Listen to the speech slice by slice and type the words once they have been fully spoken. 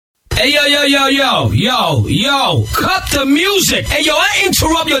Hey, yo, cut the music. Hey, yo, I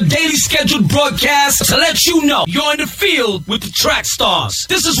interrupt your daily scheduled broadcast to let you know you're in the field with the Track Stars.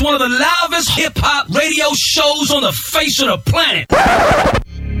 This is one of the loudest hip-hop radio shows on the face of the planet.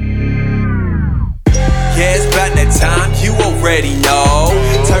 Yeah, it's about that time, you already know.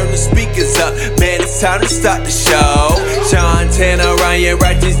 Turn the speakers up, man, it's time to start the show. Sean Tanner, Ryan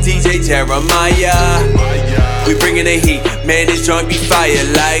Righteous, DJ Jeremiah. We bringing the heat, man, this joint be fire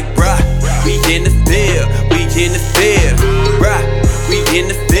like, bruh. We in the field, we in the field, bruh. We in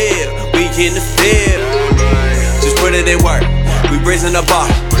the field, we in the field. Just put it in work, we raising the bar.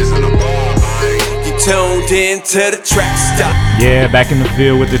 Tuned in to the Track Star. Yeah, back in the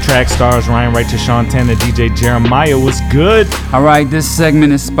field with the Track Stars. Ryan Righteous, Sean Tanner, DJ Jeremiah. Was good. All right, this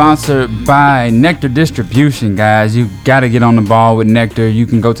segment is sponsored by Nectar Distribution, guys. You got to get on the ball with Nectar. You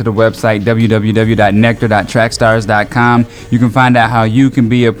can go to the website www.nectar.trackstars.com. You can find out how you can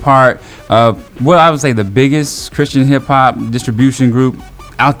be a part of, well, I would say the biggest Christian hip hop distribution group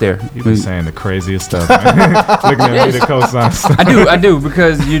out there. You've been saying the craziest stuff, man. Looking at me to co-sign stuff. I do,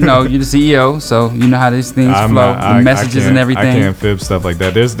 because you know you're the CEO, so you know how these things flow, the messages and everything. I can't fib stuff like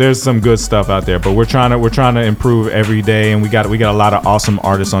that. There's some good stuff out there, but we're trying to improve every day, and we got a lot of awesome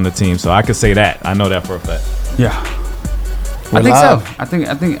artists on the team. So I can say that. I know that for a fact. Yeah. I think so. I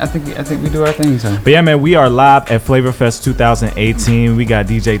think we do our thing, so. But yeah, man, we are live at Flavorfest 2018. We got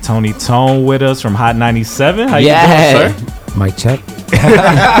DJ Tony Tone with us from Hot 97. How you doing, sir? Mic check.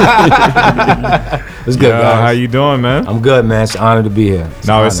 It's good, guys. How you doing, man? I'm good, man. It's an honor to be here.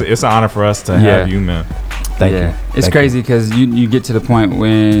 It's an honor for us to have you, man. Thank you. It's crazy because you get to the point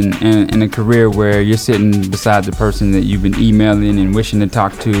when in a career where you're sitting beside the person that you've been emailing and wishing to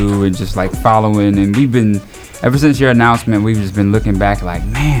talk to and just like following, and we've been, ever since your announcement, we've just been looking back like,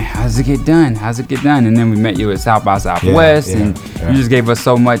 man, how's it get done? And then we met you at South by Southwest, and you just gave us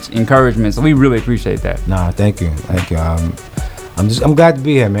so much encouragement. So we really appreciate that. Nah, thank you. I'm glad to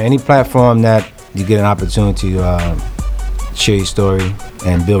be here, man. Any platform that you get an opportunity to share your story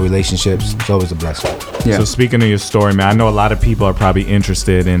and build relationships, it's always a blessing. Yeah. So speaking of your story, man, I know a lot of people are probably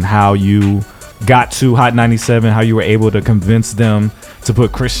interested in how you got to Hot 97, how you were able to convince them to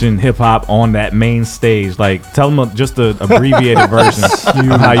put Christian hip hop on that main stage. Like, tell them just the abbreviated version,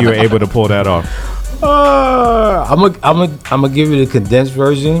 how you were able to pull that off. I'm gonna give you the condensed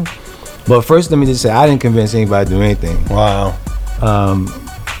version, but first let me just say I didn't convince anybody to do anything. Wow.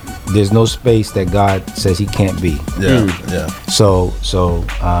 There's no space that God says he can't be. Yeah. So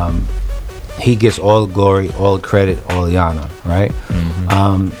he gets all the glory, all the credit, all the honor, right?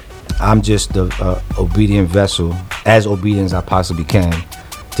 Mm-hmm. I'm just the obedient vessel, as obedient as I possibly can,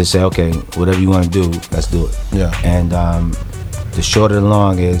 to say, okay, whatever you want to do, let's do it. Yeah. And the short and the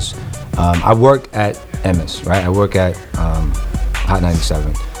long is, I work at MS, right? I work at Hot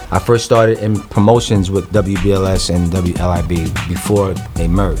 97. I first started in promotions with WBLS and WLIB before they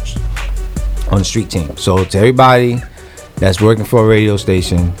merged on the street team. So to everybody that's working for a radio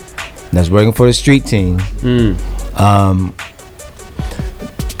station, that's working for the street team,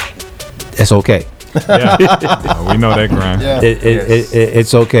 it's okay. Yeah, we know that grind. Yeah.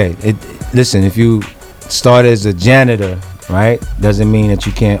 It's okay. Listen, if you start as a janitor, right, doesn't mean that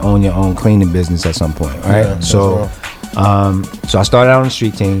you can't own your own cleaning business at some point, right? Yeah, so I started out on the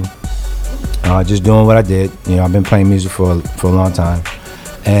street team, just doing what I did. You know, I've been playing music for a long time,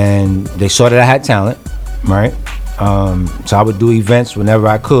 and they saw that I had talent, right? So I would do events whenever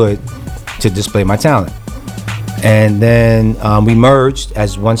I could to display my talent. And then we merged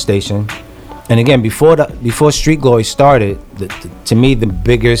as one station. And again, before Street Glory started, to me the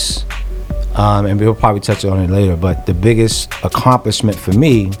biggest, and we'll probably touch on it later, but the biggest accomplishment for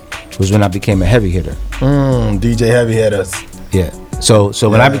me was when I became a heavy hitter. DJ Heavy Hitters. Yeah. So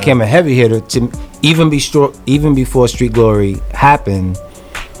when I became a heavy hitter, even before Street Glory happened,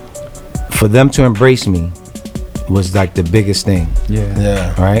 for them to embrace me was like the biggest thing.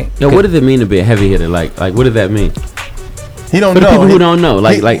 Yeah. Right? Yo, what does it mean to be a heavy hitter? Like what does that mean? He don't For know. the people who don't know,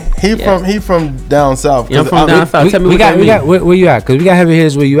 he from down south. Yeah, I'm from down south. Tell me we got where you at? Cause we got heavy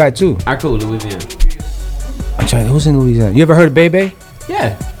hitters where you at too. I cool, Louisiana. I'm trying. Who's in Louisiana? You ever heard of Bebe?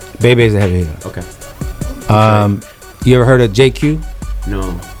 Yeah. Bebe's a heavy hitter. Okay. You ever heard of JQ?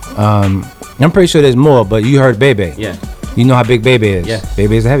 No. I'm pretty sure there's more, but you heard Bebe. Yeah. You know how big Bebe is. Yeah.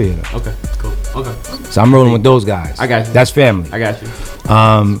 Bebe is a heavy hitter. Okay. Cool. Okay. So I'm rolling with those guys. I got you. That's family. I got you.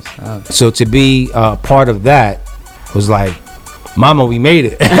 So to be part of that was like, Mama, we made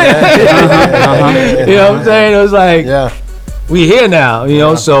it. You know what I'm saying? It was like, we here now. You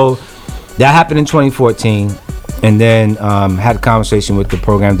know, so that happened in 2014, and then had a conversation with the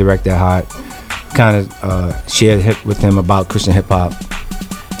program director at Hot, kind of shared with him about Christian hip hop,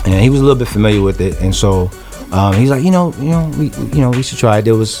 and he was a little bit familiar with it, and so he's like, we should try it.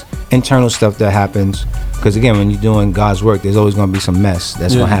 There was internal stuff that happens, because again, when you're doing God's work, there's always going to be some mess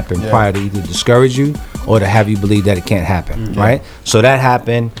that's going to happen prior to either discourage you or to have you believe that it can't happen, right? So that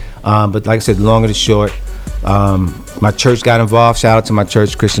happened, but like I said, the long and the short, my church got involved. Shout out to my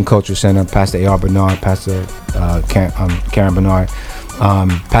church, Christian Cultural Center, Pastor A.R. Bernard, Pastor Karen Bernard,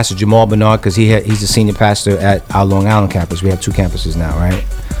 Pastor Jamal Bernard, because he's the senior pastor at our Long Island campus. We have 2 campuses now, right?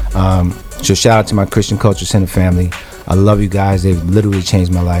 So shout out to my Christian Cultural Center family. I love you guys. They've literally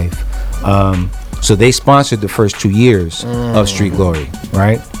changed my life. So they sponsored the first 2 years of Street Glory,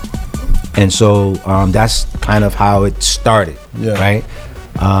 right? And so that's kind of how it started, right?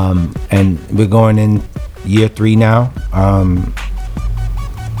 And we're going in year 3 now,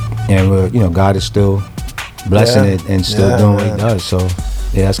 and we're, God is still blessing it and still doing what He does. So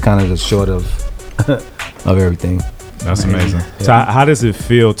yeah, that's kind of the short of of everything. That's amazing. So how does it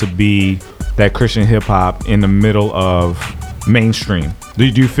feel to be that Christian hip hop in the middle of mainstream? Do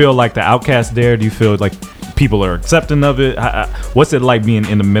you feel like the outcast there? Do you feel like people are accepting of it? What's it like being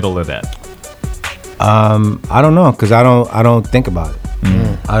in the middle of that? I don't know, because I don't think about it.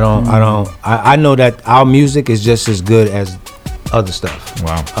 I know that our music is just as good as other stuff.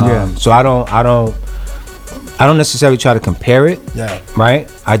 Wow. So I don't necessarily try to compare it. Right.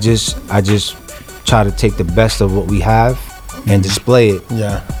 I just try to take the best of what we have and display it.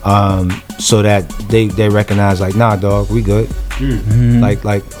 So that they recognize, like, nah, dog, we good. Like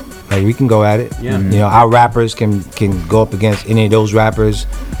we can go at it. Our rappers can go up against any of those rappers.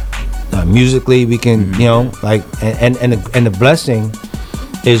 Musically, we can, and the blessing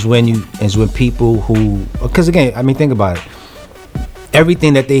is when people who, because again, I mean, think about it.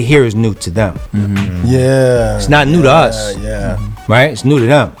 Everything that they hear is new to them. It's not new to us. Right? It's new to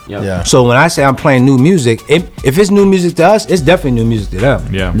them. So when I say I'm playing new music, if it's new music to us, it's definitely new music to them.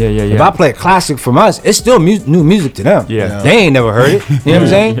 If I play a classic from us, it's still new music to them. They ain't never heard it. You know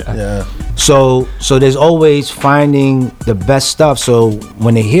what I'm saying? So there's always finding the best stuff. So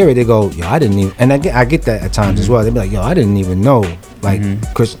when they hear it, they go, yo, I didn't even, and I get that at times as well. They be like, yo, I didn't even know, like,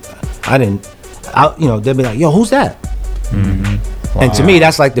 Chris, they'll be like, yo, who's that? And to me,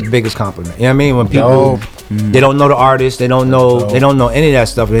 that's like the biggest compliment. You know what I mean? When people, they don't know the artist, they don't know any of that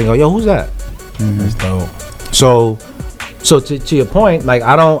stuff. They go, yo, who's that? That's dope. So to your point, like,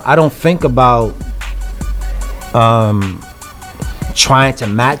 I don't think about trying to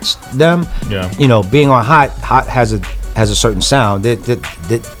match them. Being on Hot has a certain sound.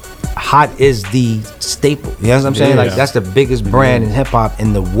 That Hot is the staple. You know what I'm saying? Like, that's the biggest brand in hip hop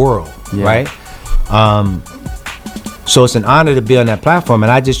in the world, right? So it's an honor to be on that platform,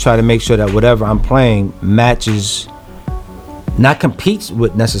 and I just try to make sure that whatever I'm playing matches, not competes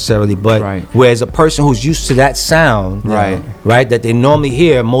with necessarily, but whereas a person who's used to that sound, right, that they normally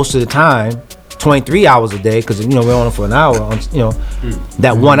hear most of the time, 23 hours a day, because we're on it for an hour,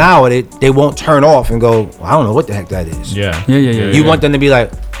 that 1 hour they won't turn off and go, well, I don't know what the heck that is. You want them to be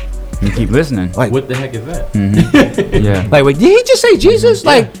like, you keep listening. Like, What the heck is that? Like, wait, did he just say Jesus?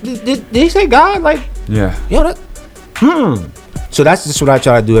 Like, did he say God? Like, that. So that's just what I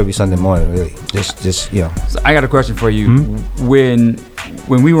try to do every Sunday morning, really. Just So I got a question for you. When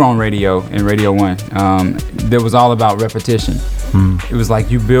we were on radio in Radio 1, there was all about repetition. It was like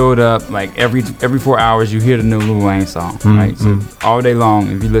you build up, like every 4 hours you hear the new Lil Wayne song, right? So all day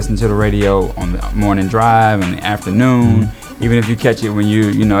long, if you listen to the radio on the morning drive and the afternoon, even if you catch it when you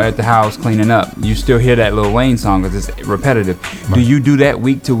at the house cleaning up, you still hear that Lil Wayne song because it's repetitive. Do you do that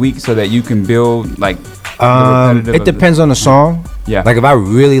week to week so that you can build like? It depends on the song. Like if I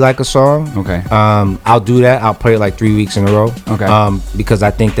really like a song, I'll do that. I'll play it like 3 weeks in a row. Because I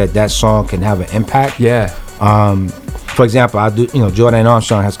think that song can have an impact. For example, I do. Jordan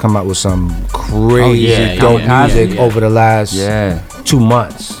Armstrong has come out with some crazy dope music over the last 2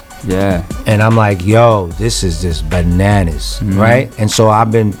 months. And I'm like, yo, this is just bananas, right? And so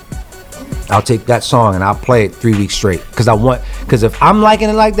I'll take that song and I'll play it 3 weeks straight because if I'm liking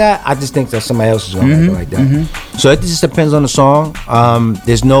it like that, I just think that somebody else is gonna like it like that. So it just depends on the song.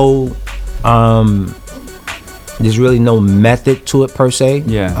 There's really no method to it per se.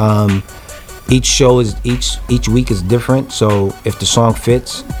 Each show is each week is different. So if the song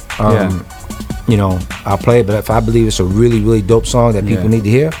fits, I'll play it. But if I believe it's a really, really dope song that people need to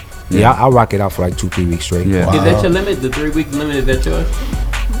hear, I'll rock it out for like 2-3 weeks straight. Is that your limit? The 3 week limit, is that yours?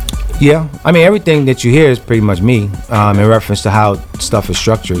 Yeah, I mean everything that you hear is pretty much me in reference to how stuff is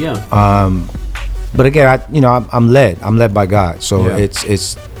structured. But again, I'm led by God. So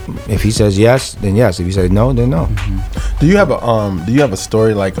it's if He says yes, then yes. If He says no, then no. Do you have a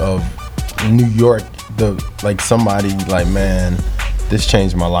story like of New York? Somebody like, man, this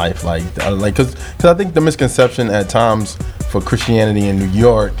changed my life. Like because I think the misconception at times for Christianity in New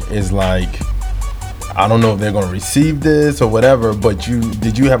York is like, I don't know if they're gonna receive this or whatever, but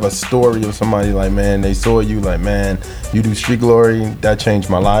did you have a story of somebody like, man, they saw you like, man, you do Street Glory, that changed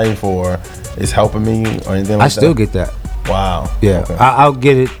my life, or it's helping me, or anything like that? I still get that. Wow. Yeah, Okay. I'll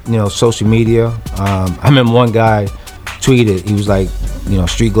get it. Social media. I remember one guy tweeted. He was like,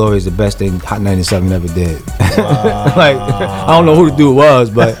 Street Glory is the best thing Hot 97 ever did. Like, I don't know who the dude was,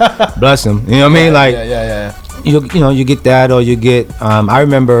 but bless him. You know what I mean? Like, yeah. you get that, or you get. I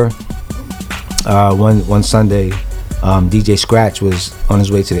remember one Sunday, DJ Scratch was on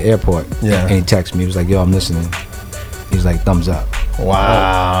his way to the airport. Yeah. And he texted me. He was like, "Yo, I'm listening." He was like, "Thumbs up."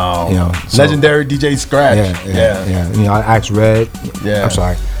 Wow. So- Legendary DJ Scratch. Yeah. I asked Red. Yeah. I'm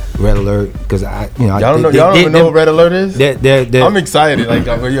sorry, Red Alert, because Y'all don't know what Red Alert is? They're, I'm excited,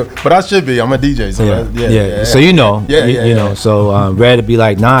 but I should be. I'm a DJ, so yeah. So Yeah. So Red would be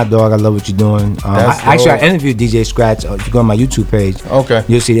like, "Nah, dog, I love what you're doing." I dope. interviewed DJ Scratch. If you go on my YouTube page, Okay.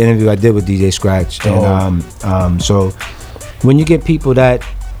 you'll see the interview I did with DJ Scratch. And so when you get people that,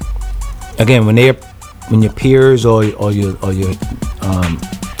 again, when your peers or your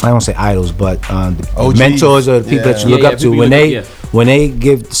I don't say idols, but the OGs. mentors or the people that you look up to, people you look up, when they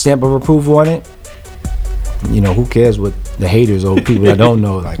give the stamp of approval on it, who cares what the haters or people that don't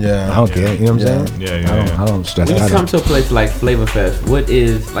know? Like, Yeah. I don't care. You know what I'm saying? Yeah. I don't stress When you that come out. to a place like Flavor Fest, what's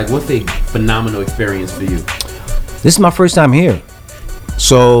a phenomenal experience for you? This is my first time here,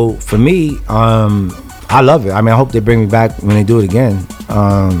 so for me, I love it. I mean, I hope they bring me back when they do it again.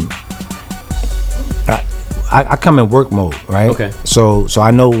 I come in work mode, right? Okay. So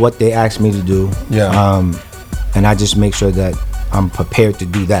I know what they ask me to do. Yeah. And I just make sure that I'm prepared to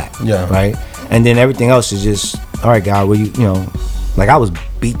do that. Yeah. Right. And then everything else is just, all right, God, like I was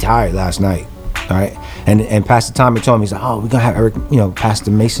beat tired last night. All right. And Pastor Tommy told me, he's like, "Oh, we're gonna have Eric, Pastor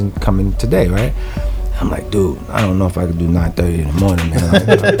Mason coming today, right?" I'm like, "Dude, I don't know if I could do 9:30 in the morning,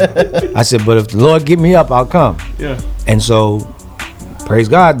 man." I said, "But if the Lord get me up, I'll come." Yeah. And so, praise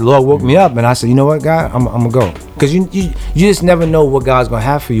God, the Lord woke me up, and I said, "You know what, God, I'm gonna go," because you just never know what God's gonna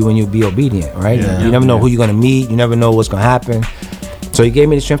have for you when you be obedient, right? Yeah. You never know who you're gonna meet. You never know what's gonna happen. So He gave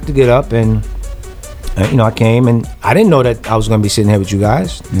me the strength to get up, and I came, and I didn't know that I was gonna be sitting here with you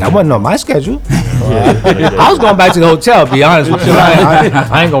guys. That wasn't on my schedule. I was going back to the hotel. To be honest with you,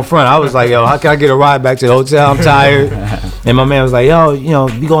 I ain't gonna front. I was like, "Yo, how can I get a ride back to the hotel? I'm tired." And my man was like, "Yo,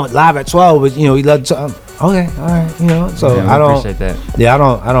 we going live at 12, but he loved to." Okay, all right, So Yeah, we I don't appreciate that. Yeah,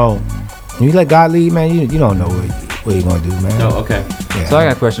 I don't. You let God lead, man. You don't know what you're gonna do, man. No, okay. Yeah. So I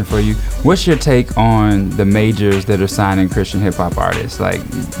got a question for you. What's your take on the majors that are signing Christian hip hop artists? Like,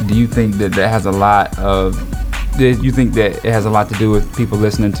 do you think that has a lot of? Do you think that it has a lot to do with people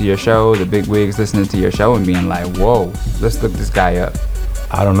listening to your show, the big wigs listening to your show and being like, "Whoa, let's look this guy up"?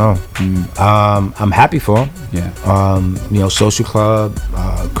 I don't know. I'm happy for him. Yeah. Social Club,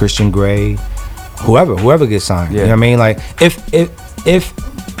 Christian Grey, whoever gets signed. Yeah. You know what I mean? Like if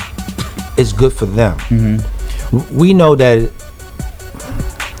it's good for them. We know that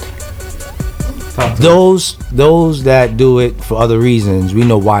those that do it for other reasons, we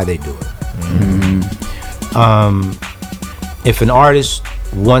know why they do it. If an artist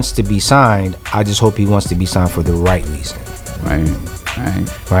wants to be signed, I just hope he wants to be signed for the right reason.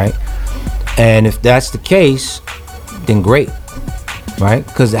 Right? And if that's the case, then great. Right?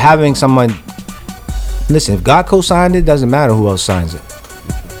 Because having someone, listen, if God co-signed it, doesn't matter who else signs it.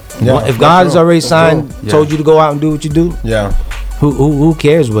 Yeah, If God has already signed, Yeah. told you to go out and do what you do, Yeah. who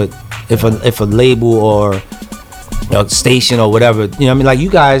cares what if a label or station or whatever, I mean, like, you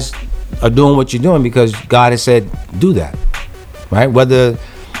guys are doing what you're doing because God has said do that, right? Whether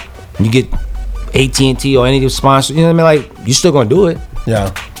you get AT&T or any of the sponsors, you know what I mean, like, you're still gonna do it,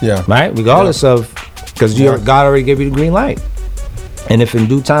 Yeah. right? Regardless of, because God already gave you the green light. And if in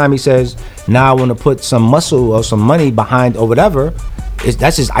due time He says, now I want to put some muscle or some money behind or whatever,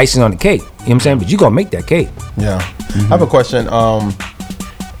 that's just icing on the cake. You know what I'm saying? But you gonna make that cake. Yeah. I have a question.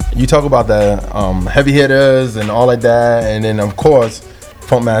 You talk about the heavy hitters and all like that, and then of course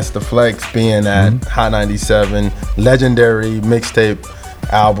Funkmaster Flex being at Hot 97, legendary mixtape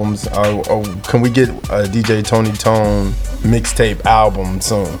albums. Or can we get a DJ Tony Tone mixtape album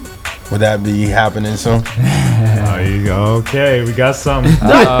soon? Would that be happening soon? There you go. Okay, we got something.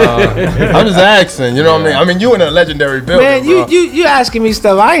 I'm just asking. You know what I mean? I mean, you in a legendary building, Man, bro. you asking me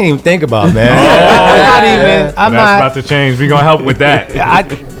stuff I ain't even think about, man. I'm That's not. about to change. We're gonna help with that.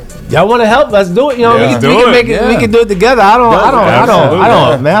 Y'all want to help? Let's do it. You know, Yeah, we can do it. make it. We Yeah. can do it together. I don't.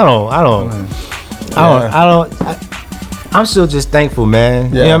 I'm still just thankful,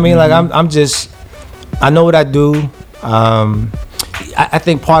 man. You know what I mean? Like, I'm just. I know what I do. I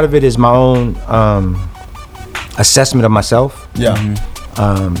think part of it is my own assessment of myself. Yeah.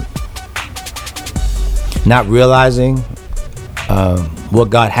 Not realizing what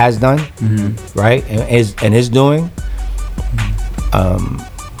God has done, right, and is doing.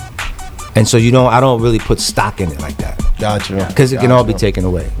 And so I don't really put stock in it like that. Gotcha. Because it can all be taken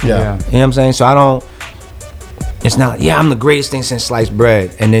away. Yeah. You know what I'm saying? So I don't. It's not. Yeah, I'm the greatest thing since sliced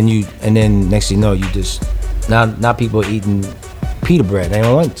bread, and then next thing you know, you just now people are eating pita bread. They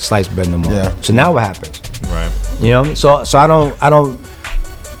don't want sliced bread no more. Yeah. So now what happens? Right. You know. So I don't.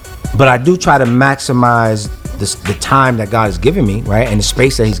 But I do try to maximize the time that God has given me, right, and the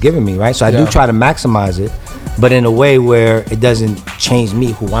space that He's given me, right. So I do try to maximize it, but in a way where it doesn't change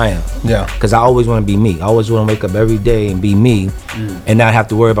me who I am. Yeah. Because I always want to be me. I always want to wake up every day and be me, and not have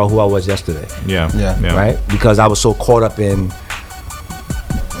to worry about who I was yesterday. Yeah. Right? Because I was so caught up in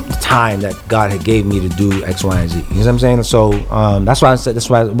the time that God had gave me to do X, Y, and Z. You know what I'm saying? So that's why I said. That's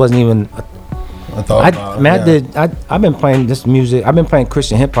why it wasn't even. I thought about it. I've been playing this music. I've been playing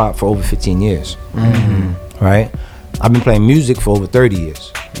Christian hip hop for over 15 years. Right? I've been playing music for over 30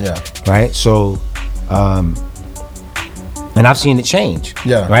 years. Yeah. Right? So, and I've seen it change.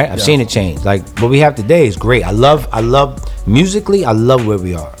 Yeah. Right? I've seen it change. Like what we have today is great. I love musically. I love where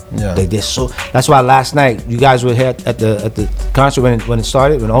we are. Yeah. They're so. That's why last night you guys were here at the concert when it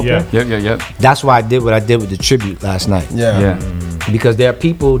started, when it opened. Yep. That's why I did what I did with the tribute last night. Yeah. Because there are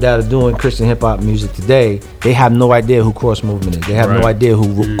people that are doing Christian hip hop music today. They have no idea who Cross Movement is. They have no idea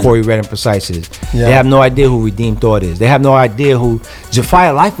who Corey Red and Precise is. Yeah. They have no idea who Redeemed Thought is. They have no idea who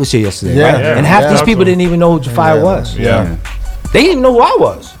Jafia Life was here yesterday. Yeah. Right? Yeah. And half these Yeah. people didn't even know who Jafia was. Yeah. They didn't even know who I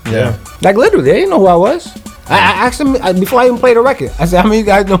was. Yeah. Like literally, they didn't know who I was. I asked them before I even played the record. I said, "How many of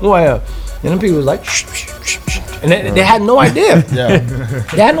you guys know who I am?" And then people was like, shh, shh, shh, shh. And they had no idea. Yeah.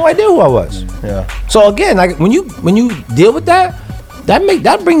 They had no idea who I was. Yeah. So again, like when you deal with that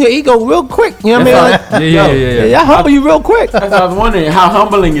bring your ego real quick. You know what I mean? Like, that humble you real quick. That's what I was wondering. How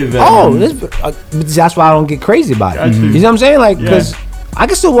humbling is that? Oh, that's why I don't get crazy about it. You know what I'm saying? Like, because I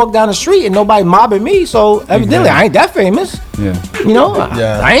can still walk down the street and nobody mobbing me. So evidently, I ain't that famous. Yeah. You know,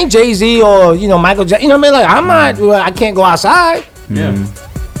 I ain't Jay-Z or Michael Jackson. You know what I mean? Like, I'm not. I can't go outside. Yeah.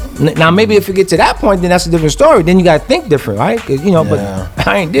 Now maybe if you get to that point, then that's a different story. Then you gotta think different, right? 'Cause, but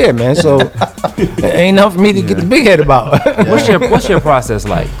I ain't there, man. So it ain't enough for me to get the big head about. What's your process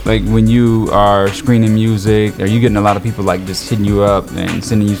like? Like when you are screening music, are you getting a lot of people like just hitting you up and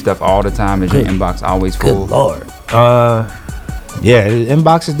sending you stuff all the time? Is your inbox always full? Good Lord. Yeah, the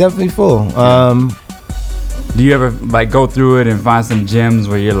inbox is definitely full. Do you ever like go through it and find some gems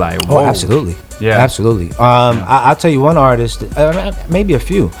where you're like, whoa? Oh, absolutely. Yeah. Absolutely. I'll tell you one artist, maybe a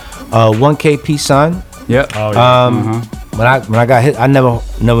few. 1KP Son. Yep. Oh, yeah. When I got hit, I never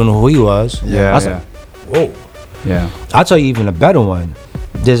knew who he was. Yeah. I was like, whoa. Yeah. I'll tell you even a better one.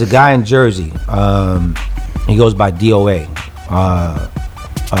 There's a guy in Jersey. He goes by DOA.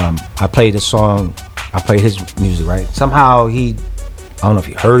 I played the song. I played his music, right? Somehow I don't know if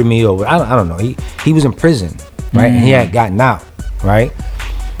he heard of me or I don't know. He was in prison, right? And he had gotten out, right?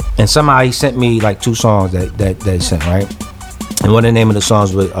 And somehow he sent me like 2 songs that he sent, right? And one of the name of the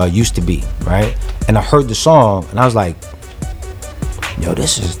songs was Used to Be, right? And I heard the song and I was like, yo,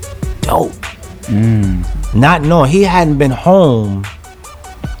 this is dope. Not knowing he hadn't been home.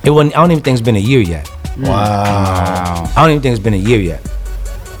 I don't even think it's been a year yet. Wow. I don't even think it's been a year yet.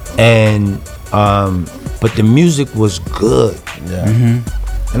 And but the music was good. Yeah.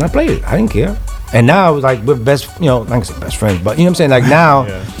 And I played it. I didn't care. And now like we're best, I can say best friends, but you know what I'm saying? Like now,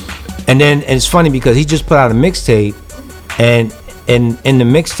 and it's funny because he just put out a mixtape, and in the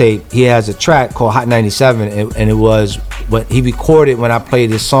mixtape he has a track called Hot 97, and it was what he recorded when I played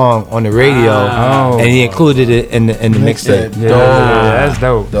this song on the radio, and he included it in the mixtape. Yeah, that's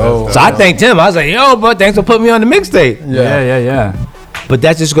dope. So I thanked him. I was like, yo, bro, thanks for putting me on the mixtape. Yeah. But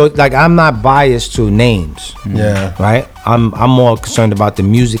that just goes like I'm not biased to names. Yeah. Right? I'm more concerned about the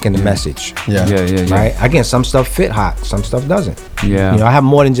music and the message. Yeah. Right? Again, some stuff fit hot, some stuff doesn't. Yeah. I have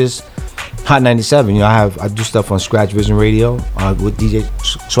more than just Hot 97. I do stuff on Scratch Vision Radio with DJ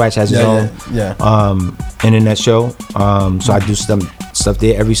Scratch has his own internet show. So I do stuff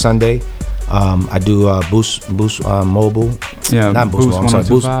there every Sunday. I do Boost Mobile. Yeah, not Boost Mobile. I'm sorry,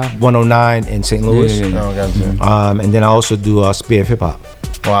 Boost 109 in St. Louis. Yeah. Oh, gotcha. And then I also do Spear of Hip Hop.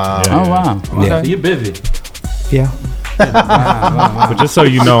 Wow. Oh wow. Yeah. Okay. You're busy. Yeah. But just so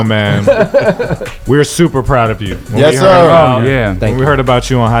you know, man, we're super proud of you. When Yes, we sir. heard about- Oh, yeah. When we heard about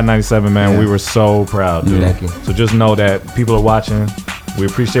you on Hot 97, man, we were so proud, dude. Thank you. So just know that people are watching. We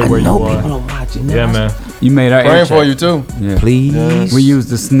appreciate where you People are. are watching. Yeah, man. You made our Praying for you too. Yeah. Please. We used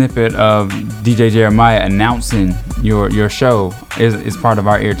the snippet of DJ Jeremiah announcing your show is part of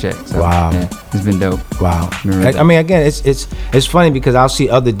our ear check. So, Wow. yeah, it's been dope. Wow. Really? I mean, again, it's funny because I'll see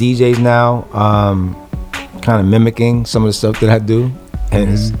other DJs now, kind of mimicking some of the stuff that I do, and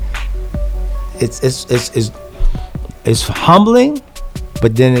it's humbling,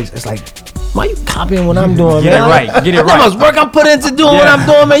 but then it's like, why you copying what I'm doing, Get man? it right. Get it How right. much work I'm putting into doing what I'm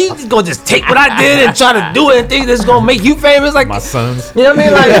doing, man? You just gonna just take what I did and try to do it and think this is gonna make you famous? Like, My sons. you know what I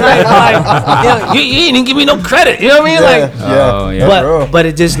mean? Like you didn't even give me no credit. You know what I mean? Like, Oh, yeah. but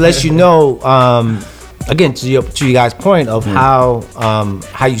it just lets you know, again, to you guys' point of how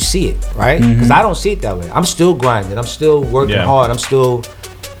you see it, right? Because I don't see it that way. I'm still grinding. I'm still working hard. I'm still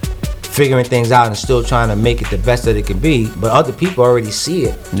figuring things out and still trying to make it the best that it can be. But other people already see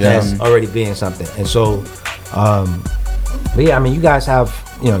it as already being something. And so, but yeah, I mean, you guys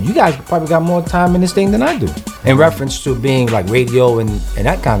probably got more time in this thing than I do, in reference to being like radio and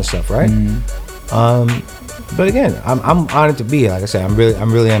that kind of stuff, right? But again, I'm honored to be here. Like I said, I'm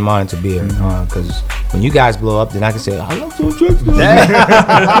really honored to be here because when you guys blow up, then I can say, I love those tracks. You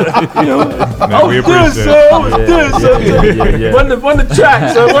know, Man, we appreciate it. Run the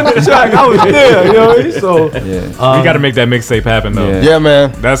track, so run the track. I was there, you know what I mean? So We got to make that mixtape happen though. Yeah. Yeah,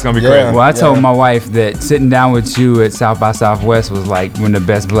 man. That's gonna be Yeah. crazy. Well, I told my wife that sitting down with you at South by Southwest was like one of the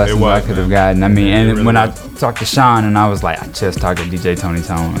best blessings It was, I could have man. gotten. I mean, It and really when I was. talked to Sean, and I was like, I just talked to DJ Tony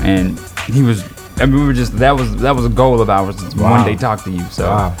Tone, and he was. I mean, we were just that was a goal of ours to one day talk to you. So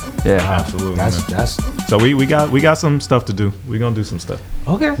Wow. yeah, Absolutely. man. that's So we got some stuff to do. We gonna do some stuff.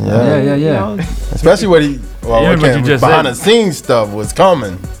 okay. Yeah. yeah. Especially what he, well, Yeah, what you just behind said. the scenes stuff was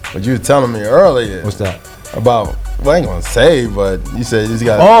coming. But you were telling me earlier What's that? about, well, I ain't gonna say, but you said you just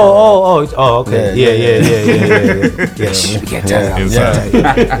got. Oh, okay. Yeah. Yeah. Shh, we can't tell you. Inside.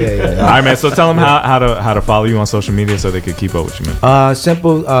 Yeah. All right, man. So tell them how to follow you on social media so they could keep up with you, man.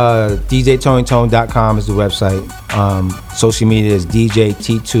 Simple. DJTonyTone.com is the website. Social media is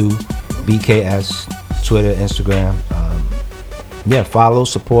DJT2BKS, Twitter, Instagram. Follow,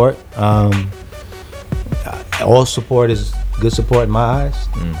 support. All support is good support in my eyes.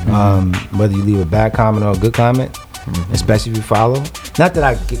 Whether you leave a bad comment or a good comment, especially if you follow. Not that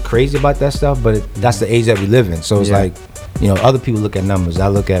I get crazy about that stuff, but that's the age that we live in. So it's like, other people look at numbers. I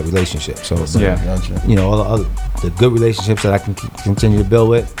look at relationships. So Yeah. Gotcha. all the good relationships that I can continue to build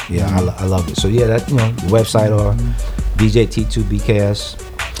with. Yeah, I love it. So yeah, that the website or DJT2BKS.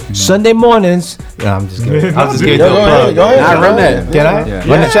 Sunday mornings. No, I'm just kidding. I'm just kidding. Go ahead. Can I run that? Can I Yeah.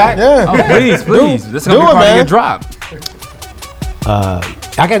 run the track? Yeah. Oh, please. This is do gonna be it, part of man. your drop.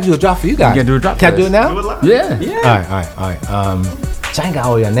 I gotta do a drop for you guys. You gotta do a drop Can I for do us. it now? Yeah. All right. So I ain't got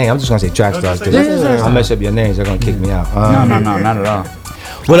all your name. I'm just gonna say track stars because I'll mess up your names. They're gonna kick me out. No, not at all.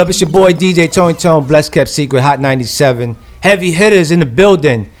 What up? It's your boy DJ Tony Tone, Blessed Kept Secret, Hot 97. Heavy hitters in the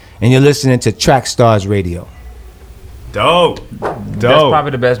building, and you're listening to Track Stars Radio. Dope. That's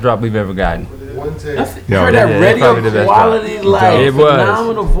probably the best drop we've ever gotten. Yo, Heard that Yeah, radio probably the best quality, drop. like It was.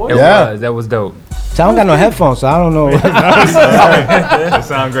 phenomenal voice. It Yeah. was. That was dope. So I don't got no headphones, so I don't know. that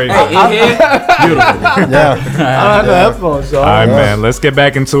sound great. Yeah. I don't have no headphones, so All right, man. Let's get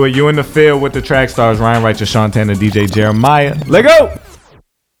back into it. You in the field with the track stars, Ryan Righteous, Sean Tanner, DJ Jeremiah. Let go.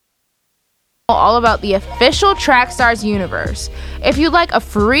 All about the official Trackstars universe. If you'd like a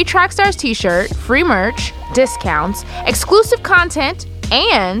free Trackstars t-shirt, free merch, discounts, exclusive content,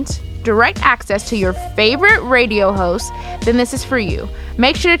 and direct access to your favorite radio hosts, then this is for you.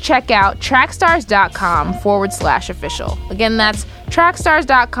 Make sure to check out trackstars.com/official. Again, that's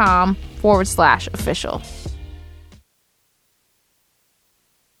trackstars.com/official.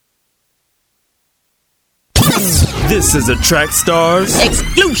 This is a Track Stars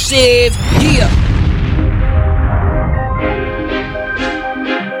Exclusive. Yeah.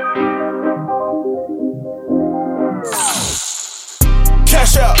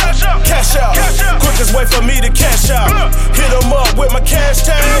 Cash out, cash out. Quickest way for me to cash out. Hit 'em up with my cash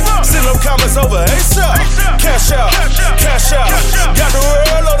tag. Send them comments over ASAP. Cash out, cash out. Got the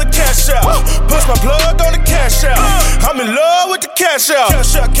world on the cash out. Push my plug on the cash out. I'm in love with the cash out.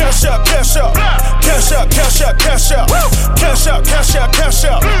 Cash out, cash out, cash out. Cash out, cash out, cash out. Cash out, cash out, cash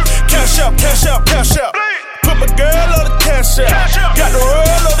out. Cash out, cash out, cash out. Put my girl on the cash out. Got the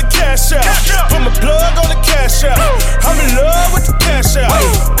world on the cash out. Put my plug on the cash out. I'm in love with the cash out.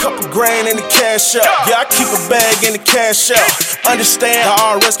 Couple grand in the cash out. Yeah, I keep a bag in the cash out. Understand the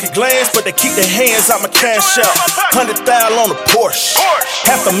IRS can glance, but they keep their hands out my cash out. 100,000 on the Porsche.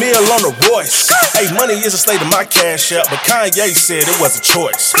 $500,000 on the Royce. Hey, money is a slave to my cash out, but Kanye said it was a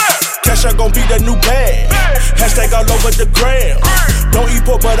choice. Cash out gon' be the new bag. Hashtag all over the gram. Don't eat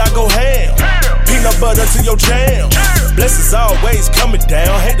pork, but I go ham. Peanut butter to your jam. Blessings always coming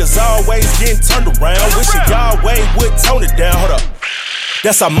down. Haters always getting turned around. Wishing Yahweh would tone it down. Hold up.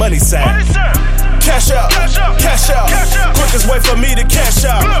 That's our money sound. Cash out, cash out. Quickest way for me to cash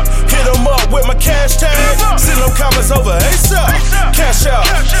out. Hit them up with my cash tag. Send them comments over ASAP. Cash out,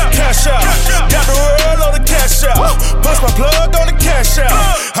 cash out. Got the world on the cash out. Bust my plug on the cash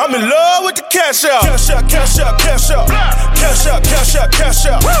out. I'm in love with the cash out. Cash out, cash out, cash out. Cash out, cash out, cash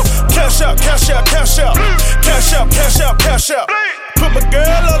out. Cash out, cash out, cash out. Cash out, cash out, cash out. Put my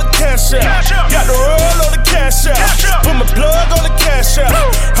girl on the cash out. Got the world on the cash out. Put my plug on the cash out.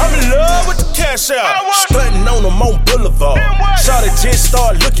 I'm in love with the cash out. Stunting on them on Boulevard. Shawty just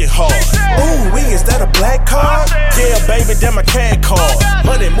start looking hard. Ooh, is that a black card? Yeah, baby, that my CAD card.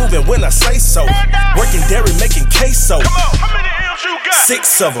 Money moving when I say so. Working dairy, making queso.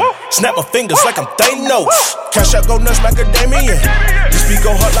 6 of them. Snap my fingers like I'm Thanos. Cash out, go nuts, macadamia. This beat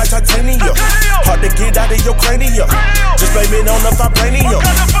go hard like titanium. Hard to get out of your cranium. Just blame it on the vibranium.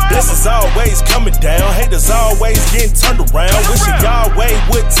 Blessings always coming down. Haters always getting turned around. Wishing Yahweh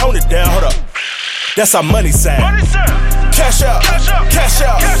would tone it down. Hold up. That's our money sound. Cash out, cash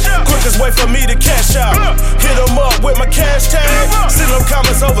out. Quickest way for me to cash out. Hit them up with my cash tag. Send them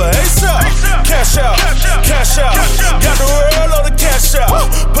comments over ASAP. Cash out, cash out. Got the world on the cash out.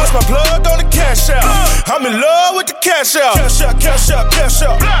 Bust my plug on the cash out. I'm in love with the cash out. Cash out, cash out, cash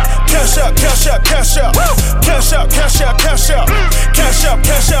out. Cash out, cash out, cash out. Cash out, cash out, cash out. Cash out,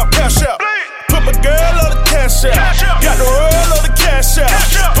 cash out, cash out. Put my girl on the cash out. Got the world on the cash out.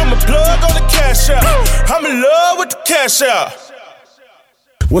 Put my plug on the cash out. I'm in love with the cash out.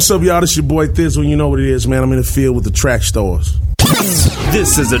 What's up, y'all? This your boy Thizzle. You know what it is, man. I'm in the field with the Track Stars.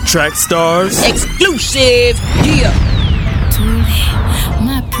 This is a Track Stars exclusive. Yeah. Too lit,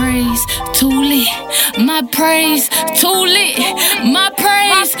 my praise, too lit. My praise, too lit. My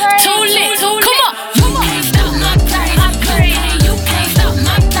praise, too lit. Come on. You can't stop my praise. I praise. You can't stop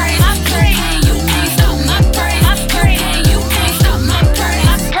my praise. I praise. You can't stop my praise. I praise. You can't stop my praise. I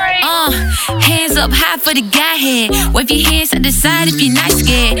praise. Hands up high for the Godhead. Wave your hands at the side if you're not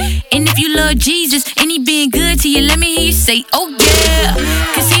scared. And if you love Jesus and he been good to you, let me hear you say, oh yeah.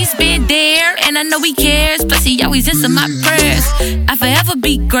 Cause he's been there and I know he cares. Plus he always answers my prayers. I forever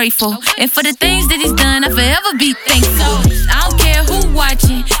be grateful. And for the things that he's done, I forever be thankful. I don't care who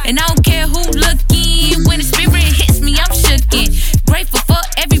watching and I don't care who looking. When the spirit hits me, I'm shooken. Grateful for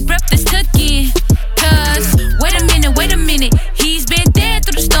every breath that's taken. Cause wait a minute. He's been there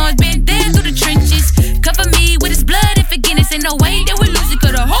through the storms, been there through the trenches. Cover me with his blood and forgiveness. Ain't no way that we lose it,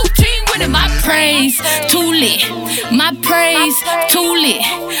 cause the whole team winning. My praise, too lit. My praise, too lit.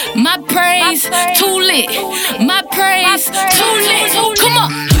 My praise, too lit. My praise, too lit. Come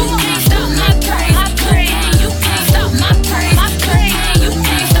on. You can't stop my praise. I praise. You can't stop my praise. I praise. You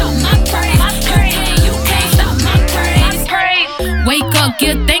can't stop my praise. I praise. You can't stop my praise. Wake up,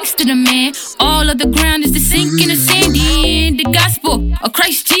 give thanks to the man. All of the ground is the sinking and sandy in the gospel of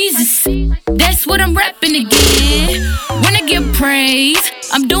Christ Jesus. That's what I'm rapping again. When I give praise,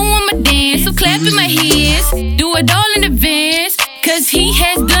 I'm doing my dance. So clapping my hands, do it all in advance. Cause he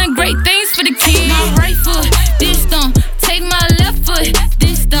has done great things for the kids. My right foot, this thumb. Take my left foot,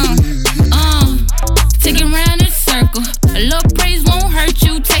 this thumb. Take it round in a circle. A little praise won't hurt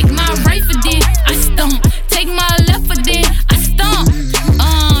you. Take my right foot, then I stomp. Take my left foot, then I stomp.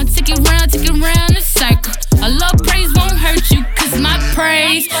 Take it round in a circle. A little praise won't hurt you. Cause my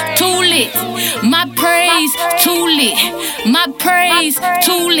praise, too lit. My praise, too lit. My praise,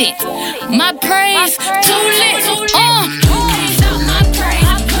 too lit. My praise, too lit. You can't stop my praise.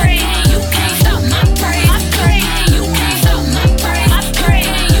 I praise. You can't stop my praise. I praise. You can't stop my praise. I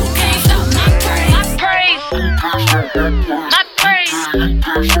praise. You can't stop my praise. I praise. My praise.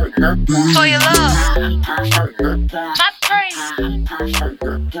 For your love. My praise. My praise.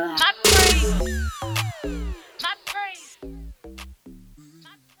 My praise.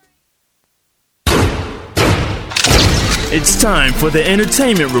 It's time for the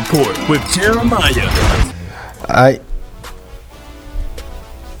Entertainment Report with Jeremiah.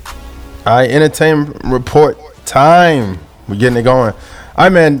 Entertainment Report time. We're getting it going.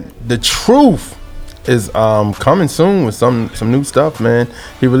 Man, the truth is coming soon with some new stuff, man.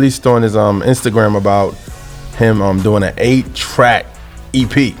 He released on his Instagram about him doing an 8-track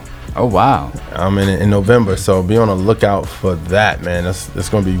EP. Oh wow! In November, so be on the lookout for that, man. That's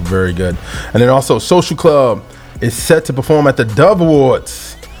going to be very good. And then also, Social Club is set to perform at the Dove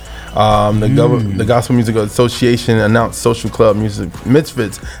Awards The Gospel Music Association announced Social Club Music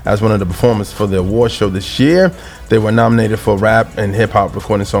Misfits as one of the performers for the award show this year. They were nominated for Rap and Hip Hop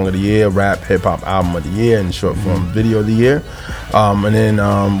Recording Song of the Year, Rap Hip Hop Album of the Year, and Short Form Video of the Year. And then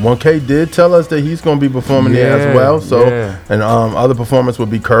 1K did tell us that he's going to be performing there as well. So, and other performers will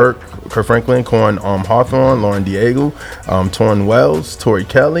be Kirk Franklin, Corn Hawthorne, Lauren Diego, Torrin Wells, Tori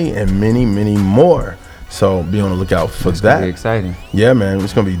Kelly, and many, many more. So be on the lookout for that. It's gonna be exciting. Yeah, man,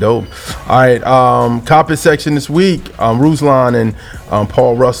 it's gonna be dope. All right, Copy section this week. Ruslan and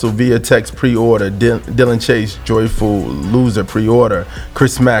Paul Russell via text pre-order. Dylan Chase, Joyful Loser pre-order.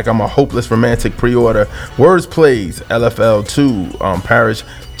 Chris Mack, I'm a Hopeless Romantic pre-order. Words Plays, LFL2, Parish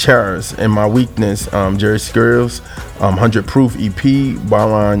Chairs and My Weakness, Jerry Skrills, 100 Proof EP,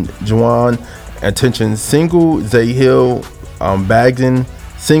 Byron Juwan, Attention Single, Zay Hill, Bagden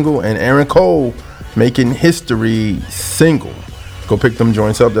Single, and Aaron Cole, Making History Single. Go pick them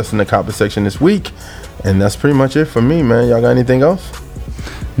joints up. That's in the Copy section this week. And that's pretty much it for me, man. Y'all got anything else?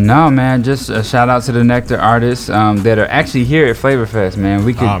 No, man. Just a shout out to the Nectar artists that are actually here at Flavor Fest, man.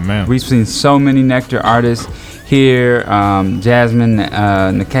 We've seen so many Nectar artists here. Jasmine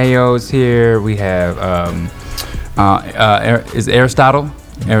Nakayo's here. We have is Aristotle?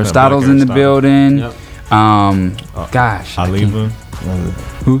 Aristotle's in the building. Yep. Gosh. Aliva.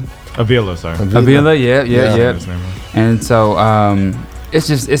 Who? Avila, sorry. Avila, yeah. And so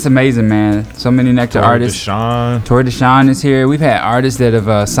it's amazing, man. So many Nectar artists. Tori Deshawn is here. We've had artists that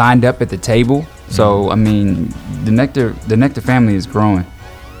have signed up at the table. So I mean, the Nectar family is growing.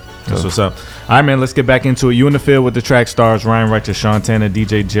 That's what's up. All right, man. Let's get back into it. You in the field with the track stars: Ryan Righteous, Sean Tanner,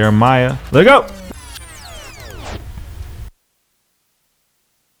 DJ Jeremiah. Let's go.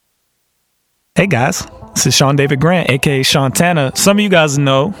 Hey guys, this is Sean David Grant, aka Sean Tanner. Some of you guys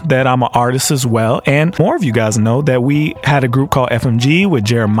know that I'm an artist as well, and more of you guys know that we had a group called FMG with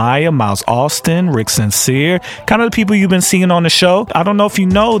Jeremiah, Miles Austin, Rick Sincere, kind of the people you've been seeing on the show. I don't know if you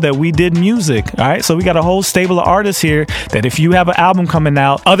know that we did music, all right? So we got a whole stable of artists here that if you have an album coming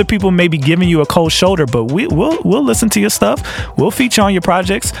out, other people may be giving you a cold shoulder, but we'll listen to your stuff. We'll feature on your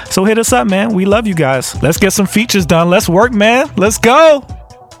projects. So hit us up, man. We love you guys. Let's get some features done. Let's work, man. Let's go.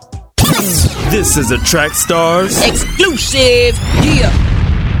 This is a Track Stars exclusive. Yeah.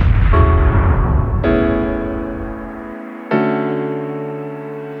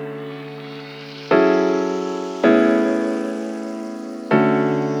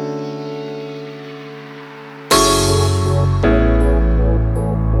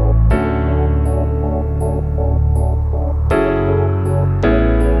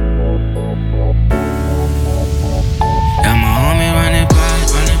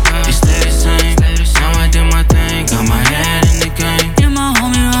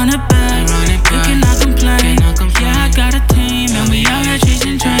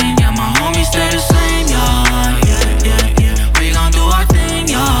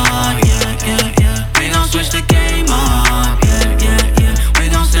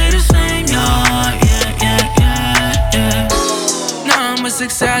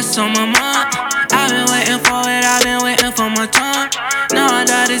 Success on my mind. I've been waiting for it, I've been waiting for my time. Now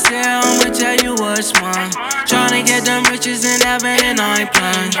that it's here, I'ma tell you what's mine. Tryna get them riches in heaven and I ain't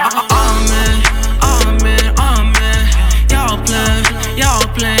playing. Amen. Y'all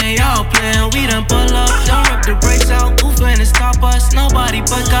playing. We done pull up, don't rip the brakes out. Who finna stop us? Nobody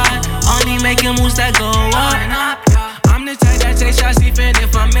but God. Only making moves that go up. I'm the type that takes shots even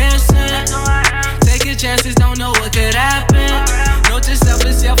if I'm missing. Taking chances, don't know what could happen. Note yourself,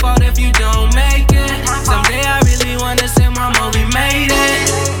 it's your fault if you don't make it. Someday I really wanna say, mama, we made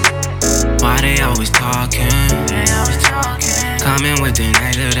it. Why they always talking? Coming with the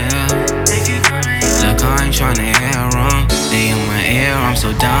negative. Look, I ain't tryna hear wrong. They in my ear, I'm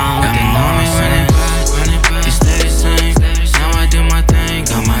so down with the noise. Running back, you stay the same. Now I do my thing,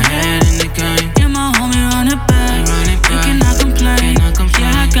 got my head in the game. Yeah, my homie running back. You cannot complain.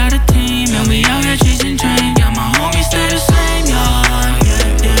 Yeah, I got a team, and we out here chasing dreams. Yeah, my homies stay the same, yeah.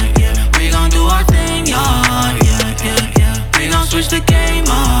 We gon' do our thing, yeah. We gon' switch the game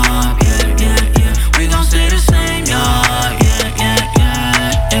up, yeah. We gon' stay the same, yeah.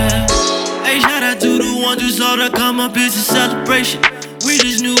 Hey, shout out to the ones who saw that come up, it's a celebration. We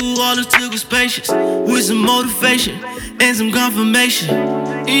just knew all it took was patience, with some motivation and some confirmation.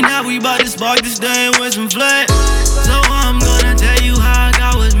 And now we bout to spark this thing with some flame. So I'm gonna tell you how I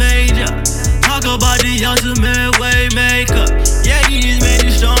got what's major. Talk about the ultimate way maker. Yeah, he just made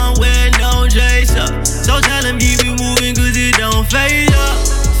it strong with no chaser. So tell him keep it moving cause it don't fade up.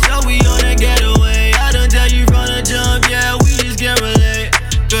 So we on a getaway. I don't tell you from the jump, yeah, we just can't relate.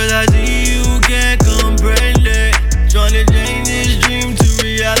 Cause I see you can't comprehend it. Tryna change this dream to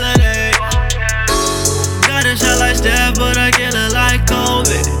reality.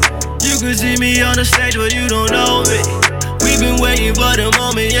 me on the stage, but you don't know me. We been waiting for the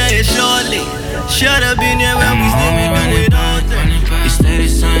moment, yeah, it's shortly. Shut up in there when we still be running all day. You stay the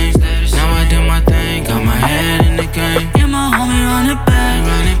same. Now I do my thing, got my head in the game. Yeah, my homie run it back.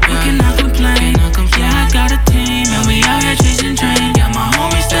 We cannot complain. Yeah, I got a team and we out here chasing dreams. Yeah, my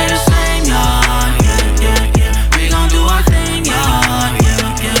homies stay the same, yeah, yeah, yeah, yeah. We gon' do our thing, yeah,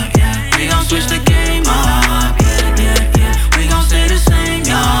 yeah, yeah, yeah. We gon' switch the game up, yeah, yeah, yeah. We gon' stay the same,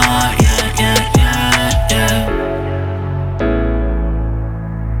 yeah, yeah, yeah, yeah, yeah.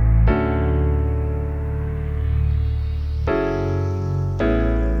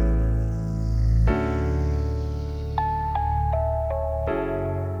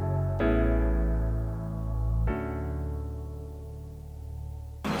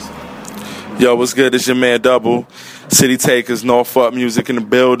 Yo, what's good? It's your man Double. City Takers, Norfolk Music in the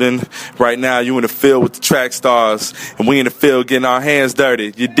building. Right now, you in the field with the Track Stars, and we in the field getting our hands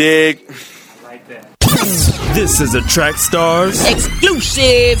dirty. You dig? This is a Track Stars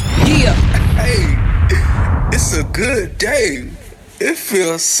exclusive. Yeah. Hey, it's a good day. It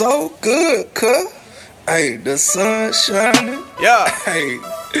feels so good, cuh. Hey, the sun shining. Yeah. Hey,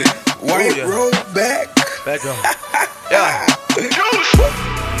 white road back. Back on. Yeah.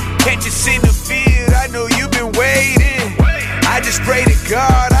 Can't you see the field? I know you've been waiting. I just pray to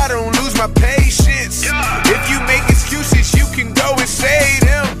God I don't lose my patience. If you make excuses, you can go and say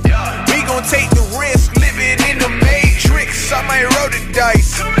them. We gon' take the risk living in the matrix. I might roll the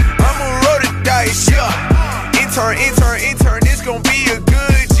dice. I'ma roll the dice, yeah. Intern, it's gon' be a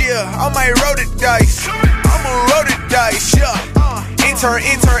good year. I might roll the dice. I'ma roll the dice, yeah. Intern,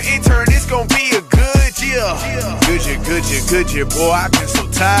 it's gon' be a good year. Good year, boy, I've been so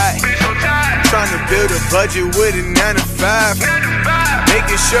tired. Trying to build a budget with a 9 to 5.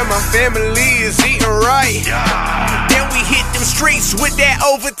 Making sure my family is eating right. Then we hit them streets with that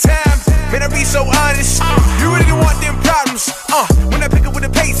overtime. Man, I be so honest. You really don't want them problems. When I pick up with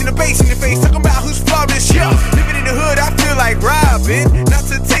the pace and the bass in your face, talking about who's flawless. Yeah, living in the hood, I feel like Robin. Not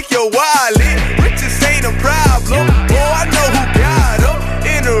to take your wallet, riches ain't a problem. Oh, I know who got them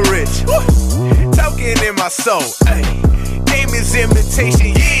in the rich. Token in my soul. Ay. Game is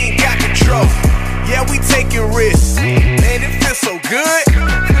imitation, you ain't got control. Yeah, we taking risks. Man, it feels so good.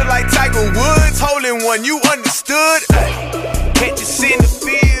 Feel like Tiger Woods holding one, you understood. Ay. Can't you see in the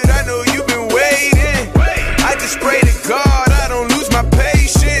field? I know you've been waiting. I just pray to God I don't lose my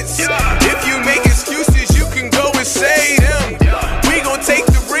patience. If you make excuses, you can go and say them. We gon' take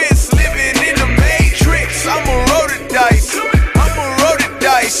the risk living in the matrix. I'ma roll the dice. Yeah.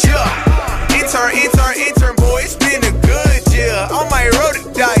 Intern, boy, it's been a good year. I might roll the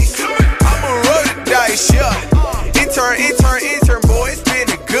dice. I'ma roll the dice, yeah. Intern, boy, it's been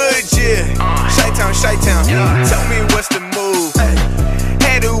a good year. Chi-town, tell me what's the move.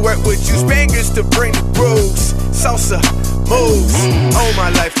 Had to work with juice bangers to bring the grooves. Salsa moves. Oh, my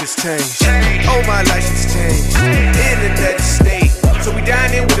life has changed. In another state. So we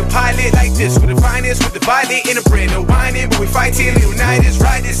dining with a pilot like this, with the finest, with the violet and the bread. No whining, but we fighting little nighters,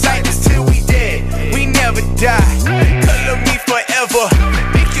 ride this side till we dead. We never die. Color me forever,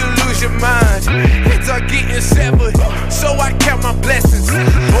 make you lose your mind. Heads are getting severed, so I count my blessings.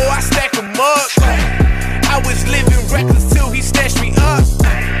 Oh, I stack them up. I was living reckless till he snatched me up.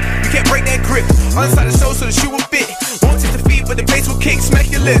 You can't break that grip. On the side of the soul, so the shoe will fit. Won't touch the feet, but the bass will kick.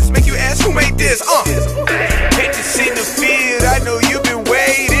 Smack your lips, make you ask who made this. Can't you see the field? I know you've been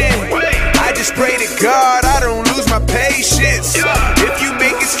waiting. I just pray to God I don't lose my patience. If you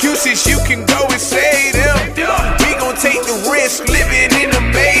make excuses, you can go and say them. We gon' take the risk living in the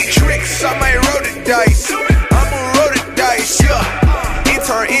matrix. I might roll the dice. I'ma roll the dice, yeah.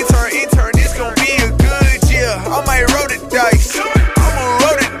 Intern, it's gon' be a good year. I might roll the dice. I'ma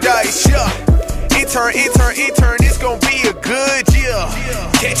roll the dice, yeah. Intern, it's gon' be a good year.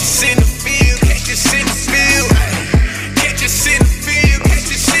 Can't you see the field? Can't you see the field? Can't you see the field? Can't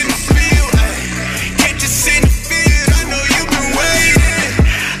you see the field? Can't you see the field? I know you've been waiting.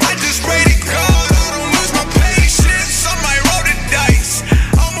 I just pray to God I don't lose my patience. I might roll the dice.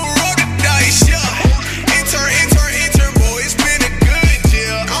 I'ma roll the dice, yeah. Intern, boy, it's been a good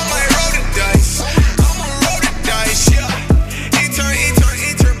year. I might roll the dice. I'ma roll the dice, yeah. Intern,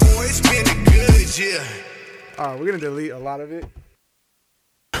 boy, it's been a good year. Alright, we're gonna delete a lot of it.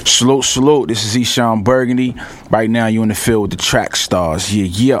 Salute. This is Eshawn Burgundy. Right now, you in the field with the Track Stars.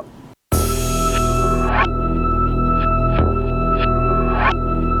 Yeah.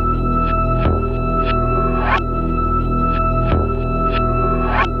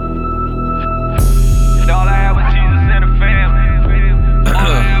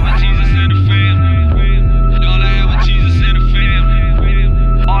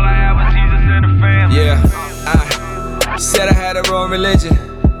 religion.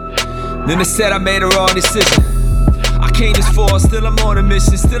 Then they said I made a wrong decision. I can't just fall, still I'm on a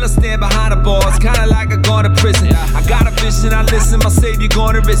mission. Still I stand behind the bars, kinda like I gone to prison. I got a vision, I listen, my savior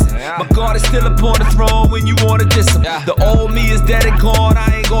gonna risen. My God is still upon the throne when you wanna diss him. The old me is dead and gone,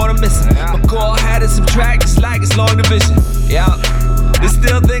 I ain't gonna miss him. My God had to subtract, just like it's long division. Yeah, they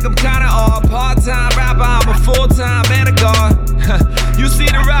still think I'm kinda odd. Part-time rapper, I'm a full-time man of God. You see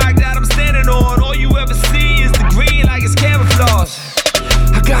the rock that I'm standing on, all you ever see is the green like it's camouflage.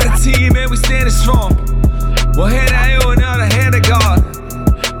 I got a team and we standing strong. One hand I owe, another hand of God.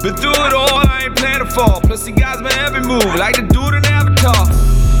 But through it all, I ain't planning to fall. Plus he guides my every move, like the dude in Avatar.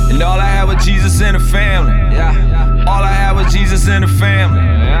 And all I had was Jesus and the family. All I had was Jesus and the family.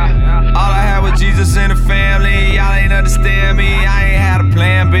 All I had was Jesus and the family. Y'all ain't understand me, I ain't had a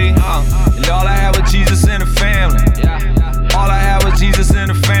plan B. And all I had was Jesus and the family. All I had was Jesus and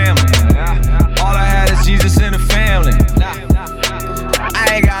the family. All I had is Jesus and the family.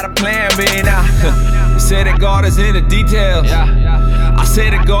 I ain't got a plan B now. They say that God is in the details. I say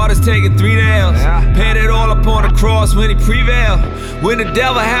that God is taking 3 nails. Paid it all up on the cross when he prevailed. When the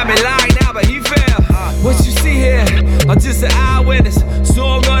devil had me locked down, but he failed. What you see here, I'm just an eyewitness. So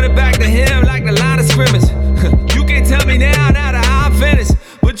I'm running back to him like the line of scrimmage. You can't tell me now that I'm finished.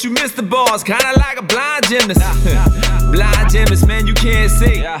 But you missed the balls, kinda like a blind gymnast. Blind gymnast, man, you can't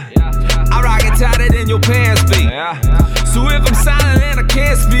see. I rock it tighter than your pants be. So if I'm silent and I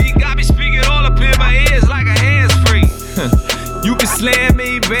can't speak, I be speaking all up in my ears like a hands free. You can slam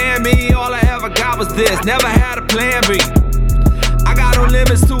me, ban me, all I ever got was this. Never had a plan B. I got no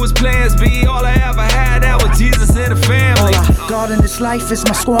limits to his plans B. All I ever had, that was Jesus and the family. God in this life is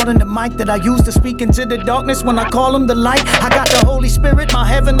my squad and the mic that I use to speak into the darkness when I call him the light. I got the Holy Spirit, my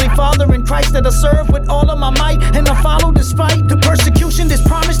heavenly Father in Christ that I serve with all of my might. And I follow despite the persecution, this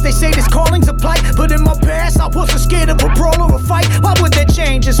promise. They say this calling's a plight. But in my past, I wasn't scared of a brawl or a fight. Why would that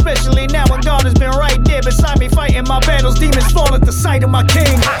change? Especially now when God has been right there beside me fighting my battles. Demons fall at the sight of my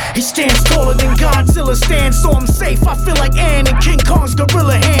king. He stands taller than Godzilla stands, so I'm safe. I feel like Ann and King Kong's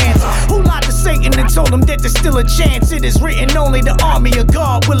gorilla hands. Who lied to Satan and told him that there's still a chance? It is written only the army of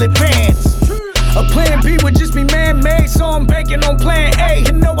God will advance. A plan B would just be man-made, so I'm banking on plan A.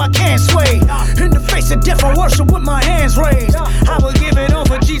 You know I can't sway. In the face of death, I worship with my hands raised. I will give it all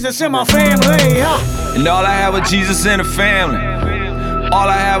for Jesus and my family. And all I had was Jesus and the family. All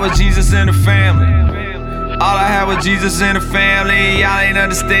I had was Jesus and the family. All I had was Jesus and the family. Y'all ain't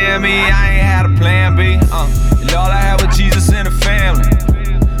understand me, I ain't had a plan B. And all I had was Jesus and the family.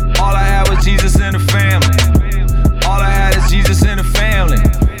 All I had was Jesus and the family. All I had is Jesus and the family.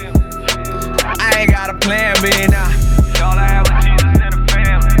 I ain't got a plan B now. And all I had was Jesus and the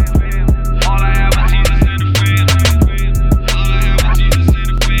family. All I had was Jesus and the family. All I had was Jesus and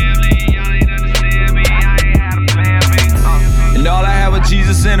the family. Y'all ain't understand me, I ain't had a plan B. And all I had was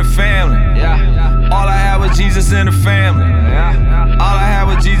Jesus and the family. All I had was Jesus and the family. All I had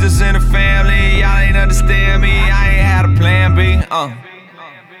was Jesus and the family. Y'all ain't understand me, I ain't had a plan B.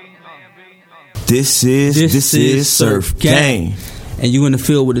 This is Surf Gang. And you in the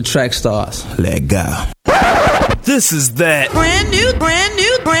field with the track stars. Let go. This is that brand new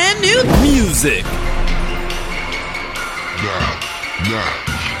music.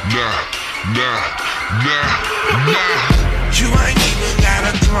 You ain't even got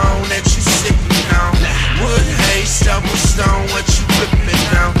a throne that you sitting on. Wood, hay, stubble, stone, what you ripping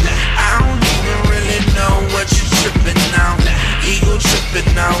on? I don't even really know what you tripping on. Ego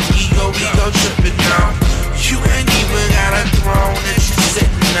tripping on, ego tripping on. You ain't even got a throne that you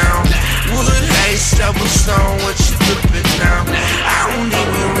sitting on. Wood, hay, stubble, stone, what you ripping on? I don't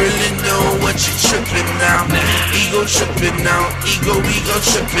even really know what you tripping on. Ego tripping on, ego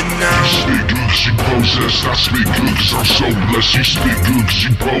tripping on. I speak good cause I'm so blessed. You speak good cause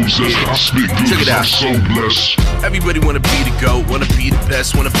you possess. I speak good cause I'm so blessed. Everybody wanna be the GOAT, wanna be the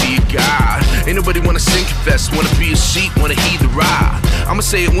best, wanna be a God. Ain't nobody wanna sing, confess, wanna be a sheep, wanna heed the ride. I'ma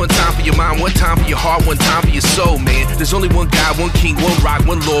say it one time for your mind, one time for your heart, one time for your soul, man. There's only one God, one king, one rock,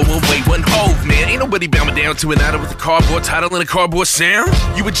 one Lord, one way, one hope, man. Ain't nobody bowing down to an idol with a cardboard title and a cardboard sound.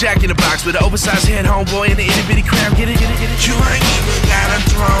 You a jack in a box with an oversized head, homeboy, and an itty bitty crown. Get it. You ain't even got a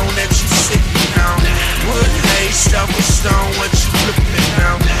throne that you sitting on. Wood, hay, stubble, stone, what you flipping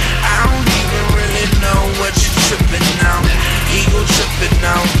on? I don't even really know what you tripping on. Ego tripping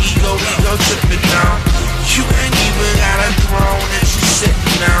on, ego tripping on. You ain't even got a throne that you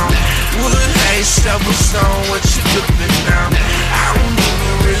sitting on. Wood, hay, stubble, stone, what you flipping on? I don't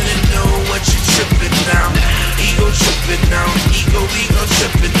even really know what you tripping on. Ego tripping on, ego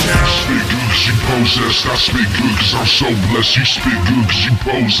tripping on. Speak good cause you possess. possessed. I spit good cause I'm so blessed. You spit good cause you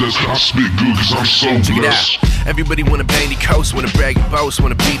possessed. I spit good cause I'm so blessed. Everybody wanna bang the coast, wanna brag and boast,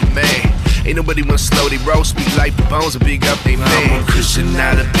 wanna be the man. Ain't nobody wanna slow they roast, speak like the bones, a big up they man. I'm a Christian,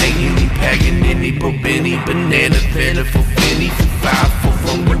 not a pagan, pagan, any Benny, banana, feta for Finny, for 5, for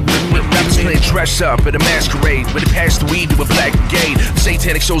rappers playing dress up at a masquerade, where they pass the weed to a black brigade.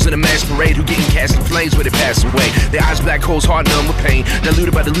 Satanic shows in a mass parade, who getting cast in flames where they pass away. Their eyes black holes, hard numb with pain,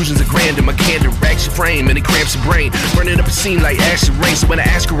 diluted by delusions of grandeur. My candor racks your frame and it cramps your brain, burning up a scene like acid rain. So when I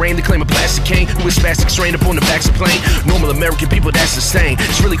ask a rain to claim a plastic king, who is spastic strain up on the backs of plane. Normal American people, that's insane.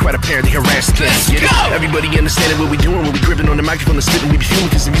 It's really quite apparent they harass the king. Get it? Everybody understanding what we doing when we gripping on the microphone and spitting, we be fuming,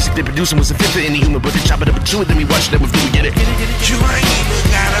 cause the music they producing was a fit for any human, but they chop it up and chew it, then we watch that with you. Get it? You ain't even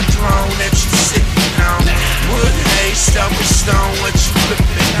got a throne that you sitting on. Wood, hay, stubble, stone, what you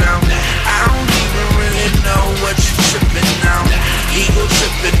flipping on? I don't even really know what you tripping on. Ego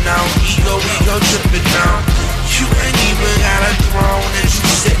tripping on, ego tripping on. You ain't even got a throne that you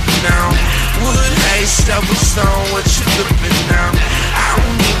sitting on. Wood, hay, stubble, stone, what you flipping on? I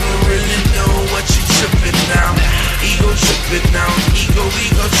don't even really know what you tripping on. Ego tripping on, ego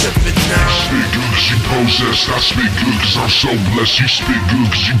tripping on. Spit good cause you possessed. I spit good cause I'm so blessed. You spit good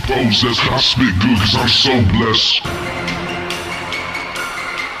cause you possessed. I spit good cause I'm so blessed.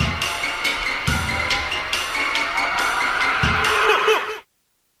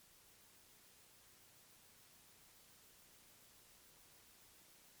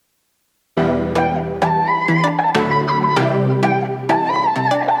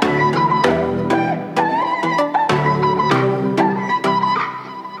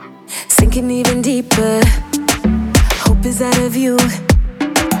 Sinking even deeper, hope is out of view.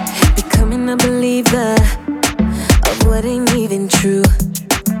 Becoming a believer of what ain't even true.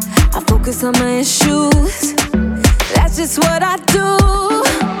 I focus on my issues, that's just what I do.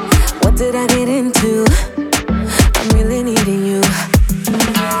 What did I get into? I'm really needing you.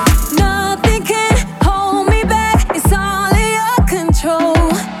 Nothing can hold me back, it's all in your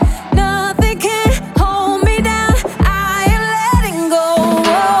control. Nothing can hold me down, I am letting go.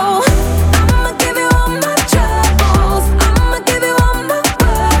 I'ma give you all my troubles, I'ma give you all my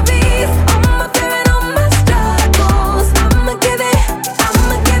worries, all my fear and all my struggles. I'ma give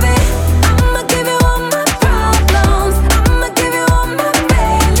you all my problems, I'ma give you all my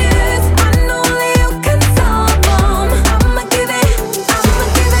failures. I know only you can solve them. I'ma give it.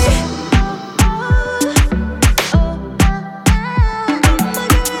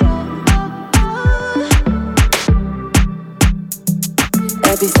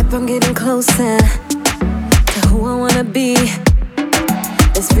 Every step I'm getting closer to who I wanna be.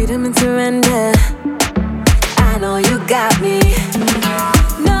 There's freedom and surrender. I know you got me.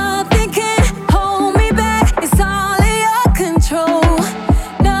 Nothing can hold me back, it's all in your control.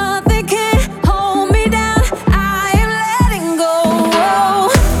 Nothing can hold me down, I am letting go.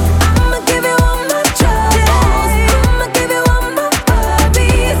 I'ma give you all my troubles, I'ma give you all my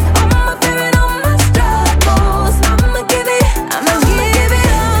worries, all my fear and all my struggles. I'ma give you all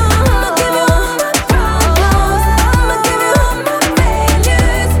my problems, I'ma give you all my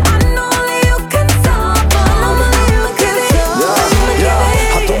failures. I know only you can solve them. I'ma give it.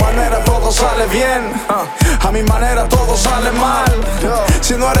 A tu manera todo sale bien, a mi manera todo sale mal.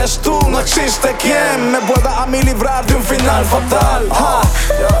 Si no eres tú, no existe quien me pueda a mí librar de un final fatal.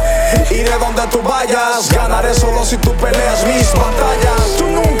 Iré donde tú vayas, ganaré solo si tú peleas mis batallas. Tú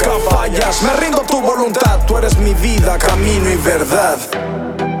nunca fallas, me rindo a tu voluntad. Tú eres mi vida, camino y verdad.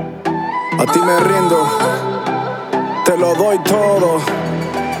 A ti me rindo, te lo doy todo.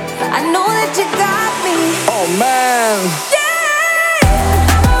 I know that you got me. Oh man.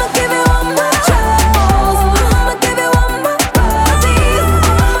 I'ma give you all my troubles, I'ma give you all my worries,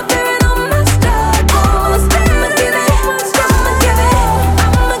 all my fear and all my struggles. I'ma give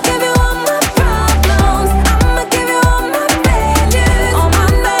you all my problems, I'ma give you all my failures. All my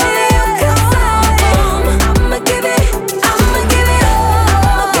failures, you can solve them. I'ma give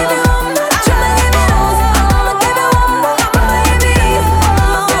you all my troubles, I'ma give you all my worries, all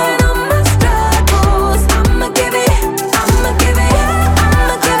my fear and all my struggles. I'ma give you all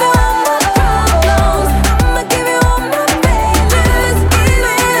my problems, I'ma give you all my failures. You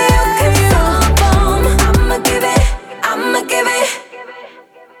can solve them. I'ma give it.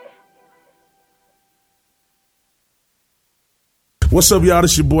 What's up, y'all?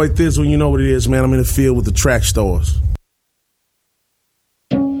 This your boy Thizzle. You know what it is, man. I'm in the field with the track stars.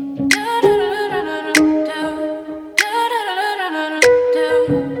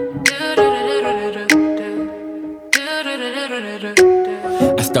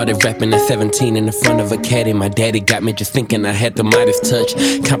 started rapping at 17 in the front of a caddy. My daddy got me just thinking I had the Midas touch.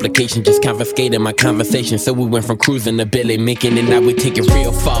 Complication just confiscated my conversation. So we went from cruising to Billy making it. Now we take it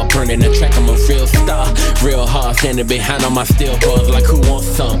real far, burning the track. I'm a real star, real hard, standing behind on my steel bars like who wants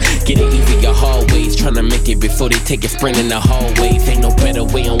some. Get it easy, your hallways, trying to make it before they take it sprint in the hallways. Ain't no better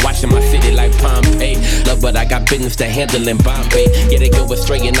way on watching my city like Pompeii. Love, but I got business to handle in Bombay. Yeah, they go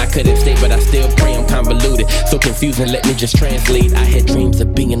astray and I couldn't stay, but I still pray. I'm convoluted, so confusing, let me just translate. I had dreams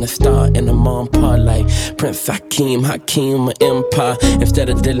of being a star in a mom part like Prince Hakeem, my empire. Instead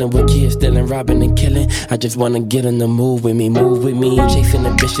of dealing with kids, stealing, robbing, and killing, I just wanna get in the move with me, chasing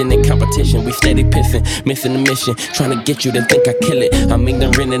ambition and competition. We steady pissing, missing the mission, trying to get you to think I kill it. I'm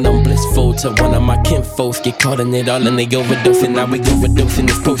ignorant and I'm blissful to one of my kinfolks. Get caught in it all and they overdosing. Now we overdosing,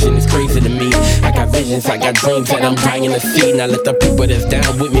 this potion is crazy to me. I got visions, I got dreams that I'm dying to see. Now let the people that's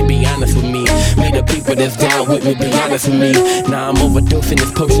down with me be honest with me. May the people that's down with me be honest with me. Now I'm overdosing,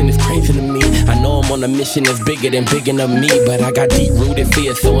 this potion is crazy to me. I know I'm on a mission that's bigger than me, but I got deep-rooted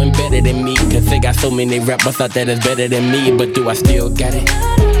fear so embedded in me. Cause they got so many rappers out there that's better than me. But do I still got it?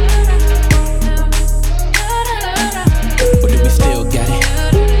 Or do we still got it?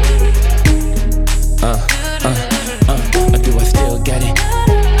 Or do I still got it?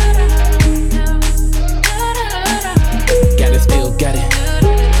 Got it, still got it.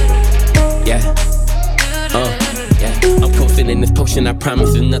 Yeah. I'm coasting in this potion, I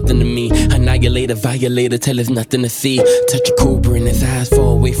promise there's nothing to me. Annihilator, violator, tell there's nothing to see. Touch a cobra in his eyes,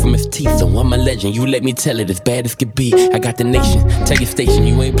 fall away from his teeth. So I'm a legend, you let me tell it, as bad as could be. I got the nation, tell your station,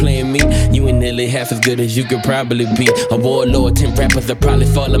 you ain't playing me. You ain't nearly half as good as you could probably be. A warlord, 10 rappers will probably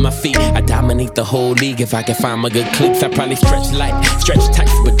fall at my feet. I dominate the whole league if I can find my good clips. I probably stretch light, stretch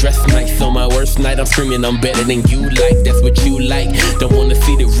tights, but dress nice. On my worst night, I'm screaming I'm better than you like. That's what you like, don't wanna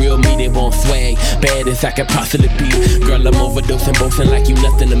see the real me, they won't swag. Bad as I could possibly be. Girl, I'm overdosing, boasting like you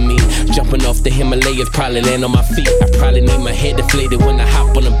nothing to me. Jumping off the Himalayas, probably land on my feet. I probably need my head deflated when I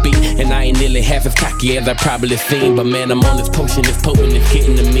hop on a beat. And I ain't nearly half as cocky as I probably seem. But man, I'm on this potion, this potent is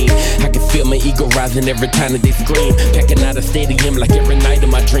getting to me. I can feel my ego rising every time that they scream. Packing out a stadium like every night of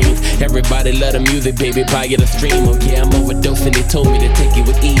my dreams. Everybody love the music, baby, buy it a stream. Oh yeah, I'm overdosing, they told me to take it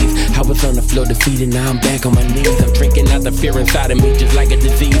with ease. I was on the floor defeated, now I'm back on my knees. I'm drinking out the fear inside of me just like a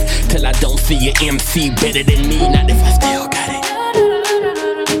disease. Till I don't see an MC better than me. Not if I still got it.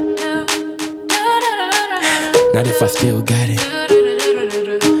 Not if I still got it.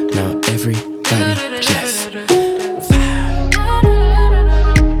 Now everybody just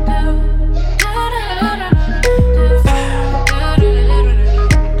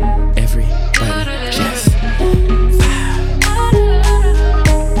everybody just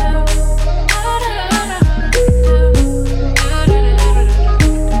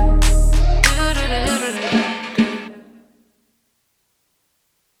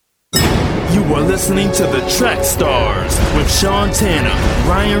Listening to the Track Stars with Sean Tanner,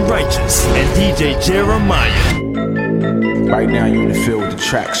 Ryan Righteous, and DJ Jeremiah. Right now, you're in the field with the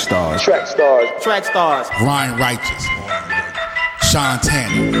Track Stars. Track Stars. Track Stars. Ryan Righteous, Sean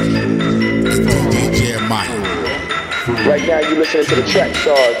Tanner, and DJ Jeremiah. Right now, you're listening to the Track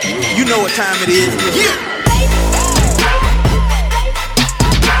Stars. You know what time it is. Yeah.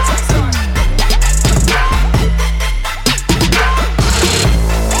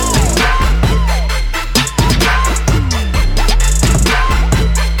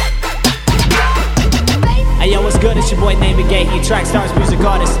 Good, it's your boy Name Gay, he Track Stars music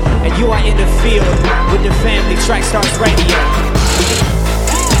artist, and you are in the field with the family Track Stars Radio.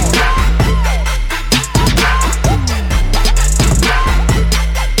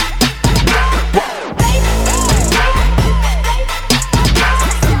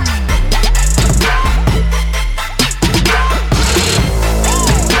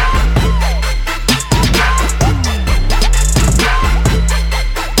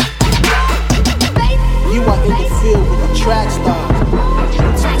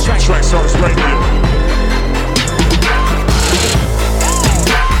 Track Stars Radio.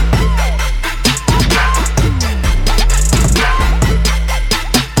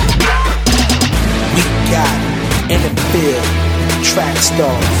 We got it in the field. Track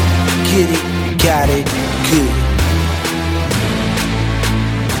Stars. Get it, got it, good.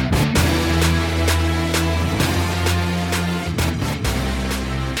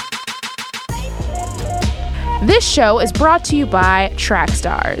 This show is brought to you by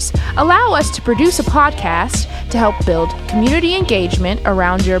Trackstars. Allow us to produce a podcast to help build community engagement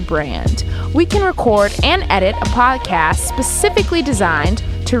around your brand. We can record and edit a podcast specifically designed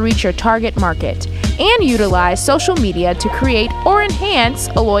to reach your target market and utilize social media to create or enhance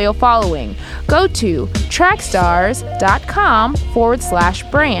a loyal following. Go to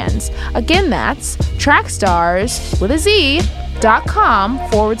trackstars.com/brands. Again, that's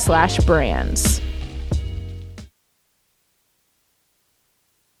trackstars.com/brands.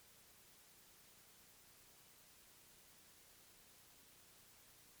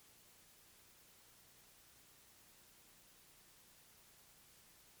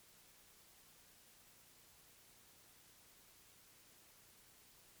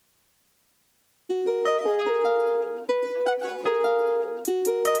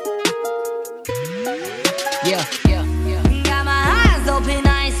 Yeah. Got my eyes open,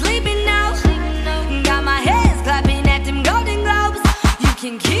 I ain't sleeping now. Got my hands clapping at them Golden Globes. You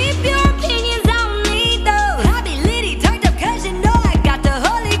can keep your opinions on me though. I be litty turned up cause you know I got the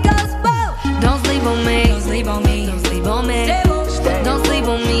Holy Ghost. Whoa. Don't sleep on me, don't sleep on me, don't sleep on me. Don't sleep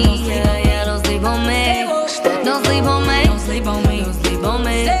on me, yeah, don't sleep on me. Don't sleep on me, don't sleep on me, don't sleep on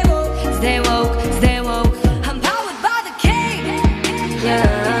me. Stay woke, stay woke. I'm powered by the King.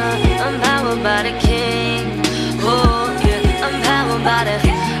 Yeah, I'm powered by the King. Oh yeah, I'm powered by the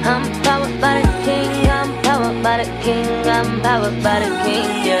King. I'm powered by the King. I'm powered by the King. I'm powered by the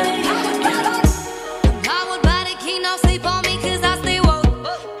King. Yeah. Powered by the King. Don't sleep on me 'cause I stay woke.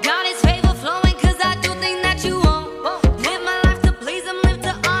 God is favor flowing 'cause I do things that you won't. Live my life to please Him, live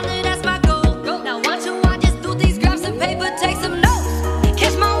to honor. That's my goal. Now watch you, I just do these grab some paper, take some notes.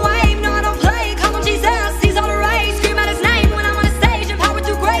 Catch my wave, no I don't play. Call Him Jesus, He's all the rage. Scream out His name when I'm on the stage. Empowered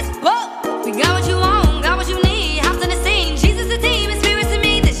through grace. Whoa, we got what you want, got what you need. House in the scene, Jesus the team, His Spirit's in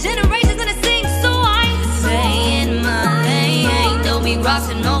me. This generation's gonna sing, so I stay in my lane. Don't be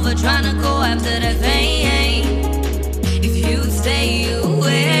crossing over, trying to go after the fame. If you stay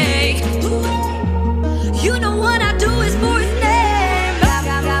away, you know what I do is for His name. Got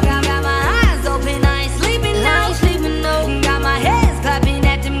my eyes open, I ain't sleeping now. Got my hands clapping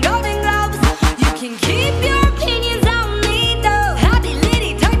at them Golden Globes. You can keep your opinions on me though. I be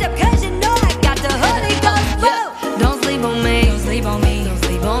litty turned up 'cause you know I got the Holy Ghost. Whoa. Don't sleep on me, don't sleep on me, don't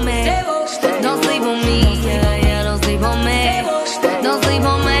sleep on me. Don't sleep on me, yeah, don't sleep on me. Don't sleep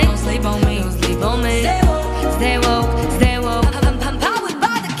on me, don't sleep on me, don't sleep on me. Stay woke, stay woke. I'm powered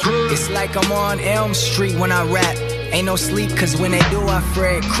by the King. It's like I'm on Elm Street when I rap. Ain't no sleep, cause when they do, I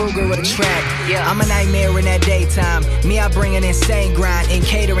Fred Krueger with a track. I'm a nightmare in that daytime. Me, I bring an insane grind. In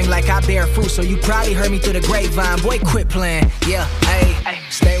catering like I bear fruit, so you probably heard me through the grapevine. Boy, quit playing. Yeah, ayy,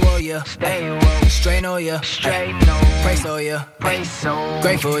 stay woke, yeah. Straight on ya, praise on ya,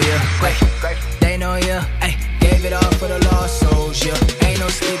 grateful, yeah. They know ya, ayy. Gave it all for the lost souls, yeah. Ain't no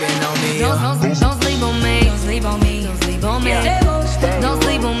sleeping on me, yeah. Don't sleep on me, don't sleep on me, don't sleep on me. Don't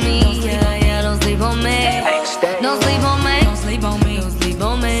sleep on me, yeah, don't sleep on me. Don't sleep on me, don't sleep on me, don't sleep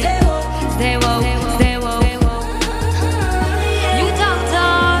on me. Stay woke, stay woke. You can talk the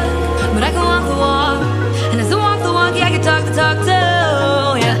talk, but I can walk the walk. And as I walk the walk, yeah, I can talk the talk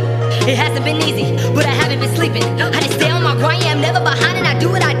too, yeah. It hasn't been easy, but I haven't been sleeping. I just stay on my grind, yeah, I'm never behind, and I do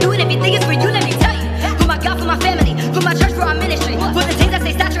what I do. And if you think it's for you, let me tell you. For my God, for my family, for my church, for our ministry. For the things that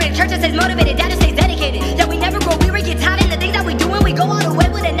stay saturated, church that stays motivated, that stays dedicated. That we never grow weary, get tired in the things that we do when we go all the way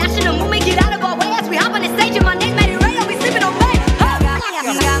with a national movement. Get out of our way as we hop on the stage and my name's made it rain. I'll be sleeping on me.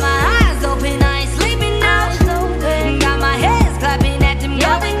 Got my eyes open, I ain't sleeping now. Got my hands clapping at them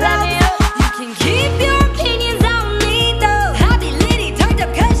Golden Globes. You can keep your opinions on me though. I be litty turned up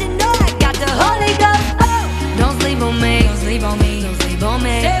 'cause you know I got the Holy Ghost. Don't sleep on me, don't sleep on me, don't sleep on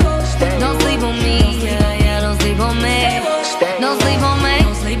me. Don't sleep on me, yeah, don't sleep on me. Don't sleep on me,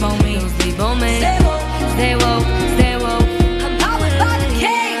 don't sleep on me, don't sleep on me. Stay woke, stay woke. I'm powered by the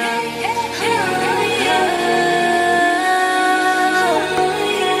King.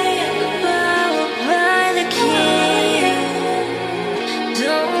 Powered by the King.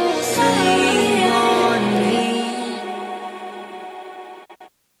 Don't sleep on me.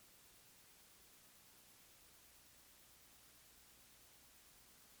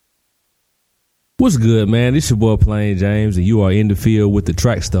 What's good, man? This your boy Plain James, and you are in the field with the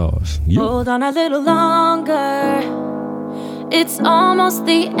Track Stars. Hold on a little longer. It's almost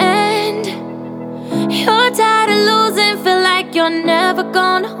the end. You're tired of losing, feel like you're never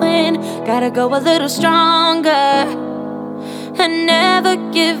gonna win. Gotta go a little stronger and never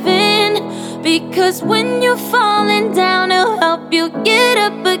give in. Because when you're falling down, it'll help you get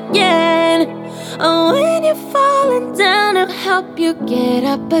up again. Oh, when you're falling down, it'll help you get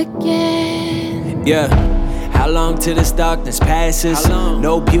up again. Yeah, How long till this darkness passes?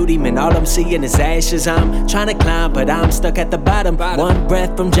 No beauty, man, all I'm seeing is ashes. I'm trying to climb, but I'm stuck at the bottom. One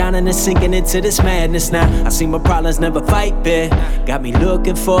breath from drowning and sinking into this madness now. I see my problems never fight fair. Got me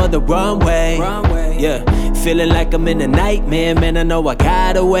looking for the runway. Yeah, feeling like I'm in a nightmare. Man, I know I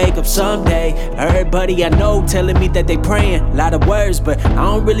gotta wake up someday. Everybody I know telling me that they praying. A lot of words, but I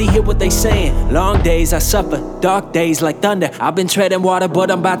don't really hear what they saying. Long days I suffer, dark days like thunder. I've been treading water, but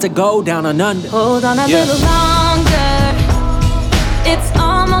I'm about to go down and under. Hold on a little longer. It's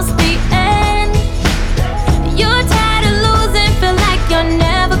almost the end. You're tired of losing, feel like you're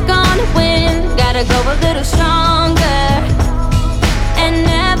never gonna win. Gotta go a little stronger and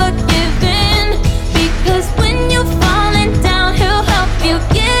never give in. Because when you're falling down, he'll help you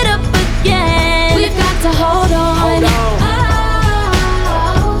get up again. We've got to hold on. Hold on.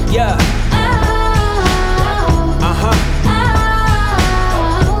 Oh, Yeah.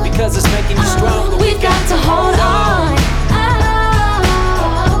 Because it's making you stronger. We've got to hold on.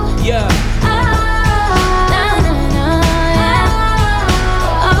 Yeah.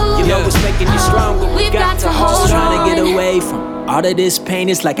 You know it's making you stronger. We've got to hold Just trying to get on. away from all of this pain.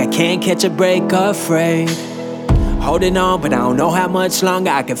 It's like I can't catch a break, afraid. Holding on, but I don't know how much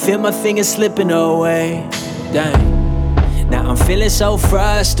longer. I can feel my fingers slipping away. Dang. Now I'm feeling so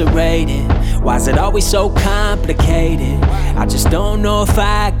frustrated. Why is it always so complicated? I just don't know if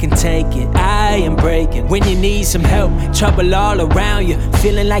I can take it. I am breaking. When you need some help, trouble all around you.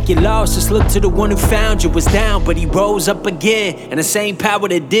 Feeling like you're lost, just look to the one who found you. Was down, but he rose up again. And the same power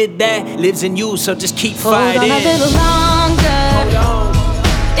that did that lives in you, so just keep fighting. Hold on a little longer. Hold on.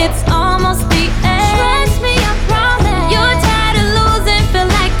 It's almost the end. Trust me, I promise. You're tired of losing, feel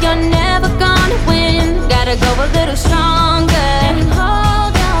like you're never gonna win. Gotta go a little stronger and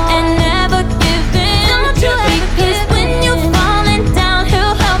hold on and never give in. Don't you because when you're falling down,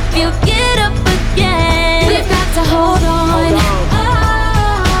 he'll help you get up again. We've got to hold on. Hold on. Oh,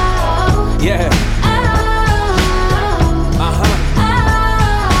 Yeah.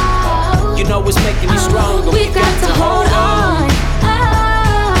 oh, You know it's making you stronger. We've got to hold on.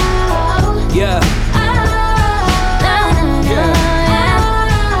 Yeah.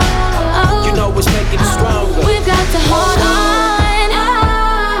 You know it's making you stronger. We've got to hold on.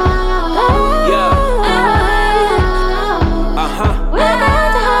 Yeah.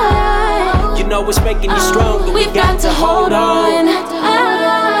 You know it's making you stronger. We've got to hold on.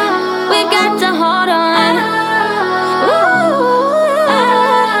 We've got to hold on.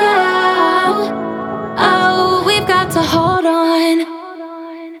 Oh, we've got to hold on.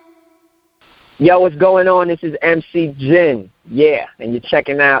 Yo, what's going on? This is MC Jin. Yeah, and you're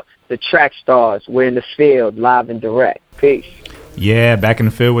checking out the Track Stars. We're in the field, live and direct. Peace. Yeah, back in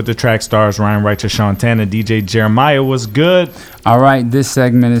the field with the Track Stars, Ryan Righteous, Shantana, DJ Jeremiah. Was good. All right, this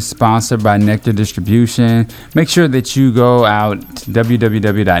segment is sponsored by Nectar Distribution. Make sure that you go out to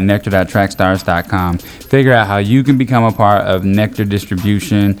www.nectar.trackstars.com. Figure out how you can become a part of Nectar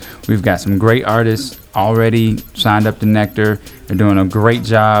Distribution. We've got some great artists already signed up to Nectar. They're doing a great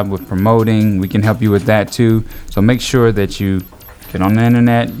job with promoting. We can help you with that too. So make sure that you get on the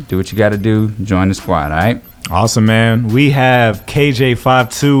internet, do what you got to do, join the squad, all right? Awesome, man. We have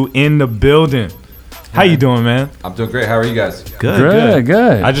KJ52 in the building. How you doing, man? I'm doing great. How are you guys? Good.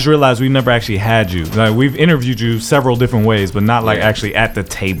 I just realized we've never actually had you. Like, we've interviewed you several different ways, but not like actually at the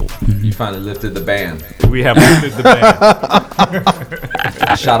table. You finally lifted the ban. We have lifted the ban.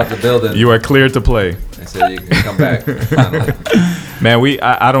 Shot up the building. You are cleared to play. They said you can come back. Finally. Man,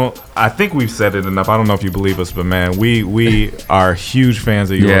 I think we've said it enough. I don't know if you believe us, but man, we are huge fans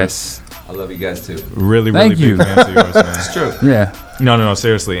of yours. Yes. I love you guys too. Really big fans of yours, man. It's true. Yeah. No,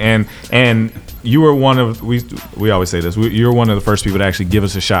 seriously. And you were one of, we always say this, you're one of the first people to actually give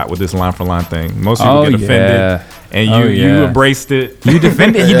us a shot with this line for line thing. Most people get offended, and you embraced it. You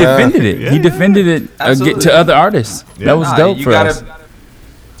defended. He defended it. Yeah. He defended it to other artists. Yeah. That was dope for us.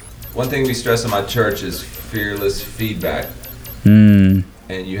 One thing we stress in my church is fearless feedback, and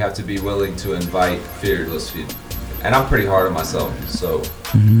you have to be willing to invite fearless feedback. And I'm pretty hard on myself, so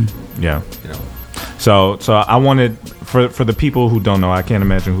yeah, you know. So I wanted for the people who don't know, I can't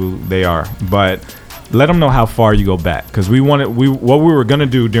imagine who they are, but let them know how far you go back, because what we were gonna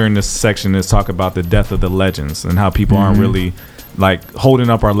do during this section is talk about the death of the legends and how people aren't really like holding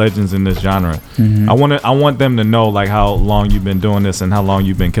up our legends in this genre. I want them to know like how long you've been doing this and how long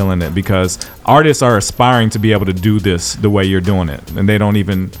you've been killing it, because artists are aspiring to be able to do this the way you're doing it, and they don't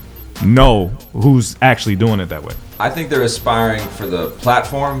even know who's actually doing it that way. I think they're aspiring for the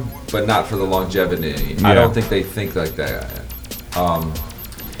platform, but not for the longevity. I don't think they think like that.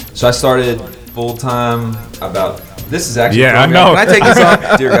 So I started full-time about This is actually. Yeah, I know. Can I take this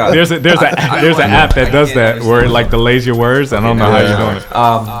off? Dear God. There's an app that does that where it like delays your words. I don't know how you're doing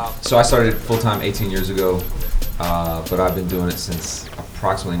it. So I started full time 18 years ago, but I've been doing it since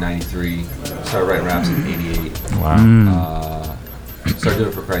approximately 93. Started writing raps in 88. Wow. Started doing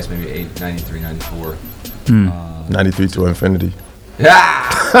it for Christ maybe 93, 94. 93 to infinity.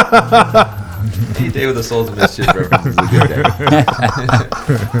 Yeah. Any day with the Souls of Mischief reference is a good day.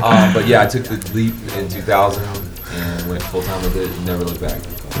 But yeah, I took the leap in 2000 and went full time with it and never looked back.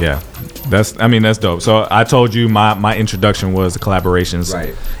 Yeah, that's dope. So I told you my introduction was the collaborations,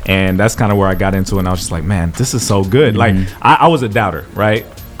 right? And that's kind of where I got into it. And I was just like, man, this is so good. Like I was a doubter, right?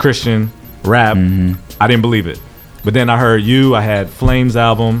 Christian rap, I didn't believe it. But then I heard you. I had Flames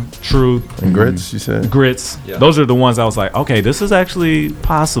album, Truth, and Grits. You said Grits. Yeah. Those are the ones I was like, okay, this is actually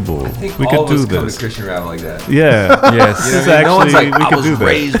possible. I think we all could of us do come this. to Christian rap like that. Yeah. Yes. You know This what I mean? No one's actually, like, we I could was do that.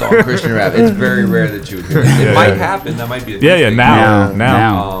 raised on Christian rap. It's very rare that you would hear it. It might happen. That might be a new thing.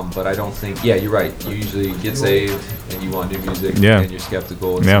 Now. But I don't think. Yeah, you're right. You usually get saved and you want new music. Yeah. And you're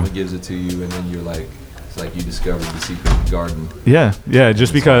skeptical, and someone gives it to you, and then you're like. It's like you discovered the secret garden. Yeah,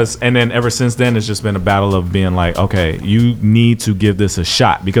 just because, and then ever since then, it's just been a battle of being like, okay, you need to give this a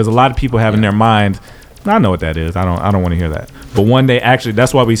shot, because a lot of people have in their mind, I know what that is. I don't want to hear that. But one day, actually,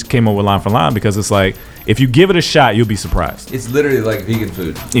 that's why we came up with Line for Line, because it's like, if you give it a shot, you'll be surprised. It's literally like vegan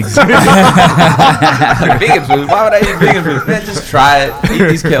food. Exactly. Like vegan food? Why would I eat vegan food? Man, just try it. Eat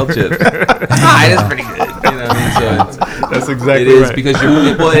these kale chips. It is pretty good. You know what I mean? So that's exactly it is right.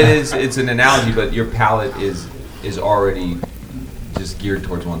 because it's an analogy, but your palate is already just geared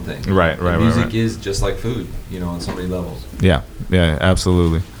towards one thing. Right. Music is just like food, on so many levels. Yeah,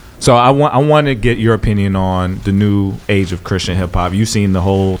 absolutely. So I want to get your opinion on the new age of Christian hip hop. You've seen the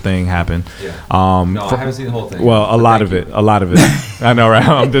whole thing happen. Yeah. I haven't seen the whole thing. Well, a lot of it. I know, right?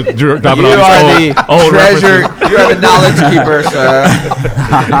 I'm just dropping you on are these the old treasure. references. You are the knowledge keeper, sir.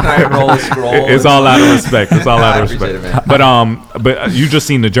 I roll a scroll. It's all out of respect. It's all out of appreciate respect. it, man. But you just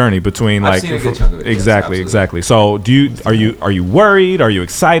seen the journey between I've seen a good chunk of it, yes, exactly. So are you worried? Are you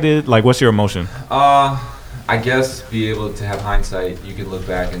excited? Like, what's your emotion? I guess be able to have hindsight, you can look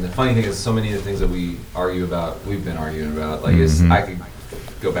back, and the funny thing is, so many of the things that we've been arguing about. Like, I could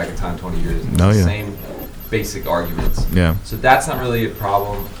go back in time 20 years and the same basic arguments. Yeah. So that's not really a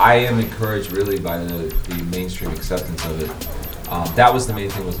problem. I am encouraged really by the mainstream acceptance of it. That was the main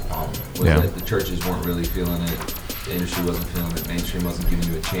thing was the problem. That the churches weren't really feeling it, the industry wasn't feeling it, mainstream wasn't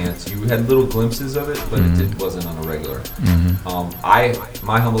giving you a chance. You had little glimpses of it, but it wasn't on a regular.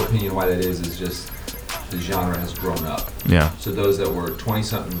 My humble opinion why that is just the genre has grown up. Yeah. So those that were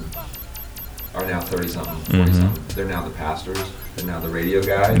 20-something are now 30-something, 40-something. They're now the pastors. They're now the radio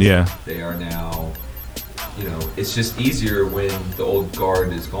guys. Yeah. They are now, it's just easier when the old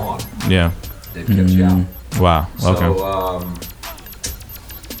guard is gone. Yeah. They've kept you out. Wow. Okay. So,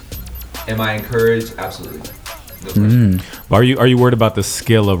 am I encouraged? Absolutely. No question. Are you worried about the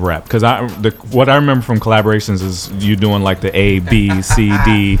skill of rap? Because what I remember from collaborations is you doing like the A, B, C,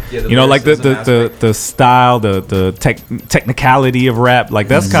 D. Like the style, the technicality of rap. Like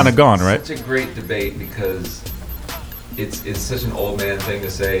that's kind of gone, right? Such a great debate because it's such an old man thing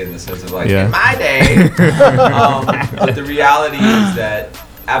to say in the sense of like in my day. But the reality is that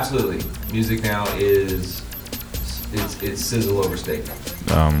absolutely, music now is it's sizzle over steak.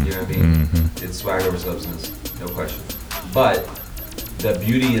 You know what I mean? It's swag over substance. No question. But the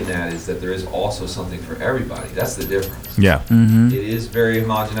beauty in that is that there is also something for everybody. That's the difference. Yeah. It is very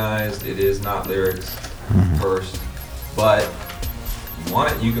homogenized. It is not lyrics first. But you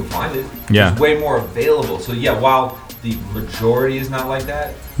want it, you can find it. Yeah. There's way more available. So yeah, while the majority is not like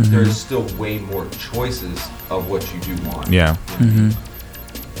that, there's still way more choices of what you do want. Yeah.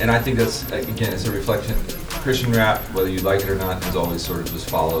 And I think that's, again, it's a reflection. Christian rap, whether you like it or not, has always sort of just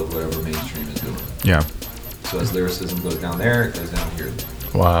followed whatever mainstream is doing. Yeah. So as lyricism goes down there, it goes down here.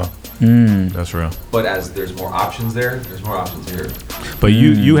 Wow. That's real. But as there's more options there's more options here. But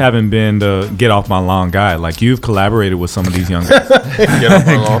you haven't been the get off my lawn guy. Like you've collaborated with some of these young guys. Get off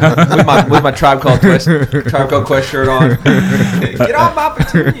my lawn. with my Tribe Called Quest shirt on. Get off my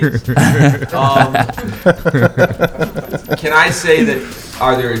petunias. Can I say that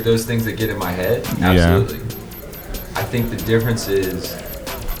are there those things that get in my head? Absolutely. Yeah. I think the difference is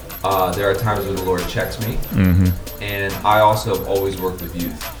there are times when the Lord checks me, and I also have always worked with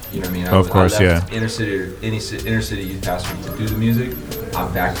youth. You know what I mean? I left inner city youth pastoring to do the music.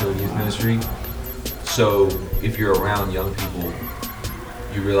 I'm back to the youth ministry. So if you're around young people,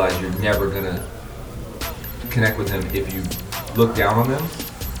 you realize you're never gonna connect with them if you look down on them.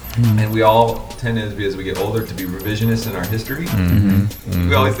 And we all tend to be, as we get older, to be revisionists in our history.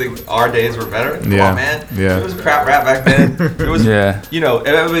 We always think our days were better. Come on, man. There was crap rap back then. There was, you know,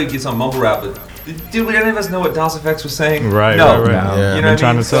 everybody gets on mumble rap, but did any of us know what DOS Effects was saying? Right. No. Yeah. You know I'm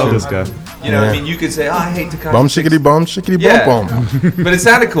trying to sell So, this guy. You know, I mean, you could say, "Oh, I hate Tekashi." Bum shickety bum shickety bum bum. But it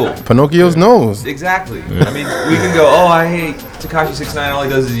sounded cool. Pinocchio's nose. Exactly. I mean, we can go, "Oh, I hate Tekashi 6ix9ine. All he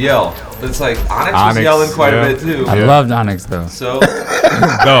does is yell." But it's like Onyx was yelling quite a bit too. I loved Onyx though. So,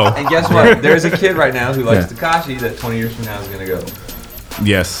 and guess what? There's a kid right now who likes Tekashi that 20 years from now is gonna go.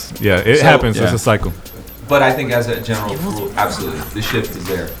 Yes. Yeah. It happens. It's a cycle. But I think as a general rule, absolutely, the shift is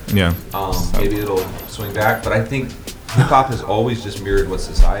there. Yeah. Maybe it'll swing back, but I think hip hop has always just mirrored what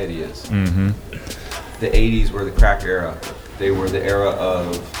society is. The 80s were the crack era. They were the era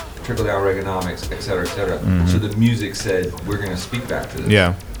of trickle-down Reaganomics, et cetera, et cetera. So the music said, we're going to speak back to this.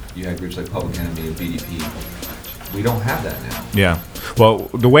 Yeah. You had groups like Public Enemy and BDP. We don't have that now. Yeah. Well,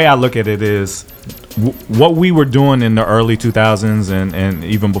 the way I look at it is what we were doing in the early 2000s and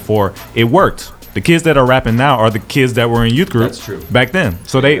even before, it worked. The kids that are rapping now are the kids that were in youth group back then.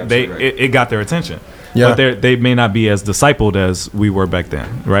 So it got their attention. Yeah. But they may not be as discipled as we were back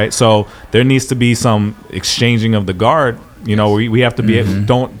then, right? So there needs to be some exchanging of the guard. You know, we have to be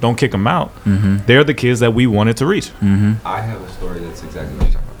don't kick them out. They're the kids that we wanted to reach. I have a story that's exactly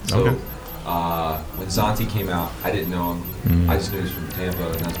what you're talking about. So when Zanti came out, I didn't know him. I just knew he was from Tampa,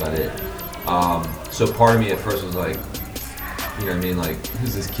 and that's about it. So part of me at first was like, you know what I mean? Like,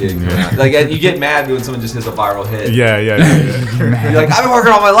 who's this kid? Like, you get mad when someone just hits a viral hit. Yeah. You're like, I've been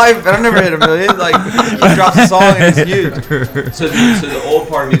working all my life, and I've never hit a million. Like, he drops a song and it's huge. So the old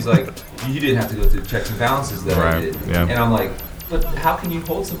part of me is like, you didn't have to go through the checks and balances that I did. Yeah. And I'm like, but how can you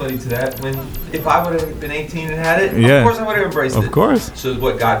hold somebody to that when if I would have been 18 and had it, Yeah. of course I would have embraced it. Of course. So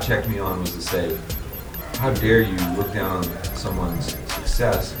what God checked me on was to say, how dare you look down on someone's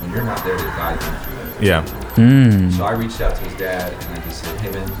success when you're not there to guide them through it. Yeah. So I reached out to his dad and I just said,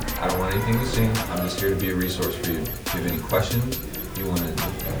 hey man, I don't want anything to sing. I'm just here to be a resource for you. If you have any questions you want to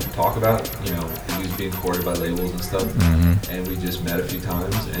talk about, you know, he was being courted by labels and stuff. And we just met a few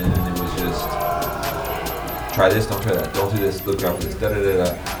times and it was just, try this, don't try that, don't do this, look out for this,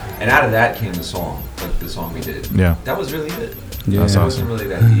 da-da-da-da. And out of that came the song, like the song we did. Yeah. That was really it. Yeah. It wasn't really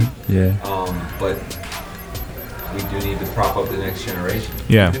that deep. Yeah. But we do need to prop up the next generation.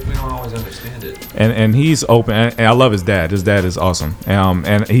 Yeah. Even if we don't always understand it. And he's open, and I love his dad. His dad is awesome.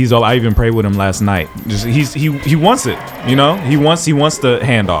 And he's all. I even prayed with him last night. Just he wants it, you know. He wants the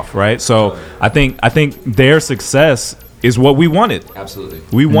handoff, right? So I think their success is what we wanted. Absolutely.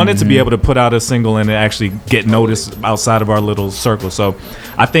 We wanted to be able to put out a single and actually get noticed outside of our little circle. So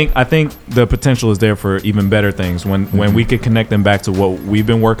I think the potential is there for even better things when we could connect them back to what we've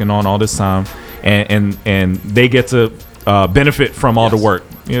been working on all this time, and they get to benefit from all the work.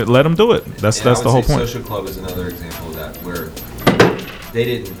 You know, let them do it. That's the whole point. Social Club is another example of that, where they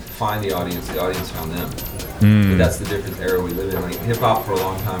didn't find the audience found them. But that's the different era we live in. Like hip hop for a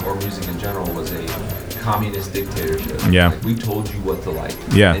long time, or music in general, was a communist dictatorship. Yeah. Like, we told you what to like.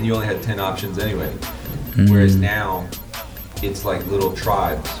 Yeah. And you only had 10 options anyway. Whereas now, it's like little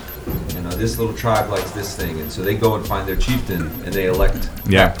tribes. You know, this little tribe likes this thing, and so they go and find their chieftain, and they elect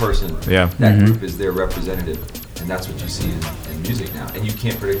that person. Yeah. That group is their representative, and that's what you see in music now. And you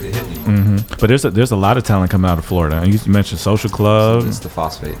can't predict the hit anymore. But there's a lot of talent coming out of Florida. And you mentioned Social Club. It's the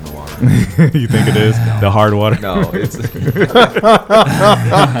phosphate in the water. You think it is the hard water? No, it's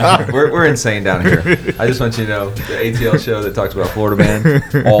we're insane down here. I just want you to know the ATL show that talks about Florida man,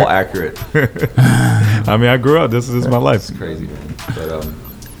 all accurate. I mean, I grew up. This is my life. It's crazy, man. But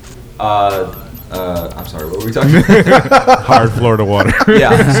I'm sorry. What were we talking about? Hard Florida water.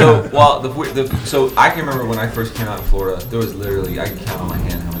 Yeah. So so I can remember when I first came out in Florida, there was literally, I can count on my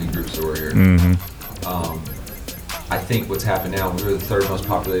hand how many groups there were here. I think what's happened now, we're the third most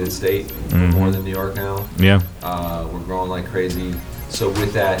populated state, more than New York now. Yeah. We're growing like crazy. So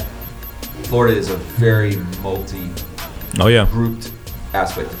with that, Florida is a very grouped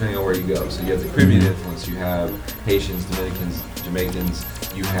aspect, depending on where you go. So you have the Caribbean influence, you have Haitians, Dominicans, Jamaicans,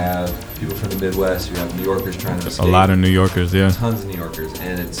 you have people from the Midwest, you have New Yorkers trying to escape. A lot of New Yorkers, yeah. Tons of New Yorkers,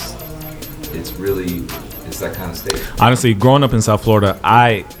 and it's really that kind of state. Honestly, growing up in South Florida,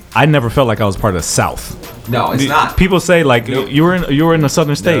 I never felt like I was part of the South. No, it's not. People say like you were in a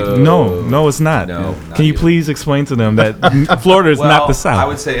southern state. No, it's not. No, Can you please explain to them that Florida is not the South? I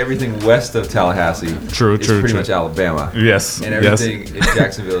would say everything west of Tallahassee is pretty much Alabama. Yes. And everything in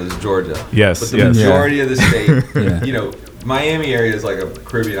Jacksonville is Georgia. Yes. But the majority of the state, you know, Miami area is like a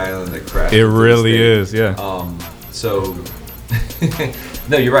Caribbean island that crashed. It really is, yeah. So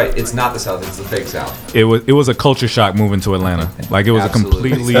No, you're right. It's not the South. It's the fake South. It was a culture shock moving to Atlanta. Like it was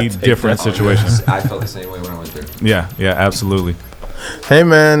Absolutely. a completely different situation. I felt the same way when I went there. Yeah, absolutely. Hey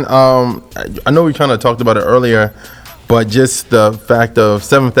man, I know we kind of talked about it earlier, but just the fact of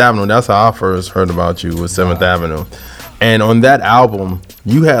 7th Avenue, that's how I first heard about you, was 7th Avenue. And on that album,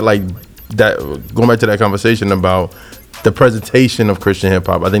 you had like that, going back to that conversation about the presentation of Christian hip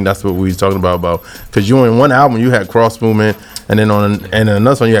hop. I think that's what we was talking about because you on one album you had Cross Movement, and then on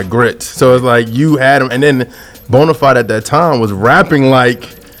another one you had Grit. So it's like you had them, and then Bonafide at that time was rapping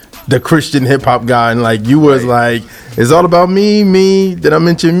like the Christian hip hop guy, and like you was like, it's all about me. Did I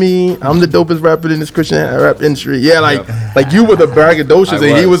mention me? I'm the dopest rapper in this Christian rap industry. Yeah, like you were the braggadocious,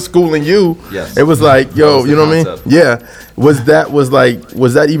 and he was schooling you. Yes. It was like, yo, you know what I mean? Yeah. Was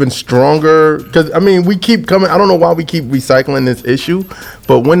that even stronger? Because I mean, we keep coming. I don't know why we keep recycling this issue,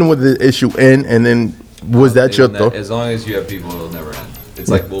 but when would the issue end? And then was that your thought? As long as you have people, it'll never end. It's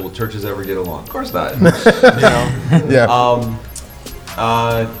like, will churches ever get along? Of course not. You know?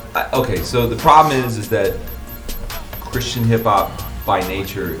 Yeah. Okay, so the problem is that Christian hip hop by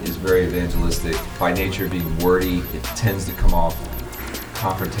nature is very evangelistic. By nature being wordy, it tends to come off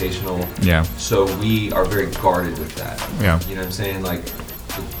confrontational. Yeah. So we are very guarded with that. Yeah. You know what I'm saying? Like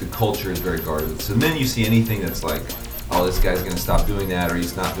the culture is very guarded. So then you see anything that's like, oh, this guy's gonna stop doing that, or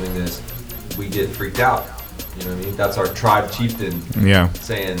he's not doing this, we get freaked out. You know what I mean? That's our tribe chieftain. Yeah.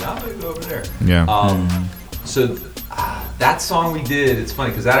 Saying, I'm gonna go over there. Yeah. So that song we did, it's funny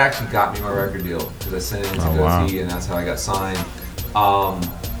because that actually got me my record deal because I sent it into Goatee, and that's how I got signed.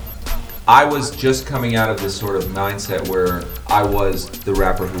 I was just coming out of this sort of mindset where I was the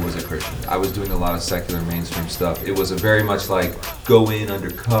rapper who was a Christian. I was doing a lot of secular mainstream stuff. It was a very much like go in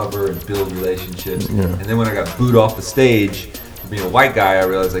undercover and build relationships. Yeah. And then when I got booed off the stage for being a white guy, I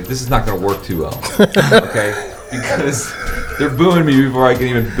realized like this is not going to work too well. Okay, because they're booing me before I can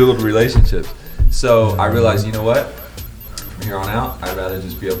even build relationships. So I realized, you know what? From here on out, I'd rather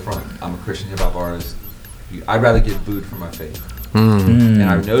just be upfront. I'm a Christian hip hop artist. I'd rather get booed for my faith. And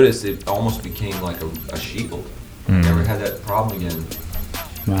I've noticed it almost became like a shield. Never had that problem again.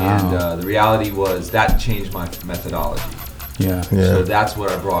 Wow. And the reality was that changed my methodology. Yeah. So that's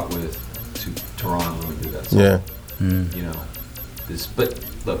what I brought with to Toronto when we did that song. Yeah. You know, but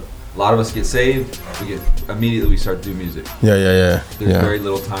look, a lot of us get saved. We start to do music. Yeah. There's very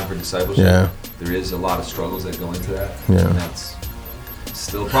little time for discipleship. Yeah. There is a lot of struggles that go into that. Yeah. And that's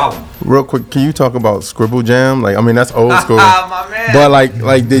still a problem. Real quick, can you talk about Scribble Jam? Like, I mean, that's old school. My man. But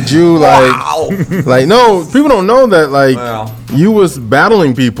like, did you like no, people don't know that like you was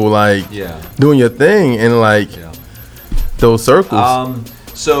battling people like doing your thing in like those circles.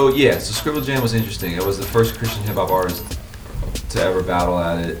 So Scribble Jam was interesting. It was the first Christian hip hop artist to ever battle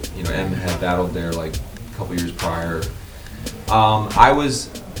at it. You know, M had battled there like a couple years prior. I was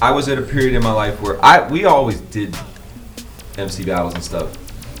at a period in my life where we always did MC battles and stuff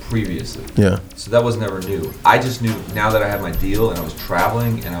previously. Yeah. So that was never new. I just knew now that I had my deal and I was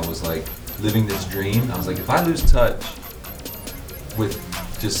traveling and I was like living this dream, I was like, if I lose touch with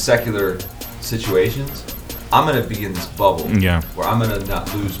just secular situations, I'm gonna be in this bubble where I'm gonna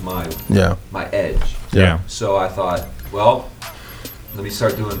not lose my edge. Yeah. So I thought, well, let me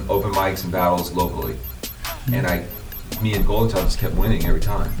start doing open mics and battles locally. And me and Golden Child just kept winning every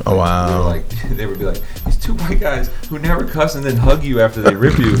time. Oh wow! They would be like, these two white guys who never cuss and then hug you after they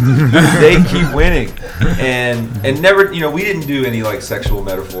rip you, they keep winning, and never, you know, we didn't do any like sexual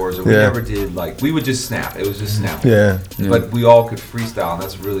metaphors, or we never did like, we would just snap. It was just snapping. Yeah. But we all could freestyle, and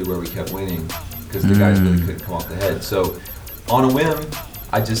that's really where we kept winning because the guys really couldn't come off the head. So on a whim,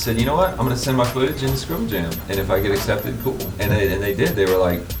 I just said, you know what? I'm gonna send my footage in Scribble Jam, and if I get accepted, cool. And they did. They were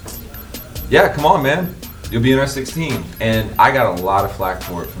like, yeah, come on, man. You'll be in our 16, and I got a lot of flack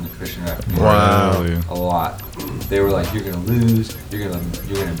for it from the Christian rap community. Wow, a lot. They were like, "You're gonna lose. You're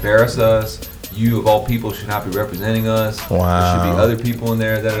gonna embarrass us. You of all people should not be representing us. Wow. There should be other people in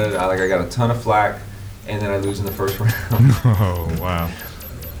there." Like I got a ton of flack, and then I lose in the first round. Oh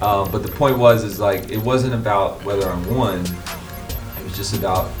wow. But the point is like it wasn't about whether I won. It was just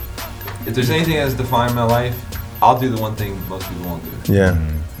about if there's anything that's defined my life, I'll do the one thing most people won't do. Yeah.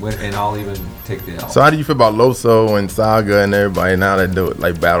 And I'll even take the L. So how do you feel about Loso and Saga and everybody now that do it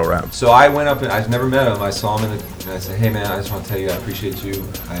like battle rap? So I went up and I've never met him. I saw him and I said, "Hey man, I just want to tell you I appreciate you.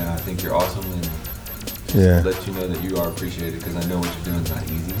 I think you're awesome and just let you know that you are appreciated because I know what you're doing is not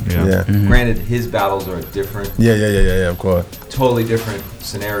easy." Yeah. Mm-hmm. Granted, his battles are different. Yeah, of course. Totally different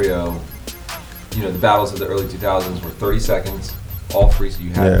scenario. You know, the battles of the early 2000s were 30 seconds, all free. So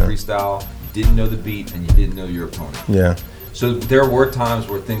you had to freestyle, you didn't know the beat, and you didn't know your opponent. Yeah. So there were times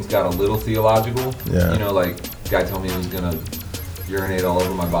where things got a little theological. Yeah. You know, like guy told me he was gonna urinate all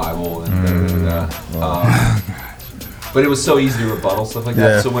over my Bible and but it was so easy to rebuttal stuff like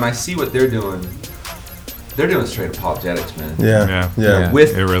that. So when I see what they're doing straight apologetics, man. Yeah.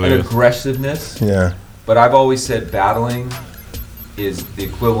 With it really an is. aggressiveness. Yeah. But I've always said battling is the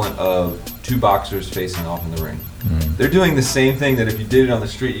equivalent of two boxers facing off in the ring. They're doing the same thing that if you did it on the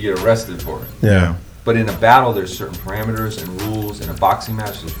street, you get arrested for it. Yeah. But in a battle, there's certain parameters and rules. In a boxing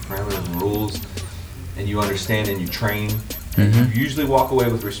match, there's parameters and rules. And you understand and you train. And you usually walk away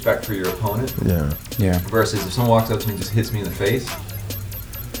with respect for your opponent. Yeah. Versus if someone walks up to me and just hits me in the face,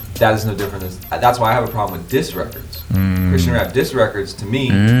 that is no different. That's why I have a problem with diss records. Christian rap diss records, to me,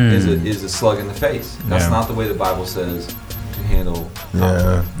 is a slug in the face. That's not the way the Bible says to handle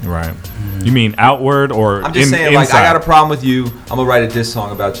conflict. Right. You mean outward or I'm just saying, like, inside? I got a problem with you. I'm going to write a diss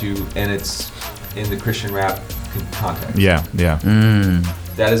song about you, and it's in the Christian rap context. Yeah.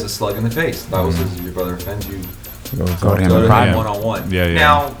 That is a slug in the face. The Bible says if your brother offends you, Go to him one-on-one. Yeah.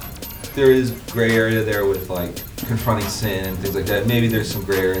 Now, there is gray area there with, like, confronting sin and things like that. Maybe there's some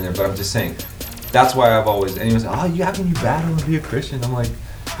gray area in there, but I'm just saying, that's why I've always, anyone says, how can you battle and be a Christian? I'm like,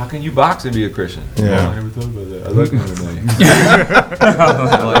 how can you box and be a Christian? Yeah. I never thought about that. I like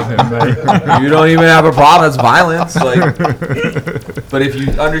MMA. Like, you don't even have a problem. That's violence. Like, but if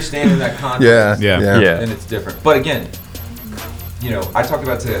you understand in that context, then it's different. But again, I talked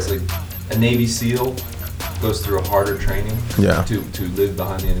about today. It's like a Navy SEAL goes through a harder training to live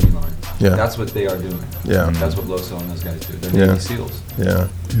behind the enemy line. Yeah. That's what they are doing. Yeah. That's what Loso and those guys do. They're Navy SEAls. Yeah.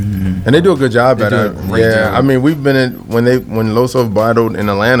 And they do a good job at it. Yeah. I mean, we've been in when Loso battled in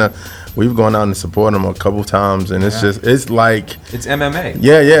Atlanta, we've gone out and supported them a couple times, and it's like it's MMA.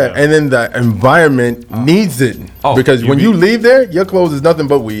 Yeah. And then the environment needs it because when you leave there, your clothes is nothing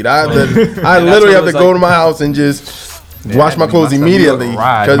but weed. I literally have to go to my house and just wash my clothes immediately.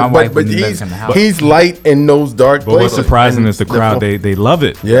 But he's light in those dark places. But what's surprising is the crowd. They love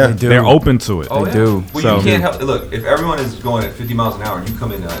it. Yeah, they're open to it. They do. Well, you can't help. Look, if everyone is going at 50 miles an hour and you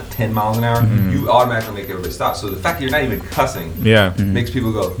come in at 10 miles an hour, you automatically make everybody stop. So the fact that you're not even cussing, makes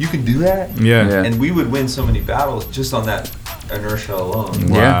people go, "You can do that." Yeah. And we would win so many battles just on that inertia alone.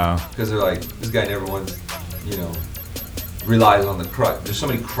 Wow. Because they're like, this guy never once, relies on the crutch. There's so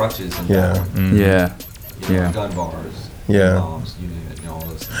many crutches in battle. Gun bars. Bombs, you name it, all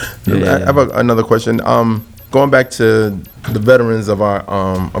those things. I have another question. Going back to the veterans of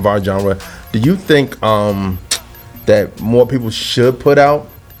our genre, do you think that more people should put out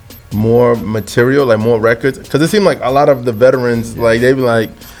more material, like more records? Because it seemed like a lot of the veterans, like they be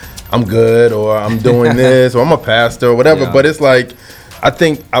like, "I'm good," or "I'm doing this," or "I'm a pastor," or whatever. But it's like, I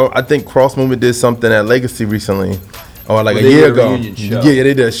think Cross Movement did something at Legacy recently. Or like a year ago. Yeah, they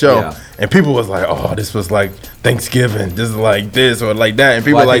did a show. Yeah. And people was like, "Oh, this was like Thanksgiving. This is like this or like that." And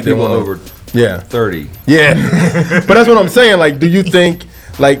people like they went over 30. Yeah. But that's what I'm saying. Like, do you think,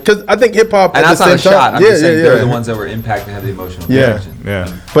 like, because I think hip hop and that's not a shot. I'm just saying they're the ones that were impacted and have the emotional connection. Yeah.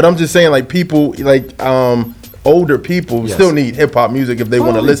 But I'm just saying, like, people, like, older people still need hip hop music if they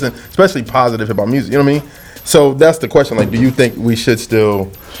want to listen, especially positive hip hop music. You know what I mean? So that's the question. Like, do you think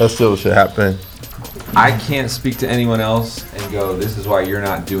that still should happen? I can't speak to anyone else and go, this is why you're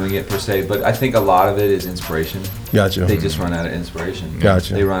not doing it per se, but I think a lot of it is inspiration. Gotcha. They just run out of inspiration.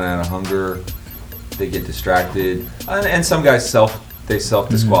 Gotcha. They run out of hunger. They get distracted. And some guys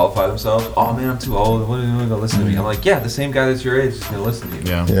self-disqualify themselves. Oh, man, I'm too old. What are you going to listen to me? I'm like, yeah, the same guy that's your age is going to listen to you.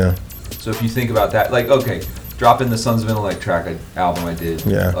 Yeah. So if you think about that, like, okay, drop in the Sons of Intellect album I did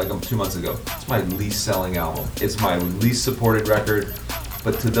like 2 months ago. It's my least selling album. It's my least supported record.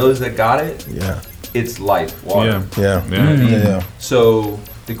 But to those that got it, it's life, water. Yeah. You know what I mean? Yeah. So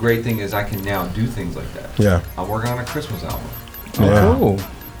the great thing is I can now do things like that. Yeah. I'm working on a Christmas album. Cool.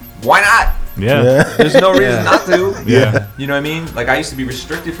 Why not? Yeah. There's no reason not to. Yeah. You know what I mean? Like, I used to be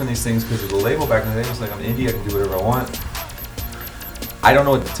restricted from these things because of the label back in the day. It was like, I'm indie, I can do whatever I want. I don't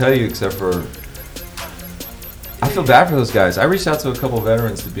know what to tell you except for I feel bad for those guys. I reached out to a couple of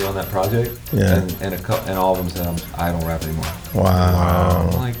veterans to be on that project, and all of them said, I don't rap anymore. Wow.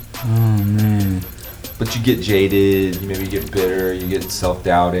 I'm like, oh man. But you get jaded, maybe you get bitter, you get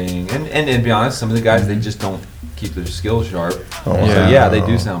self-doubting, and to be honest, some of the guys, they just don't keep their skills sharp. So they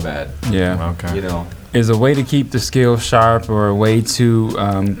do sound bad. Yeah. Okay. You know. Is a way to keep the skills sharp or a way to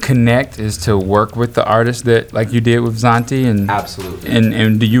connect is to work with the artist that like you did with Zanti and absolutely.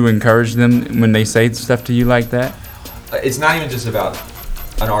 And do you encourage them when they say stuff to you like that? It's not even just about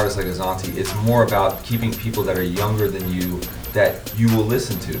an artist like Zanti. It's more about keeping people that are younger than you that you will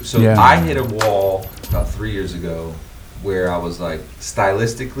listen to. So I hit a wall about 3 years ago where I was like,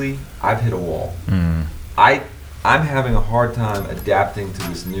 stylistically, I've hit a wall. I'm having a hard time adapting to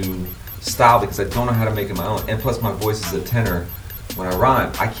this new style because I don't know how to make it my own, and plus my voice is a tenor when I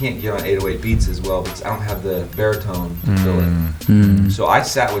rhyme, I can't get on 808 beats as well because I don't have the baritone to fill it. So I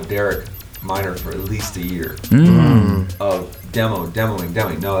sat with Derek Minor for at least a year of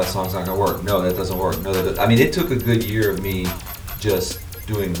demoing. No, that song's not gonna work. No, that doesn't work. No, I mean, it took a good year of me just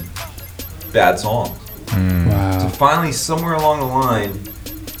doing bad songs. Wow. So finally, somewhere along the line,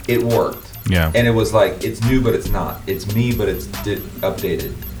 it worked. Yeah. And it was like, it's new, but it's not. It's me, but it's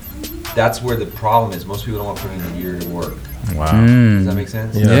updated. That's where the problem is. Most people don't want to put in a year to work. Wow. Does that make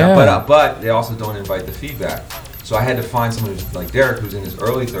sense? Yeah. But they also don't invite the feedback. So I had to find someone who's like Derek, who's in his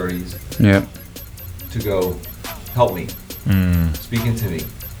early 30s, to go help me, speaking to me.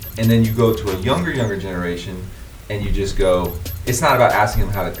 And then you go to a younger generation, and you just go, it's not about asking him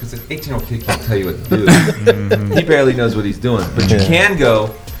how to, because an 18-year-old kid can't tell you what to do. He barely knows what he's doing. But you can go,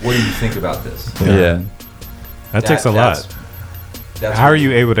 what do you think about this? Yeah. That takes a lot. How are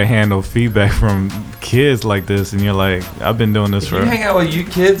you able to handle feedback from kids like this? And you're like, I've been doing this if for. You hang out with you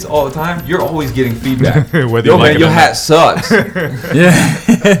kids all the time. You're always getting feedback. Whether Yo, you like man, it your or hat not. sucks.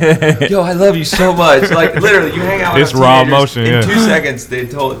 Yo, I love you so much. Like literally, you hang out with It's raw emotion. In Yeah. 2 seconds,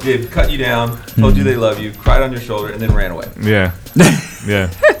 they'd cut you down, told you they love you, cried on your shoulder, and then ran away. Yeah. Yeah.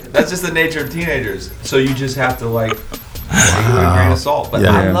 That's just the nature of teenagers. So you just have to take it with a grain of salt. But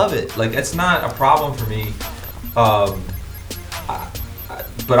I love it. Like it's not a problem for me.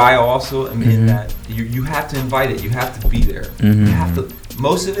 But I also am in that you have to invite it. You have to be there. You have to.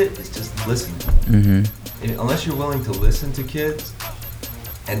 Most of it is just listening. And unless you're willing to listen to kids,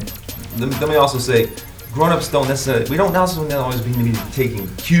 and let me also say, grown-ups don't necessarily. We don't also always be taking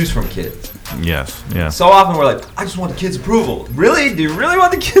cues from kids. Yes. Yeah. So often we're like, I just want the kids' approval. Really? Do you really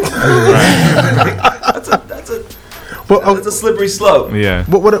want the kids' approval? That's a slippery slope. Yeah.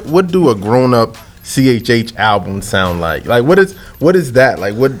 What do a grown-up CHH album sound like? Like what is that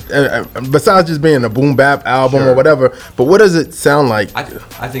like? What besides just being a boom bap album or whatever? But what does it sound like?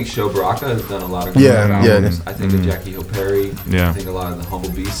 I think Show Baraka has done a lot of grown-up albums. I think of Jackie Hill Perry. I think a lot of the Humble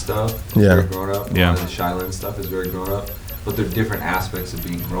Beast stuff is very grown up. A lot of the Shyland stuff is very grown up. But they're different aspects of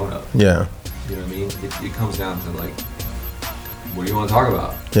being grown up. Yeah. You know what I mean? It comes down to like, what do you want to talk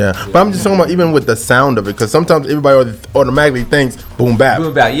about? Yeah, but I'm just talking about even with the sound of it, because sometimes everybody automatically thinks boom bap.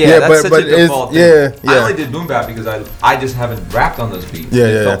 Boom bap, that's such a default thing. Yeah. I only did boom bap because I just haven't rapped on those beats.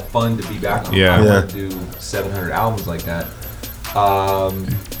 It felt fun to be back on. I want to do 700 albums like that.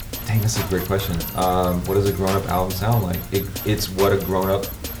 Dang, that's a great question. What does a grown-up album sound like? It's what a grown-up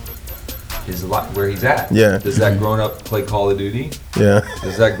is where he's at. Yeah. Does that grown-up play Call of Duty? Yeah.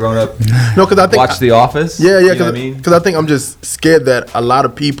 Does that grown-up because I think watch The Office? Yeah, You know what I mean? Because I think I'm just scared that a lot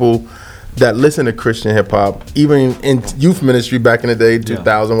of people that listen to Christian hip hop, even in youth ministry back in the day,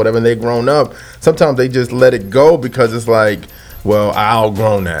 2000, whatever, and they grown up, sometimes they just let it go because it's like, well, I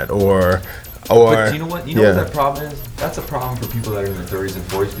outgrown that, or. But you know what? You know what that problem is? That's a problem for people that are in their 30s and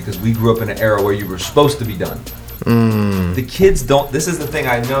 40s because we grew up in an era where you were supposed to be done. The kids don't. This is the thing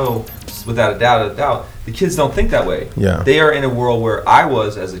I know without a doubt. The kids don't think that way. Yeah. They are in a world where I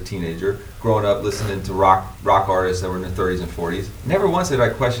was as a teenager, growing up listening to rock artists that were in their 30s and 40s. Never once did I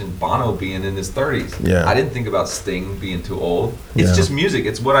question Bono being in his 30s. Yeah. I didn't think about Sting being too old. It's just music.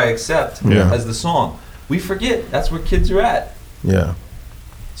 It's what I accept as the song. We forget that's where kids are at. Yeah.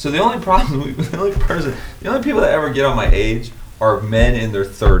 So the only problem, the only people that ever get on my age are men in their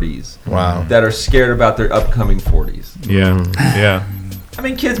 30s. Wow. That are scared about their upcoming 40s. Yeah. Yeah. I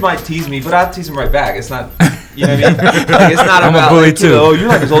mean, kids might tease me, but I tease them right back. It's not, you know what I mean? Like, it's not I'm about a bully like, too. Oh, you're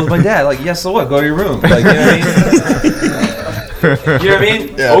like as old as my dad. Like, yes, so what? Go to your room. Like, you know what I mean? You know what I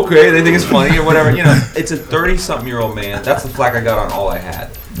mean? Yeah. Okay, they think it's funny or whatever. You know, it's a 30-something-year-old man. That's the flack I got on All I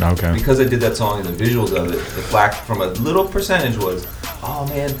Had. Okay. Because I did that song and the visuals of it, the flack from a little percentage was, oh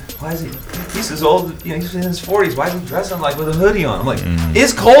man, why is he's as old, you know, he's in his 40s, why is he dressing like with a hoodie on? I'm like,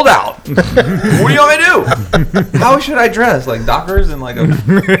 it's cold out. What do you want me to do? How should I dress? Like Dockers and like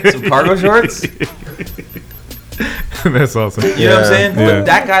some cargo shorts? That's awesome. You know what I'm saying? But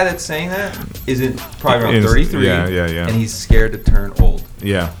that guy that's saying that isn't probably around 33. Yeah. And he's scared to turn old.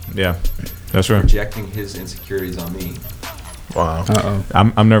 Yeah. That's right. Projecting his insecurities on me. Wow.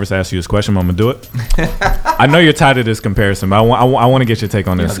 I'm nervous to ask you this question, but I'm gonna do it. I know you're tired of this comparison, but I want to get your take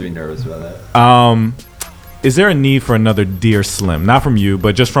on You this. don't have to be nervous about that. Is there a need for another Dear Slim? Not from you,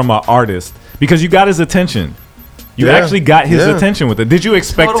 but just from an artist, because you got his attention. You actually got his attention with it. Did you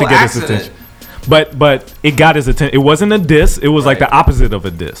expect Total to get accident. his attention? But it got his attention. It wasn't a diss. It was like the opposite of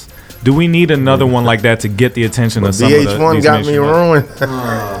a diss. Do we need another one like that to get the attention of some of the VH1 got me ruined.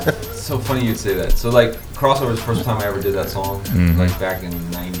 It's so funny you'd say that. So like Crossover was the first time I ever did that song, like back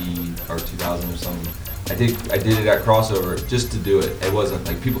in 90 or 2000 or something. I did it at Crossover just to do it. It wasn't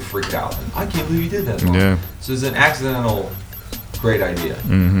like people freaked out. I can't believe you did that song. Yeah. So it was an accidental great idea.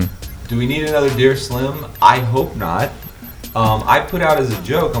 Mm-hmm. Do we need another Dear Slim? I hope not. I put out as a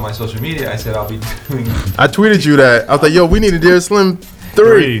joke on my social media, I said I'll be doing... I tweeted you that. I was like, yo, we need a Dear Slim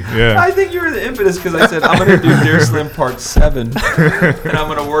 3. Yeah. I think you were the impetus because I said I'm going to do Dear Slim Part 7 and I'm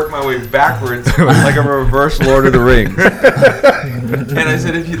going to work my way backwards like a reverse Lord of the Rings. And I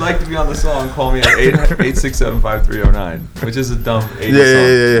said, if you'd like to be on the song, call me at 867-5309, which is a dumb 80s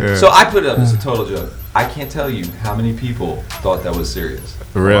song. Yeah. So I put it up as a total joke. I can't tell you how many people thought that was serious.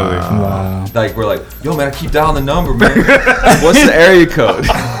 Really? Wow. Like, we're like, yo, man, I keep dialing the number, man. What's the area code?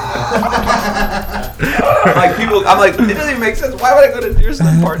 Like, people, I'm like, it doesn't even make sense. Why would I go to Dear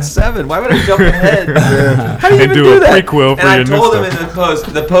Slim Part 7? Why would I jump ahead? How do you even do that? Prequel for and I your told new them in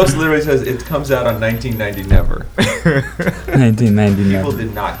the post, literally says it comes out on 1990 never. 1990 People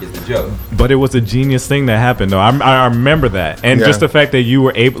did not get the joke. But it was a genius thing that happened, though. I remember that. And just the fact that you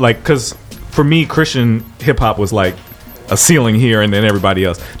were able, like, because for me, Christian hip-hop was like a ceiling here and then everybody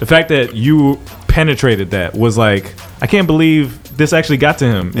else. The fact that you penetrated that was like, I can't believe this actually got to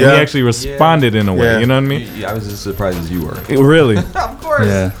him. And he actually responded in a way. You know what I mean? I was as surprised as you were. Really? Of course.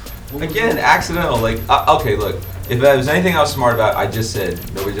 Yeah. Again, accidental. Like, okay, look. If there was anything I was smart about, I just said,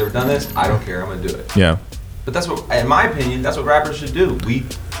 nobody's ever done this. I don't care. I'm going to do it. Yeah. But that's what, in my opinion, that's what rappers should do. We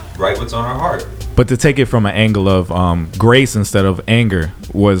write what's on our heart. But to take it from an angle of grace instead of anger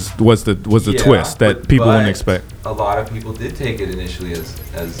was the twist that people wouldn't expect. A lot of people did take it initially as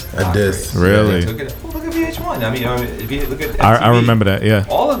a diss. Really? They took it, well, look at VH1. I mean, if you look at MTV, I remember that. Yeah.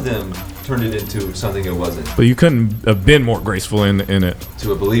 All of them turned it into something it wasn't. But you couldn't have been more graceful in it.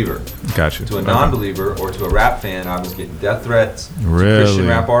 To a believer. Gotcha. To a non-believer or to a rap fan, I was getting death threats. Really? To Christian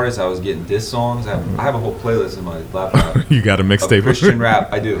rap artists, I was getting diss songs. I have a whole playlist in my laptop. You got a mixtape. Christian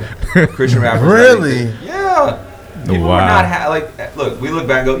rap, I do. Christian rappers. Really? Yeah. People were not look, we look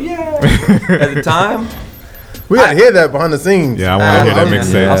back and go, yeah. At the time, we gotta hear that behind the scenes. Yeah, I want to hear that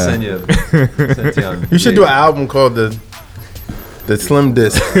mixtape. I'll send you. You should do an album called the Slim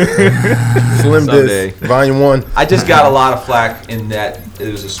Diss. Slim Diss Volume 1. I just got a lot of flack in that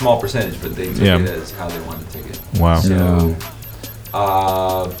it was a small percentage, but they took it as how they wanted to take it. Wow. So,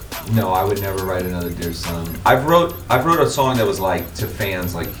 no, I would never write another Dear Slim. I wrote a song that was like to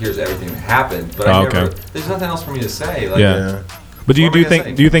fans, like here's everything that happened, but there's nothing else for me to say. Like, But do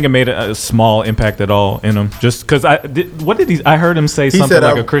you think it made a small impact at all in him? Just because I heard him say something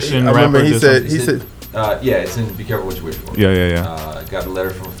like a Christian rapper. He said. It's in Be Careful What You Wish For. Yeah. Got a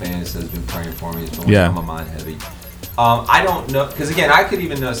letter from a fan that says, been praying for me. It's been on my mind heavy. I don't know, because again, I could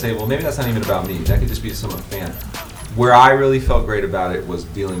even say, well, maybe that's not even about me. That could just be some fan. Where I really felt great about it was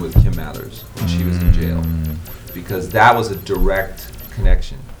dealing with Kim Mathers when she was in jail, because that was a direct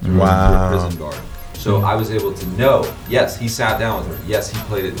connection through a prison guard. So I was able to know, yes, he sat down with her. Yes, he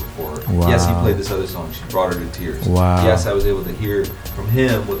played it for her. Wow. Yes, he played this other song. She brought her to tears. Wow. Yes, I was able to hear from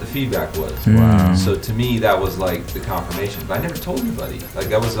him what the feedback was. Wow. So to me, that was like the confirmation. But I never told anybody. Like,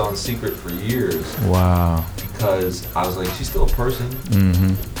 that was on secret for years. Wow. Because I was like, she's still a person.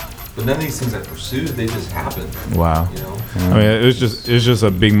 Mm-hmm. But none of these things I pursued, they just happened. Wow. You know? I mean, it's just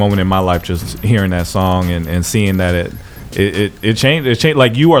a big moment in my life, just hearing that song and seeing that it changed. It changed.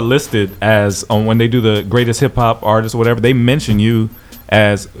 Like, you are listed as when they do the greatest hip hop artist or whatever, they mention you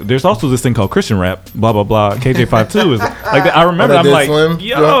as. There's also this thing called Christian rap. Blah blah blah. KJ52 is like. I remember. I'm like, Slim?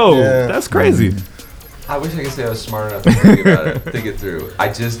 yo, that's crazy. I wish I could say I was smart enough to think it through.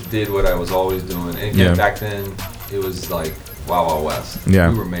 I just did what I was always doing. And again, back then, it was like Wild Wild West. Yeah.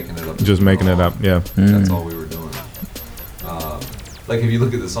 We were making it up. Just making it up. Yeah. That's all we were doing. Like, if you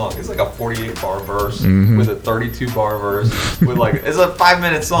look at the song, it's like a 48-bar verse with a 32-bar verse with like, it's a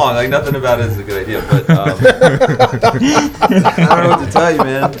 5-minute song. Like, nothing about it is a good idea, but I don't know what to tell you,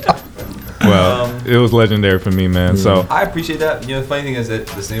 man. Well, it was legendary for me, man. So I appreciate that. You know, the funny thing is that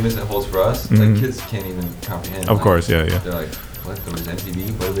the same as it holds for us. Like, kids can't even comprehend. Of course, yeah. They're like, what? There was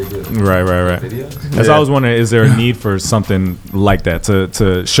MTV? What did they do? Right. Videos? That's why I was wondering, is there a need for something like that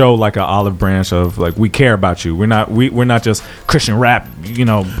to show like an olive branch of like, we care about you. We're not just Christian rap, you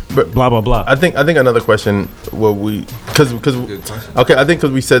know, but blah blah blah. I think another question. Well, because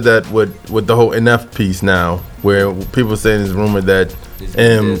we said that with the whole NF piece now, where people saying it's rumored that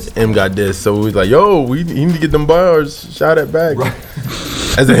M got this, so we was like, yo, we need to get them bars shot at back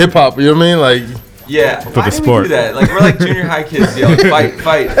as a hip hop. You know what I mean? Like. Yeah, for why the did sport. we do that? Like, we're like junior high kids yelling, fight.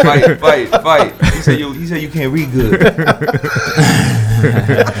 He said you can't read good.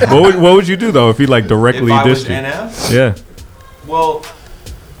 What would you do though if he like directly dissed you? NF? Yeah. Well,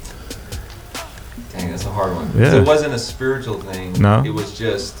 dang, that's a hard one. Yeah. It wasn't a spiritual thing. No. It was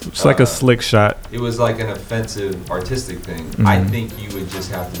just. It's like a slick shot. It was like an offensive artistic thing. Mm-hmm. I think you would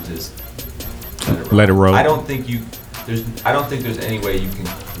just have to just let it roll. I don't think you. I don't think there's any way you can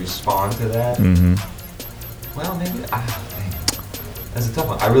respond to that. Well, maybe. That's a tough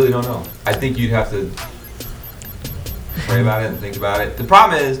one. I really don't know. I think you'd have to pray about it and think about it. The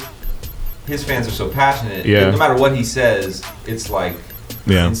problem is, his fans are so passionate. Yeah. No matter what he says, it's like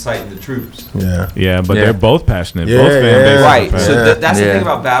inciting the troops. Yeah, but they're both passionate. Yeah, both fan bases. Right. are So passionate. that's the thing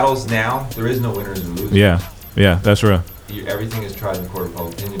about battles now. There is no winners and losers. Yeah, that's real. Everything is tried in the court of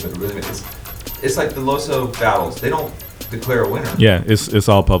public opinion, but it really it's like the Loso battles. They don't declare a winner. Yeah, it's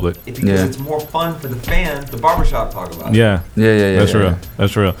all public. Because it's more fun for the fan. The barbershop talk about it. Yeah. That's real.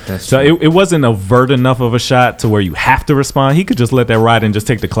 That's real. That's so it wasn't overt enough of a shot to where you have to respond. He could just let that ride and just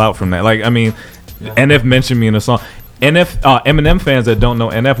take the clout from that. Like, I mean, NF mentioned me in a song. Eminem fans that don't know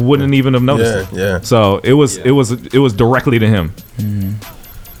NF wouldn't even have noticed it. Yeah. So it was directly to him.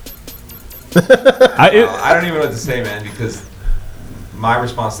 I don't even know what to say, man, because my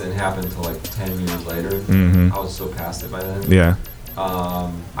response didn't happen until like 10 years later. I was so past it by then. Yeah.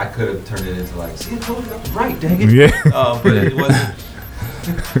 I could have turned it into like, see, I told you I was right, dang it. Yeah. But it wasn't.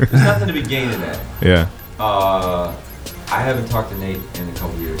 There's nothing to be gained in that. Yeah. I haven't talked to Nate in a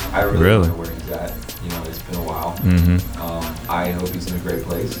couple years. I really don't know where he's at. You know, it's been a while. I hope he's in a great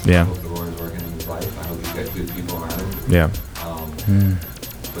place. Yeah. I hope the Lord is working in his life. I hope he's got good people around him. Yeah.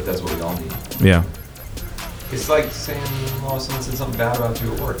 But that's what we all need. Yeah. It's like saying, well, someone said something bad about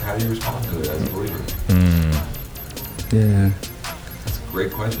you at work. How do you respond to it as a believer? Yeah. That's a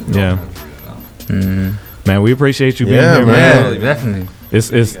great question. Yeah. Man, we appreciate you being here, man. Yeah, definitely.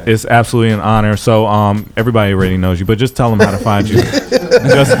 It's absolutely an honor. So everybody already knows you, but just tell them how to find you.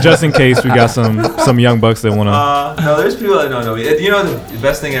 just in case we got some young bucks that want to. No, there's people that don't know me. You know the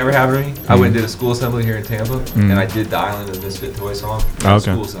best thing that ever happened to me? I went and did a school assembly here in Tampa, and I did the Island of the Misfit Toy song.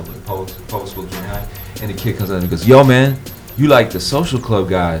 School assembly, public school, junior high. And the kid comes out and he goes, "Yo, man, you like the social club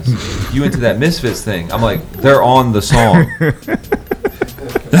guys. You into that Misfits thing." I'm like, "They're on the song."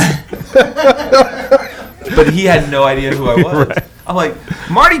 But he had no idea who I was. Right. I'm like,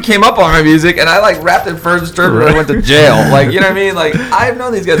 Marty came up on my music, and I like rapped it first and I went to jail. Like, you know what I mean? Like, I've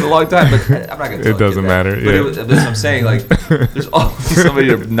known these guys a long time, but I'm not gonna. It doesn't matter. But that's what I'm saying. Like, there's always somebody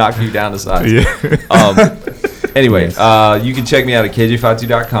to knock you down to size. Anyway, you can check me out at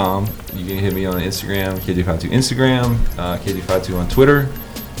kj52.com. You can hit me on Instagram, kj52 Instagram, kj52 on Twitter,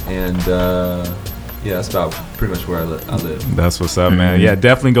 and yeah, that's about pretty much where I live. That's what's up, man. Yeah,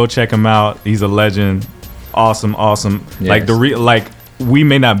 definitely go check him out. He's a legend. Awesome. Yes. Like we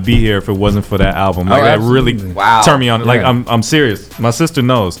may not be here if it wasn't for that album. Like that really turned me on. Like I'm serious. My sister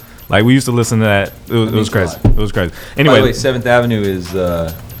knows. Like we used to listen to that. It was crazy. It was crazy. Anyway, by the way, 7th Avenue is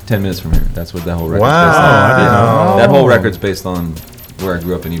 10 minutes from here. That's what that whole record's based on. I didn't know. That whole record's based on where I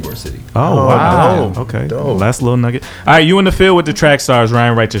grew up in Ybor City. Oh, wow. Okay. Dope. Last little nugget. All right, you in the field with the track stars,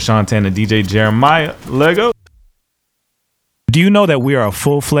 Ryan Righteous, Sean Tanner, DJ Jeremiah. Lego. Do you know that we are a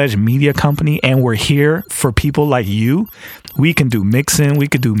full-fledged media company and we're here for people like you? We can do mixing, we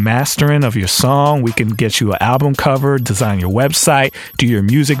can do mastering of your song, we can get you an album cover, design your website, do your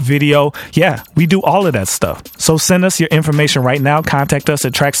music video. Yeah, we do all of that stuff. So send us your information right now. Contact us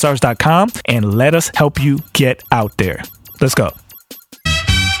at trackstars.com and let us help you get out there. Let's go.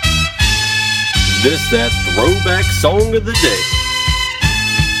 That throwback song of the day.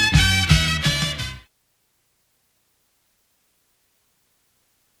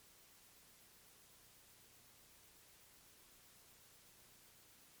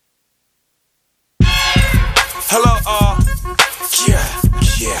 Hello, yeah.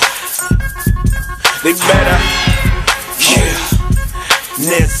 They better,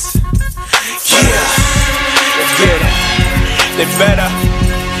 Nits, get it. They better,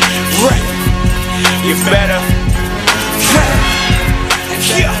 right. You better,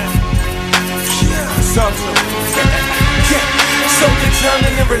 so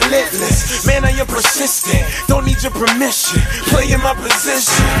determined and relentless. Man, I am persistent. Don't need your permission. Playing my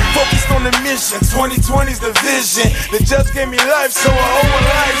position. Focused on the mission. 2020's the vision. The judge gave me life, so I owe a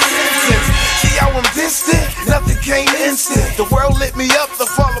life sentence. See how I'm distant? Nothing came instant. The world lit me up to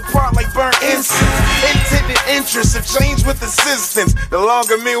fall apart like burnt incense. Intended interests have changed with assistance. The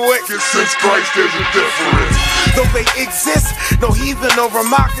longer me wicked since Christ, there's a difference. Though they exist, no heathen or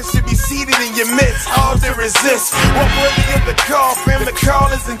remarker should be seated in your midst. All to resist. What worthy of the call, fam? The call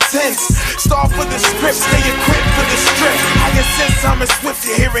is intense. Start for the script, stay equipped for the strip. I sense Thomas Swift,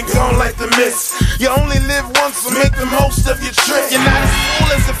 you're hearing gone like the mist. You only live once, so make the most of your trip. You're not as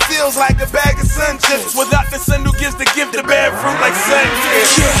full as it feels like a bag of sun chips. Without the son who gives the gift of bad fruit like sun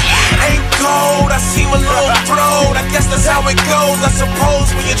chips. Ain't cold, I seem a little throwed. I guess that's how it goes, I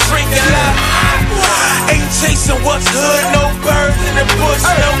suppose, when you're drinking up. Ain't chasing what's hood, no birds in the bush,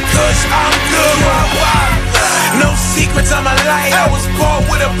 no kush, I'm good. No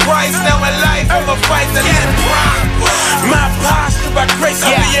a price. Now in life, I'ma fight the little prime. My posture by grace,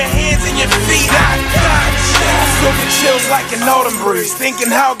 I'll be your hands and your feet. I got you. Feel the chills like an autumn breeze, thinking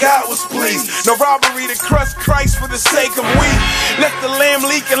how God was pleased. No robbery to crush Christ for the sake of we. Left the lamb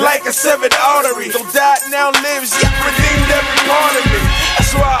leaking like a severed artery. Though died now lives, yet redeemed every part of me.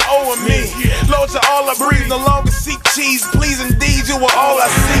 That's why I owe him me. Lord, you're all I breathe. No longer seek cheese, please indeed, you are all I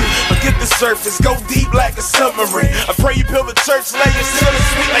see. Forget the surface, go deep like a submarine. I pray you peel the church layers, still as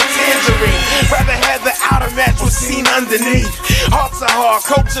sweet like tangerine. Rather have the outer match was seen underneath. Hearts are hard,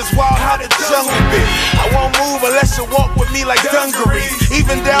 culture's wild, how the jungle be. I won't move unless you walk with me like dungarees.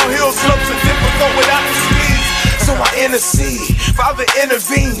 Even downhill slopes are difficult without the skis. So I intercede, Father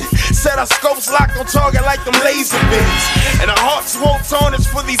intervene. Set our scopes locked on target like them laser beams. And our hearts won't tarnish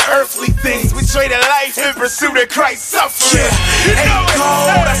for these earthly things. We traded life in pursuit of Christ's suffering. Ain't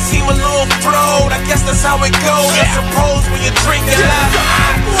cold, I seem a little throwed. I guess that's how it goes. I suppose when you drink it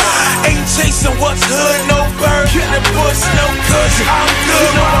out. Ain't chasing what's hood, no birds in the bush, no kush. I'm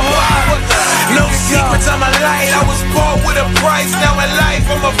good on a why. No secrets, I'm a light. I was bought with a price. Now in life,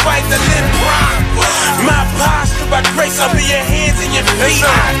 I'ma fight the lit prime. My posture by grace, I'll be your hands and your feet.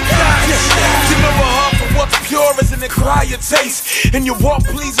 I got you. You know a heart for what's pure is an acquired taste. And your walk,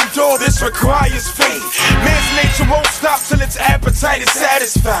 please endure, this requires faith. Man's nature won't stop till its appetite is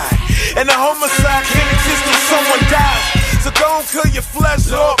satisfied. And a homicide can't exist till someone dies. So don't kill your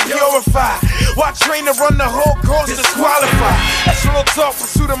flesh or purify. Why train to run the whole course, disqualify? That's real talk,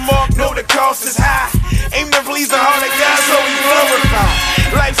 pursue the mark, know the cost is high. Aim to please the heart of God so we glorify.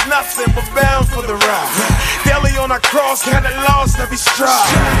 Life's nothing but bound for the ride. Daily on our cross, kinda lost every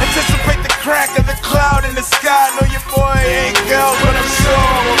stride. Anticipate the crack of the cloud in the sky. Know your boy ain't girl, but I'm sure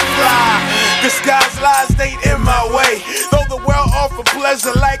I will fly. Disguise lies, they in my way. Though the world offer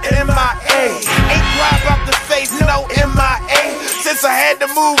pleasure like MIA. Ain't cry about the faith, no MIA. Since I had to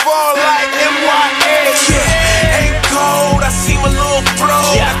move on like MYA. Ain't cold, I seem a little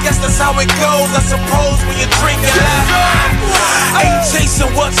throwed. I guess that's how it goes, I suppose, when you drink it out. Ain't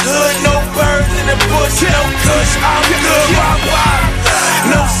chasing what's hood, no birds in the bush, no kush. I'm good, why?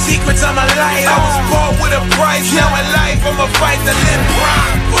 No secrets, I'm a light. I was bought with a price. Now in life, I'ma fight the lit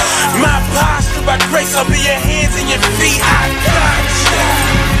prime. My posture by grace, I'll be your hands and your feet. I got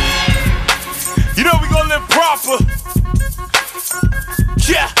you. You know we gon' live proper.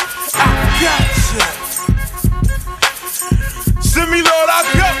 Yeah, I got you. Send me, Lord, I'll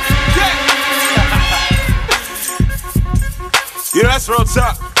go. Yeah, that's real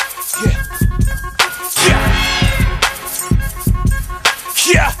talk.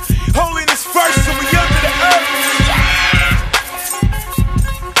 Yeah, holiness first, and we under the earth.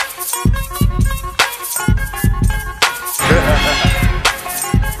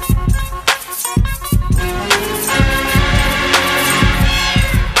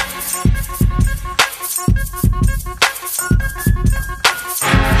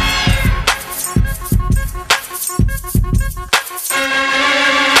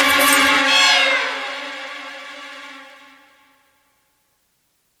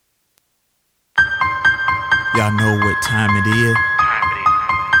 Y'all know what time it is.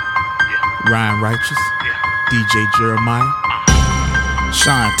 Ryan Righteous, DJ Jeremiah,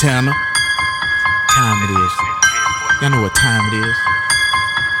 Sean Tanner. Time it is. Y'all know what time it is.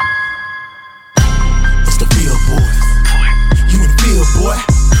 It's the Field Boys. You in the field, boy.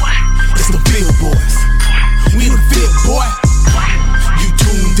 It's the Field Boys. We in the field, boy. You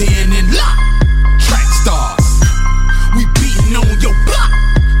tuned in and locked. Track stars. We beating on your block.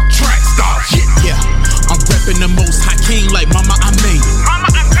 Track stars. Yeah. I'm reppin' the most high king like mama, I made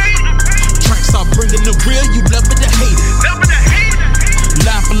it. Track star bringing the real, you love it or hate it.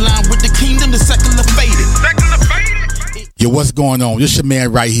 Line for line with the kingdom, the secular faded. Yo, what's going on? This your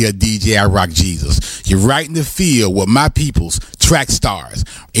man right here, DJ I Rock Jesus. You're right in the field with my peoples, Track Stars.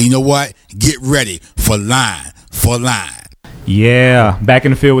 And you know what? Get ready for line for line. Yeah, back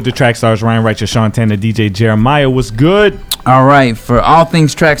in the field with the Track Stars, Ryan Righteous, Sean Tanner, DJ Jeremiah. What's good? All right, for all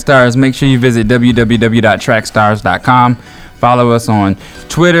things Track Stars, make sure you visit www.trackstars.com. Follow us on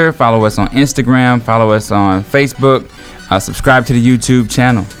Twitter, follow us on Instagram, follow us on Facebook, subscribe to the YouTube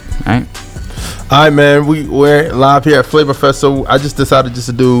channel. All right. All right, man. We're live here at Flavor Fest, so I just decided just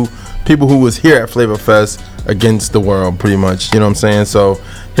to do people who was here at Flavor Fest against the world, pretty much. You know what I'm saying? So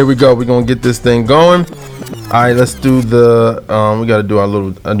here we go. We're gonna get this thing going. All right, let's do the. We got to do our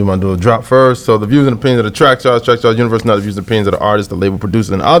little. I do my little drop first. So the views and opinions of the Track Stars Universe, not the views and opinions of the artists, the label,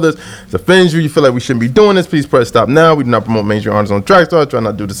 producer, and others. If it offends you, you feel like we shouldn't be doing this, please press stop now. We do not promote mainstream artists on Track Stars. Try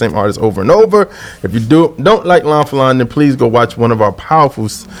not to do the same artists over and over. If you don't like line for line, then please go watch one of our powerful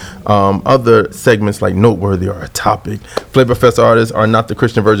other segments like Noteworthy or A Topic. Flavor Fest artists are not the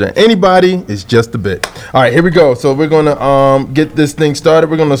Christian version of anybody. It's just a bit. All right, here we go. So we're gonna get this thing started.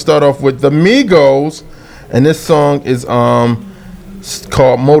 We're gonna start off with the Migos. And this song is called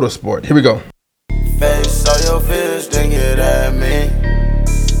Motorsport. Here we go. Face all your fears, then get at me.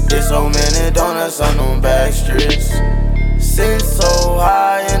 There's so many donuts on them back streets. Sitting so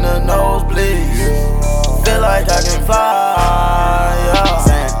high in the nosebleeds. Feel like I can fly. Yeah.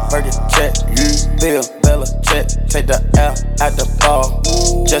 Saying, Fergie check, Bill, Bella check. Take the L at the ball.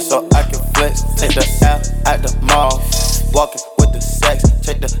 Just so I can flex. Take the L at the mall. Walking with the sex.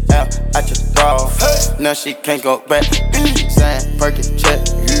 Take the L at your bra. Now she can't go back. Saying, Fergie check,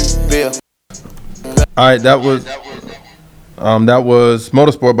 Bill. All right, that was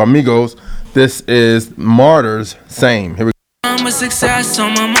Motorsport by Migos. This is Martyrs, Same. Here we go. I'm a success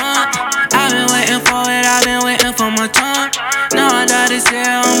on my mind. I've been waiting for it, I've been waiting for my time. Now that it's here,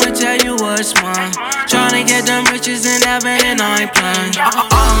 I'ma tell you what's mine. Tryna get them riches in heaven and I ain't playing.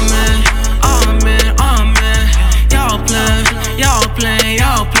 Amen, amen, amen. Y'all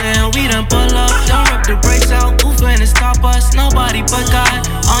playing, we done pull up. Don't rip the brakes out, who finna stop us? Nobody but God,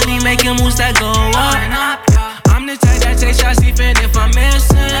 only making moves that go up. I'm the type that takes shots even if I'm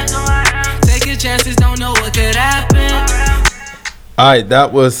missing. Taking chances, don't know what could happen. All right,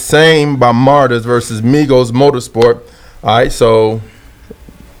 that was Same by Martyrs versus Migos Motorsport. All right, so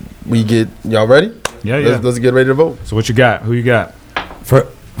y'all ready? Yeah. Let's get ready to vote. So what you got? Who you got?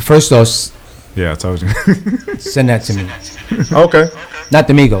 First off, yeah, I told you. Send that to me. Okay. Not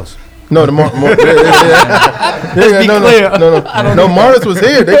the Migos. No, the No, Martyrs was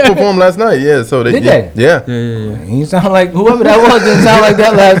here. They performed last night. Yeah, so they did they? Yeah. You sound like whoever that was didn't sound like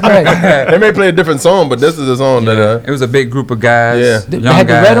that last night. They may play a different song, but this is the song that. It was a big group of guys. Yeah. They had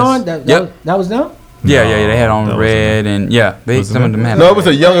the red on. That was them. Yeah, they had on red and some of them had. No, it was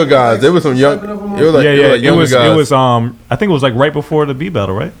the younger guys. There was some young. It was like It was I think it was like right before the B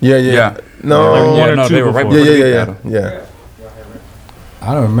battle, right? Yeah. No, they were right before the B battle. Yeah.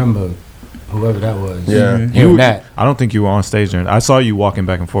 I don't remember whoever that was. Yeah. I don't think you were on stage there. I saw you walking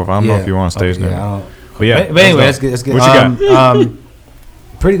back and forth. I don't know if you were on stage there. But yeah. But anyway, let's get. What you got?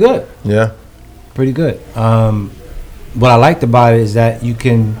 Pretty good. Yeah. Pretty good. What I liked about it is that you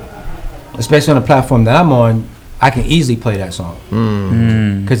can, especially on the platform that I'm on, I can easily play that song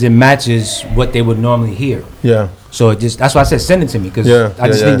because it matches what they would normally hear. Yeah. So that's why I said send it to me because I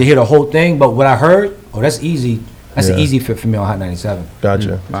just need to hear the whole thing. But what I heard, that's easy. That's an easy fit for me on Hot 97.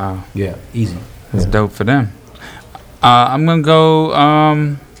 Gotcha. Wow. Yeah, easy. That's dope for them. I'm gonna go.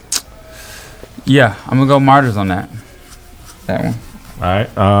 I'm gonna go Martyrs on that one. All right.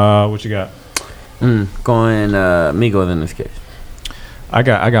 What you got? Going Migos in this case. I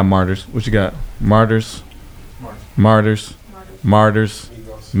got Martyrs. What you got? Martyrs. Migos.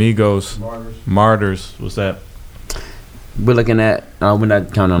 Martyrs. What's that? We're looking at we're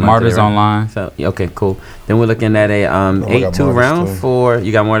not counting on Martyrs right? online. So okay, cool. Then we're looking at a 8-2 round for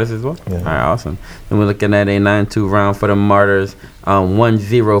you got Martyrs as well. Yeah. All right, awesome. Then we're looking at a 9-2 round for the Martyrs.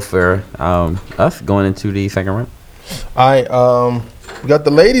 1-0 for us going into the second round. All right, we got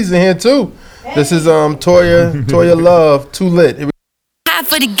the ladies in here too. This is Toya Love, Too Lit. Here we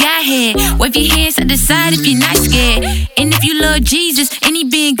For the guy head, wave your hands to the side if you're not scared. And if you love Jesus and he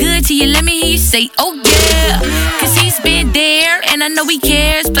been good to you, let me hear you say, oh yeah. Cause he's been there and I know he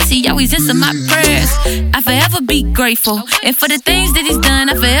cares. Plus he always answers my prayers. I forever be grateful. And for the things that he's done,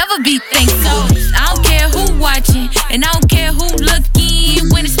 I forever be thankful. I don't care who watching and I don't care who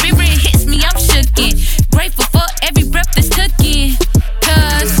looking. When the spirit hits me, I'm shooken. Grateful for every breath that's taken.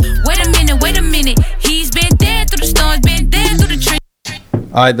 Cause wait a minute, he's been there through the storms, been there through the trenches.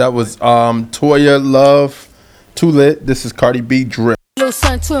 All right, that was Toya Love, Too Lit. This is Cardi B, Drip. Little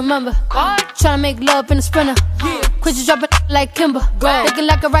something to remember. Tryna make love in the sprinter. Quit you dropping like Kimber. Looking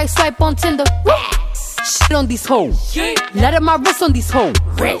like a right swipe on Tinder. Shit on these hoes. Let up my wrist on these hoes.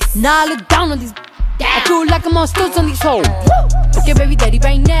 Now I look down on these. I feel like I'm on stilts on these hoes. Okay, baby daddy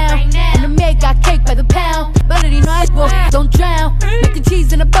right now. And the maid got cake by the pound. But it ain't no ice, don't drown. Making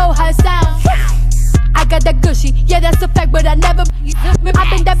cheese in a bow, how it sound. I got that gushy, yeah that's a fact, but I never. I've been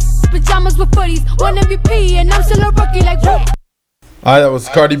that pajamas with footies, one MVP, and I'm still a rookie like. All right, that was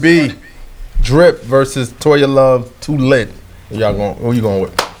Cardi B, Drip versus Toya Love, Too Lit. Who you going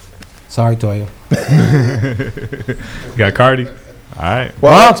with? Sorry, Toya. Got Cardi. All right.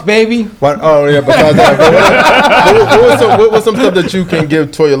 Bronx, baby. Besides that, what's some stuff that you can give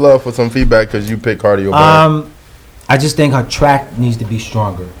Toya Love for some feedback because you picked Cardi over her? I just think her track needs to be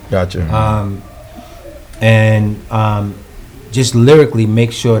stronger. Gotcha. Just lyrically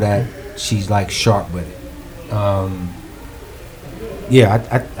make sure that she's like sharp with it. I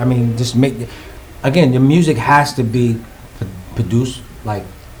mean, just make again, the music has to be produced like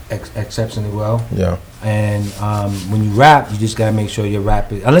exceptionally well. Yeah. And when you rap, you just gotta make sure your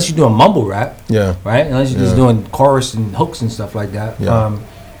rap is, unless you're doing mumble rap. Yeah. Right. Unless you're just doing chorus and hooks and stuff like that. Yeah.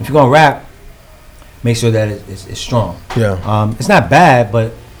 If you're gonna rap, make sure that it's strong. Yeah. It's not bad,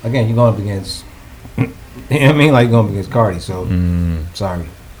 but again, you're going up against. You know what I mean? Like you're going up against Cardi. So sorry.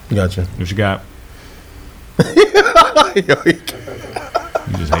 Gotcha. What you got?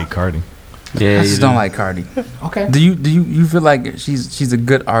 You just hate Cardi. Yeah, I just don't like Cardi. Okay. Do you feel like she's a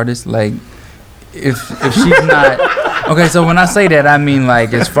good artist? Like if she's not okay. So when I say that, I mean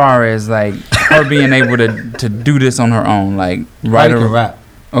like as far as like her being able to do this on her own, like Cardi can rap.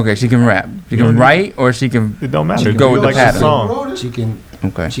 Okay, she can rap. She can write, or she can. It don't matter. She can go with the pattern. Song. She can.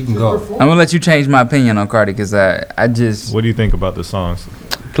 Okay. She can go. I'm gonna let you change my opinion on Cardi because I just. What do you think about the songs?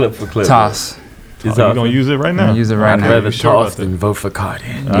 Clip for clip. Toss. You gonna use it right now? Use it right now. I'd rather Sure toss than vote for Cardi.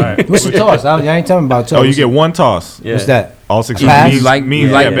 All right. What's the toss? I ain't telling about toss. Oh, you get one toss. Yeah. What's that? All 6 Pass? means like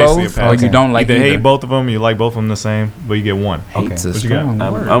basically both, a pass. or you don't like either either. hate both of them, you like both of them the same, but you get one. Okay. Hate's a What you got?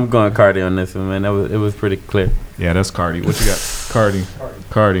 strong word. I'm going Cardi on this one, man. It was pretty clear. Yeah, that's Cardi. What you got?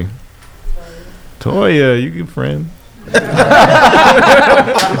 Cardi. Toya, you good friend. Ride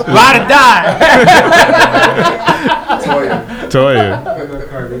or die.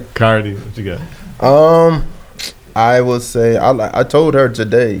 Toya. Cardi. What you got? I would say I told her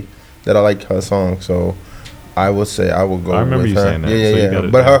today that I like her song, so I would say I will go. I remember with you her. saying that, Yeah, so you yeah. gotta-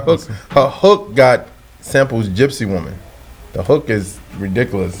 But her hook got samples Gypsy Woman. The hook is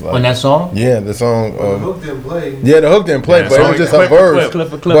ridiculous. Like, On that song? Yeah, the song. The hook didn't play. Yeah, the hook didn't play, Yeah, but so it was just a clip for verse.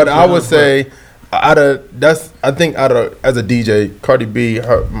 clip. But I would say out of as a DJ, Cardi B,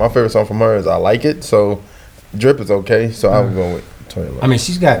 my favorite song from her is I Like It. So Drip is okay. So I would go with Toya Love. I mean,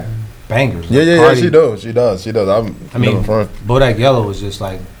 she's got bangers. Yeah, Cardi- she does. She does. I'm I mean, never front. Bodak Yellow was just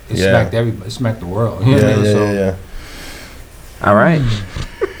like it Yeah. smacked everybody. It smacked the world. You know what I mean? So, yeah. All right.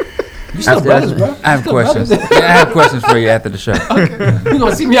 You still brothers, bro. I have questions. Yeah, I have questions for you after the show. You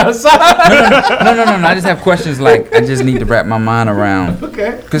gonna see me outside? No. I just have questions like I just need to wrap my mind around.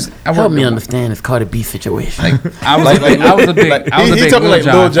 Okay. Because Help me understand this Cardi B situation. I was a big he talking Lil like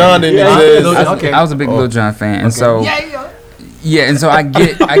Lil Jon fan. and I was a big Lil Jon fan, and so and so I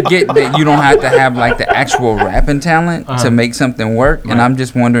get that you don't have to have like the actual rapping talent to make something work, and I'm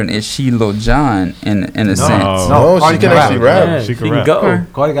just wondering, is she Lil Jon in a sense? No, she Cardi can actually rap. Yeah, She can can rap. go.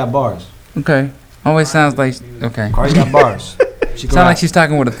 Cardi got bars. Okay, always sounds like okay. Cardi got bars. She can Sounds like rap. she's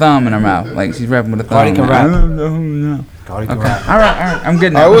talking with a thumb in her mouth, like she's rapping with a thumb. Cardi can rap. No. Cardi can Okay, rap. all right, I'm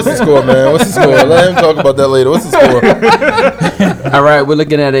good All now. right, what's the score, man? What's the score? Let him talk about that later. What's the score? All right, we're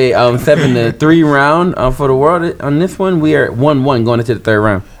looking at a 7-3 round for the world. On this one, we are 1-1 going into the third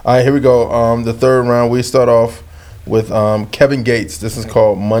round. All right, here we go. The third round, we start off with Kevin Gates. This is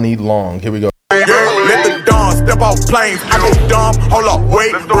called Money Long. Here we go. Let the dawn step off planes. I go dumb, hold up,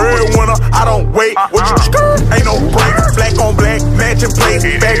 wait. Real winner, I don't wait. What you ain't no break. Black on black, matching plates.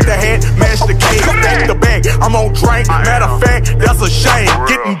 Back the head, match the case. Back the back, I'm on drink. Matter of fact, that's a shame.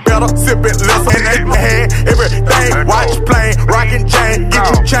 Getting better, sipping less. And in my head, everything. Watch plane, rockin' chain. Get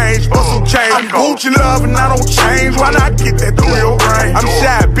you change, for some change. I'm Gucci love and I don't change. Why not get that thrill brain? I'm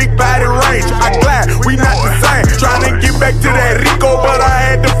shy, big body range. I glide, we not the same. Trying to get back to that Rico, but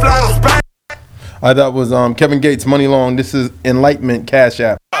I had to fly to Spain. That was Kevin Gates, Money Long. This is Enlightenment Cash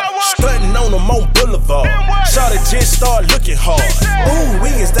App. Stunting on them on Boulevard. Shawty just start looking hard. Ooh,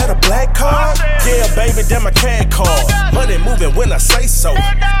 is that a black card? Yeah, baby, that my CAD card. Money moving when I say so.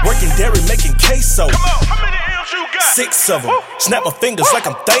 Working dairy, making queso. 6 of them. Snap my fingers like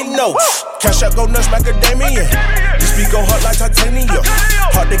I'm Thanos. Cash out, go nuts like a Damien. This beat go hard like titanium.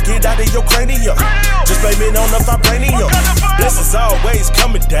 Hard to get out of your cranium. Just blame it on the vibranium. Blessings always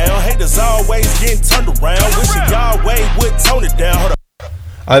coming down. Haters always getting turned around. Wishing Yahweh would tone it down. Hold up.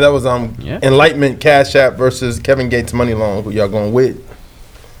 That was Enlightenment Cash App versus Kevin Gates, Money Long. Who y'all going with?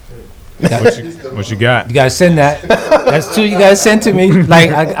 What you got? You gotta send that. That's two you gotta send to me. Like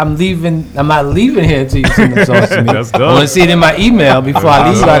I'm leaving. I'm not leaving here until you send the songs to me. That's dope. I want to see it in my email before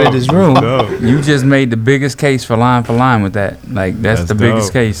I leave out of this room. You just made the biggest case for line with that. Like that's the biggest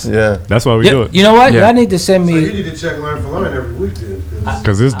dope. case. Yeah, that's why we do it. You know what? Yeah. Y'all need to send So you me. need to check line for line every week then.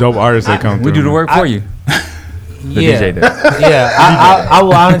 Because it's dope artists that come through. We do the work for you. The Yeah, DJ does. yeah. I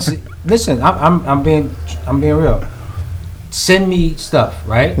will honestly listen. I'm being real. send me stuff,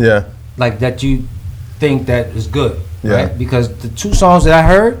 right? Yeah. Like that you think that is good, Yeah. right? Because the 2 songs that I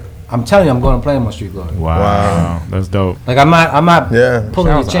heard, I'm telling you, I'm going to play them on Street Glory. Wow. That's dope. Like I'm not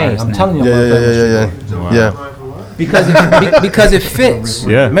pulling the Sounds chain. artist I'm now. telling you, I'm going to play them on Street Glory. Yeah. Because it fits.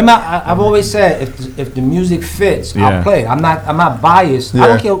 Yeah. Remember, I've always said if the music fits, Yeah. I'll play it. I'm not biased. I Yeah.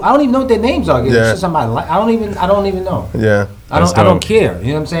 don't care. I don't even know what their names are. It's Yeah. just somebody I don't even know. Yeah. I That's don't dope. care. You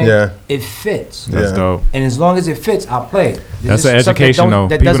know what I'm saying? Yeah. It fits. That's Yeah. dope. And as long as it fits, I'll play it. That's There's an just something education, though.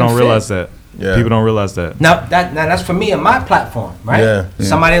 that People doesn't don't fit. realize that. Yeah. People don't realize that. Now that's for me on my platform, right? Yeah.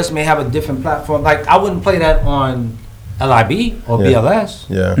 Somebody else may have a different platform. Like I wouldn't play that on LIB or Yeah. BLS.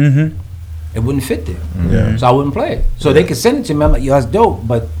 Yeah. Mm-hmm. It wouldn't fit there. Yeah. So I wouldn't play it. So they could send it to me. I'm like, yo, that's dope,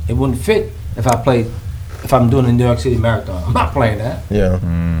 but it wouldn't fit if I'm doing the New York City Marathon. I'm not playing that. Yeah.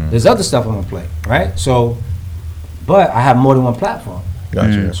 There's other stuff I'm gonna play, right? So, but I have more than one platform.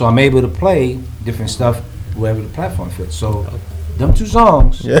 Gotcha. So I'm able to play different stuff wherever the platform fits. So them 2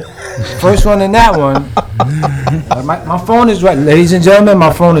 songs, Yeah. first one and that one, my phone is right, ladies and gentlemen,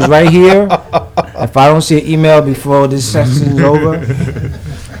 my phone is right here. If I don't see an email before this session is over,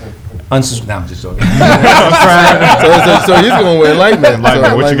 no, I'm just joking. so he's going with Enlightenment.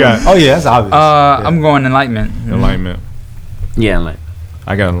 Enlightenment, what you got? Oh yeah, that's obvious. I'm going Enlightenment. Enlightenment. Yeah, like.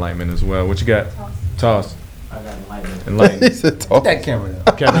 I got Enlightenment as well. What you got? Toss. I got Enlightenment. Enlightenment. He said, Put that camera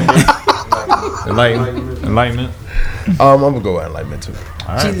down. Kevin. Enlightenment. I'm gonna go with Enlightenment too.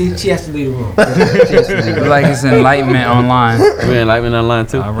 All right. She has to leave the room. She has to leave the room. Like it's Enlightenment online. We're Enlightenment online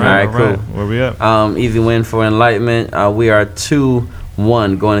too. All right. Cool. Where we at? Easy win for Enlightenment. We are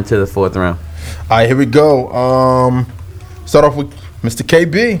 2-1 going into the 4th round. All right, here we go. Start off with Mr.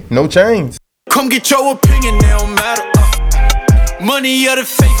 KB. No chains. Come get your opinion, it don't matter. Money or the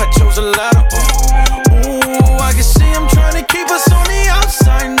faith, I chose a ladder. Ooh, I can see I'm trying to keep us on the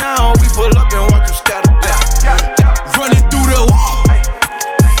outside now. We pull up and watch you scatter. Running through the wall.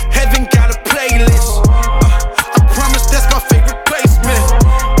 Heaven got a playlist. I promise that's my favorite placement.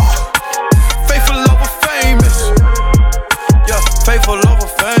 Faithful over famous. Yeah, faithful over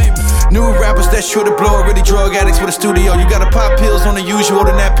famous. New rappers that sure to blow, really drug addicts with a studio. You gotta pop pills on the usual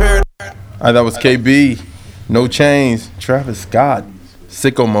than that paradigm. All right, that was KB. No chains. Travis Scott.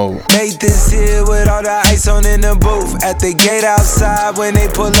 Sicko Mode. Made this here with all the ice on in the booth. At the gate outside, when they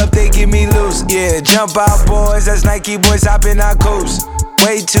pull up, they give me loose. Yeah, jump out, boys. That's Nike boys hopping our coast.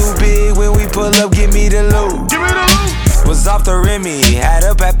 Way too big when we pull up, give me the loot. Give me the loot. Was off the Remy, had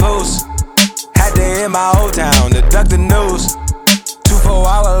up at post. Had to hit my old town to duck the news.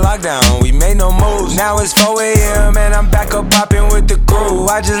 24-hour lockdown, we made no moves. Now it's 4 a.m. and I'm back up popping with the crew.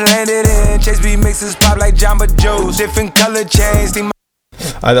 I just landed in, Chase B mixes pop like Jamba Juice. Different color chains, see my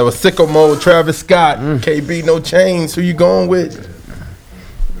All right, that was Sicko Mode. Travis Scott. KB. No chains. Who you going with?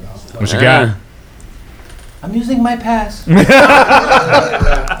 What you got? I'm using my pass. That's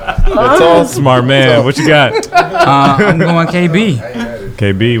all smart man. What you got? I'm going KB.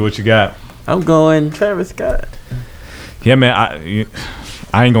 KB, what you got? I'm going Travis Scott. Yeah, man.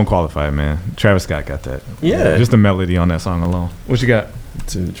 I ain't gonna qualify it, man. Travis Scott got that. Yeah. Just the melody on that song alone. What you got?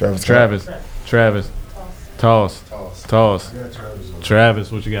 To Travis. Travis. Toss.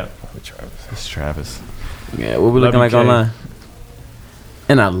 Travis, what you got? It's Travis. Yeah, what we Love looking you, like K. online?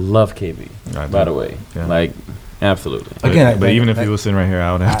 And I love KB, I by do. the way. Yeah. Like, absolutely. Again, but even if you was sitting right here,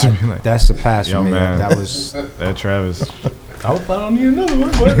 I would have to be like, that's the pass yo, for me. man, That was that Travis. I would plan on need another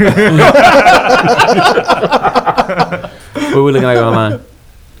one. What we looking like online?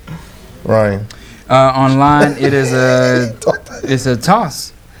 Ryan. Online, it is a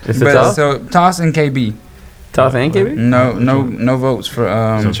toss. It's a toss? So toss and KB. Toss and KB? No votes for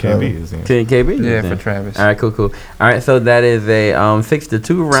KB is in. KB? Yeah, for Travis. All right, cool. All right, so that is a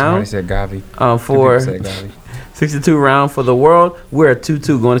 6-2 round. Somebody said Gavi. For Two people said Gavi. 6-2 round for the world. We're at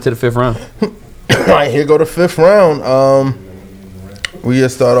 2-2 going into the 5th round. All right, here go the 5th round. We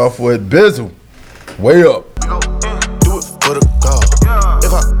just start off with Bizzle. Way up. Do it for the God.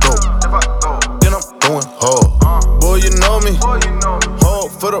 If I go, then I'm going hard. Boy, you know me.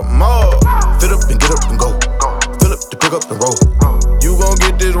 Hard for the mob. Fit up and get up and go. Fill up to pick up and roll. You gon'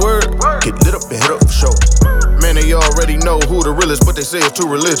 get this word. Get lit up and hit up for show. Man, they already know who the realest, but they say it's too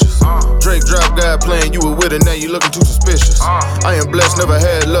religious. Drake drop guy playing you with it, now you looking too suspicious. I am blessed, never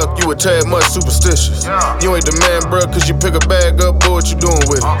had luck, you a tad much superstitious. You ain't the man, bruh, cause you pick a bag up, boy, what you doing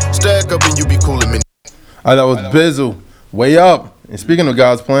with it? Stack up and you be coolin' me. All right, that was Bizzle. Way up. And speaking of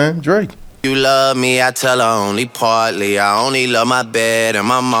God's plan, Drake. You love me, I tell her only partly. I only love my bed and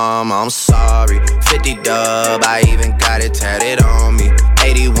my mom, I'm sorry. 50 dub, I even got it tatted on me.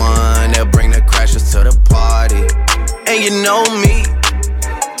 81, they'll bring the crashers to the party. And you know me,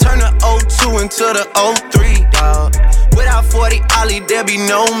 turn the 02 into the 03, dawg. Without 40 Ollie, there be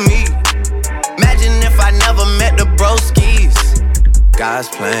no me. Imagine if I never met the broskies. God's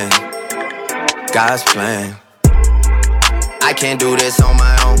plan, God's plan. I can't do this on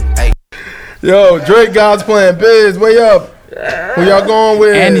my own. Hey. Yo, Drake, God's plan. Biz, way up. Who y'all going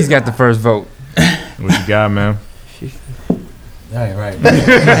with? And he's got the first vote. What you got, man? That ain't right.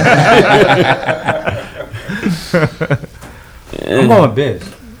 I'm going with Biz.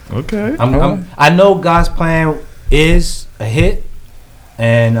 Okay. I know God's plan is a hit,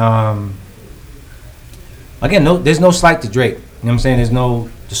 and again, there's no slight to Drake. You know what I'm saying?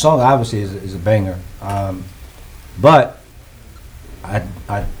 The song obviously is a banger, but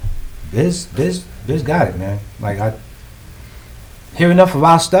Biz got it, man. Like I hear enough of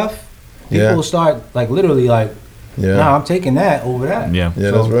our stuff, people will start like literally like, nah, I'm taking that over that. Yeah, so,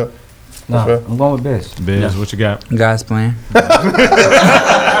 that's right. Nah, I'm going with Biz. Biz, what you got? God's plan.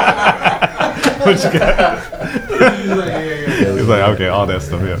 What you got? He's like, okay, all that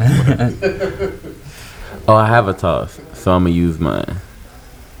stuff, yeah. Oh, I have a toss, so I'm gonna use mine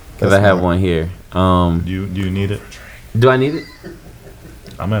because I have one here. Do you need it? Do I need it?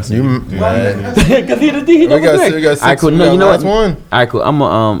 I'm asking you. Because he got 6. Alright, cool. No, you know what? Alright, cool. I'm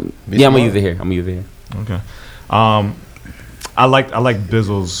gonna I'm gonna use it here. Okay. I like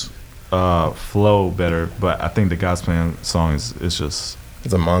Bizzle's flow better, but I think the God's Plan song is just.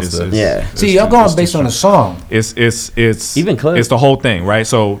 It's a monster. See, y'all going based on the song. It's even close. It's the whole thing, right?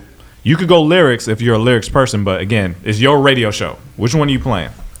 So you could go lyrics if you're a lyrics person, but again, it's your radio show. Which one are you playing?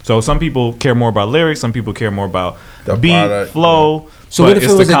 So some people care more about lyrics, some people care more about the beat, product, flow. So but what if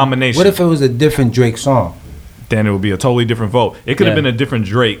it's it was the combination? What if it was a different Drake song? Then it would be a totally different vote. It could have been a different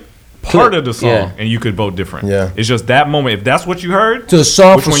Drake part of the song, and you could vote different. Yeah, it's just that moment. If that's what you heard, to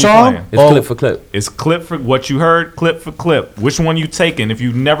song which for one song, you it's clip for clip. It's clip for what you heard, clip for clip. Which one you taking if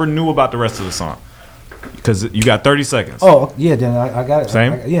you never knew about the rest of the song? Because you got 30 seconds. Oh yeah, then I got it.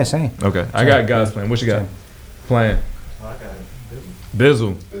 Same. Same. Okay, I got God's Plan. What you got? Playing.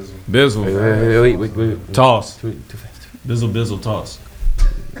 Bizzle. Wait. Toss. Too fast. Bizzle, toss.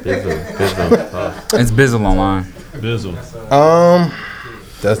 Bizzle, toss. It's Bizzle on mine. Bizzle.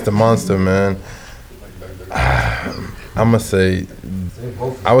 That's the monster, man. I would say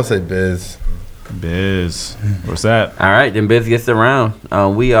Biz. Biz. What's that? All right, then Biz gets the round.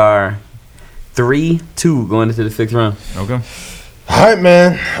 We are 3-2 going into the 6th round. Okay. All right,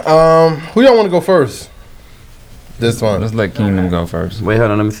 man. Who y'all want to go first? This one. Let's let Kingdom go first. Wait,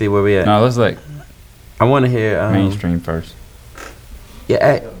 hold on. Let me see where we at. No, let's let. I want to hear mainstream first.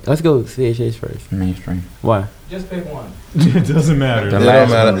 Yeah, let's go CHH first. Mainstream. Why? Just pick one. It doesn't matter. It don't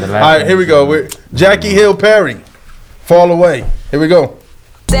matter. All right, here we go. We're Jackie Hill Perry, Fall Away. Here we go.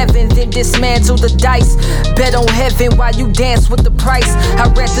 7, then dismantle the dice. Bet on heaven while you dance with the price.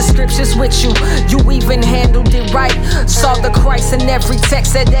 I read the scriptures with you, you even handled it right. Saw the Christ in every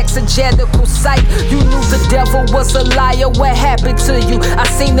text at exegetical sight. You knew the devil was a liar, what happened to you? I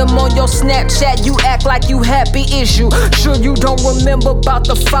seen them on your Snapchat, you act like you happy, is you? Sure you don't remember about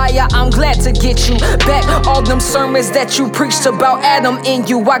the fire, I'm glad to get you back. All them sermons that you preached about Adam in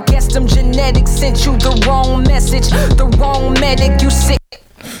you. I guess them genetics sent you the wrong message, the wrong medic, you sick.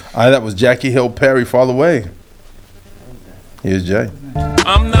 All right, that was Jackie Hill Perry, Fall Away. Here's Jay.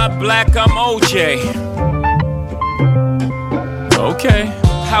 I'm not black, I'm OJ. Okay,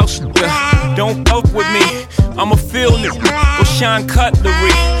 house don't fuck with me. I'm a field nigga, go shine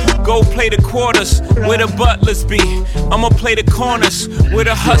cutlery. Go play the quarters where the butlers be. I'ma play the corners where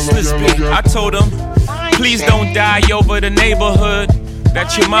the hustlers be. I told them, please don't die over the neighborhood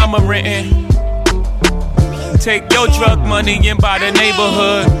that your mama renting. Take your drug money and buy the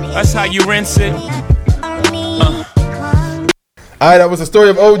neighborhood. That's how you rinse it. All right, that was the story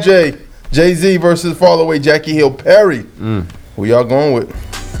of OJ, Jay-Z versus Fall Away, Jackie Hill Perry. Who y'all going with?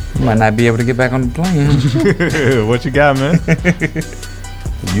 You might not be able to get back on the plane. What you got, man?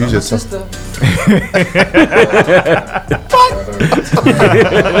 You just sister.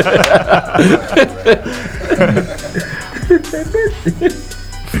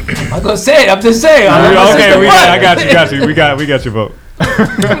 I'm gonna say it. I'm just saying. Okay, I got you. We got your vote.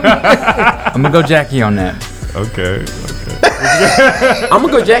 I'm gonna go Jackie on that. Okay. I'm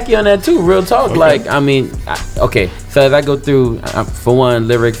gonna go Jackie on that too. Real talk. Okay. Like, I mean, okay. So as I go through, for one,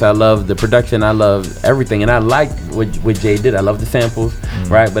 lyrics, I love the production, I love everything, and I like what Jay did. I love the samples,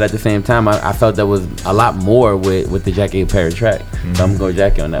 right? But at the same time, I felt there was a lot more with the Jackie Perry track. So I'm gonna go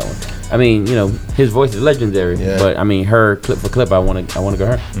Jackie on that one. I mean, you know, his voice is legendary, but I mean, her clip for clip, I want to go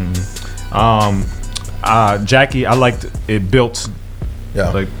her. Jackie, I liked it built. Yeah.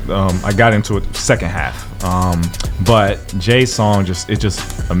 Like I got into it second half. But Jay's song just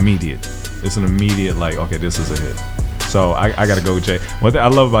immediate. It's an immediate like, okay, this is a hit. So I got to go with Jay. What I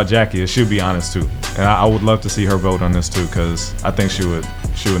love about Jackie is she'll be honest too, and I would love to see her vote on this too, because I think she would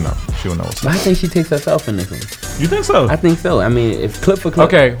know. She would know what's But I think she takes herself in this one. You think so? I think so. I mean, if clip for clip.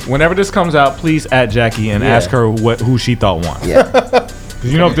 Okay, whenever this comes out, please add Jackie and ask her who she thought won. Yeah.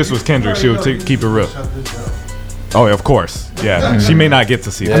 Because you know, if this was Kendrick, she would keep it real. Oh, yeah, of course. Yeah, she may not get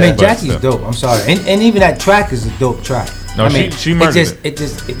to see that. I mean, but Jackie's still. dope. I'm sorry, and even that track is a dope track. No, I mean, she murdered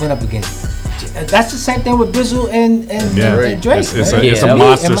it went up against. That's the same thing with Bizzle and Drake. It's a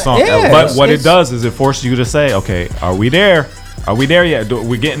monster song. Yeah, but what it does is it forces you to say, okay, are we there? Are we there yet?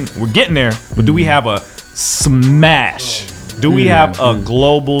 We're getting there. But do we have a smash? Do we have a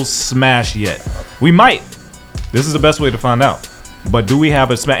global smash yet? We might. This is the best way to find out. But do we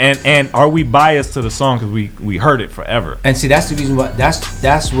have a smash? And are we biased to the song because we heard it forever? And see, that's the reason why.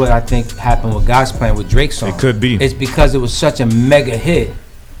 That's what I think happened with God's Plan with Drake's song. It could be. It's because it was such a mega hit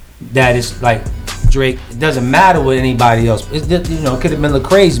that it's like Drake. It doesn't matter with anybody else. It could have been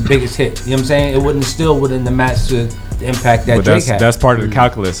Lecrae's biggest hit. You know what I'm saying? It wouldn't have matched the impact that Drake had. That's part of the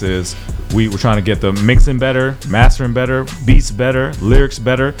calculus is we were trying to get the mixing better, mastering better, beats better, lyrics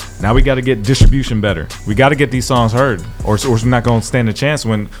better. Now we got to get distribution better. We got to get these songs heard, or we're not going to stand a chance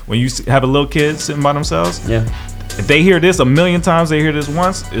when you have a little kid sitting by themselves. Yeah. If they hear this a million times, they hear this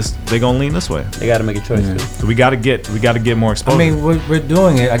once, they gonna lean this way. They got to make a choice. So we got to get more exposure. I mean, we're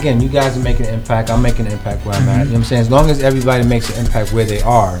doing it again. You guys are making an impact. I'm making an impact where I'm at. You know what I'm saying? As long as everybody makes an impact where they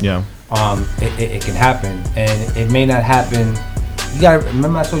are, it can happen, and it may not happen. You gotta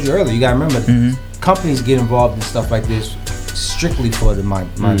remember. I told you earlier. You gotta remember. Companies get involved in stuff like this strictly for the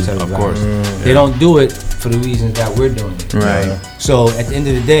monetary value. Of course, they don't do it for the reasons that we're doing it. Right. So at the end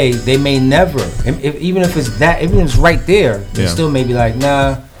of the day, they may never, even if it's right there, they still may be like,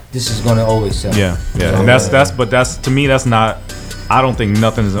 nah, this is gonna always sell. Yeah. And that's to me, that's not. I don't think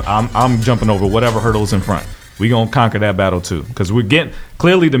nothing is. I'm jumping over whatever hurdles in front. We gonna conquer that battle too, because we're getting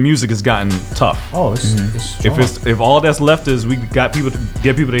clearly the music has gotten tough. Oh, it's strong. If all that's left is we got people to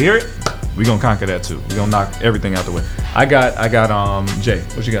get people to hear it, we gonna conquer that too. We gonna knock everything out the way. I got Jay.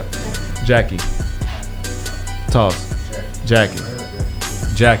 What you got? Jackie. Toss. Jackie.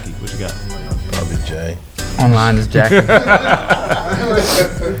 What you got? Probably Jay. Online is Jackie.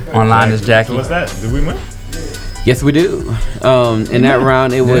 Online is Jackie. So what's that? Did we win? Yes, we do. In that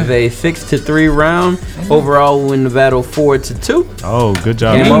round, it was a 6-3 round. Overall, we win the battle 4-2. Oh, good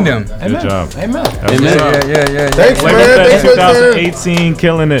job. Kingdom. Good job. Amen. Yeah. Thanks, man. 2018,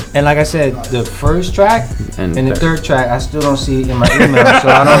 killing it. And like I said, the first track and the third track, I still don't see in my email, so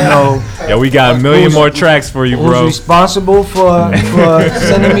I don't know. Yeah, we got a million more tracks for you, bro. Who's responsible for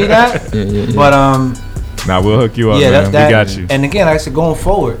sending me that? Yeah. But nah, we'll hook you up, man. We got you. And again, like I said, going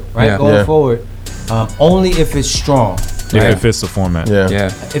forward, right? Going forward, only if it's strong. If it fits the format. Yeah.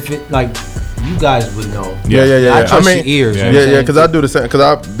 If it you guys would know. Yeah. I trust your ears. Yeah, because I do the same. Because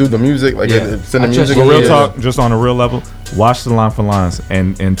I do the music, send the music. But real talk, just on a real level, watch the Line for Lines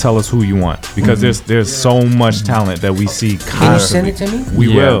and tell us who you want, because there's so much talent that we see constantly. Can you send it to me? We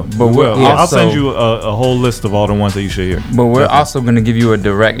will. I'll so, send you a whole list of all the ones that you should hear. But we're also going to give you a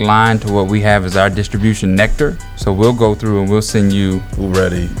direct line to what we have as our distribution nectar. So we'll go through and we'll send you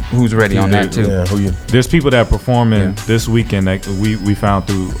who's ready on that too. Yeah, there's people that are performing this weekend that we found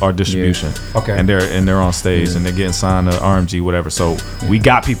through our distribution. Okay. And they're on stage and they're getting signed to RMG, whatever. So we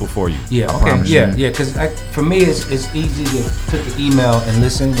got people for you. Yeah. Okay. Yeah. Because for me, it's easy to put the email and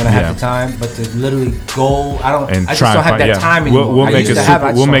listen when I have the time, but to literally go, I just don't have that time anymore.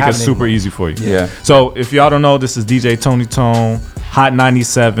 We'll make it super easy for you. Yeah. So if y'all don't know, this is DJ Tony Tone, Hot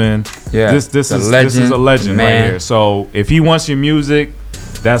 97. Yeah. This is a legend right here. So if he wants your music,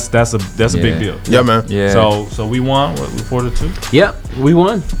 that's a big deal. Yeah, man. Yeah. So we won 4-2. Yep, we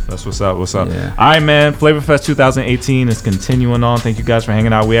won. That's what's up. Yeah. All right, man. Flavor Fest 2018 is continuing on. Thank you guys for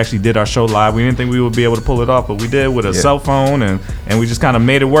hanging out. We actually did our show live. We didn't think we would be able to pull it off, but we did with a cell phone, and we just kind of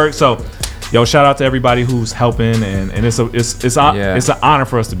made it work. So, yo, shout out to everybody who's helping, and it's an honor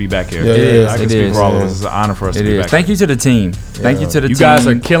for us to be back here. I can speak for all of us. It's an honor for us to be back. Thank you to the team. Thank you to the team. You guys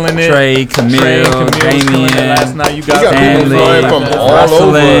are killing it. Trey, Camille, Damien. Last night you We got Stanley, people flying from all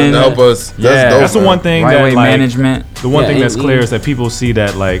over to help us. That's the one thing Right that Way Management. The one thing that's clear is that people see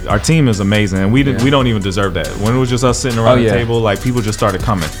that like our team is amazing, and we don't even deserve that. When it was just us sitting around the table, like people just started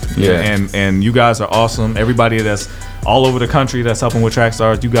coming. And you guys are awesome. Everybody that's all over the country that's helping with Track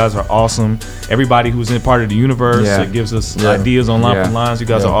Stars, you guys are awesome. Everybody who's in part of the universe that gives us ideas on Line for Lines, you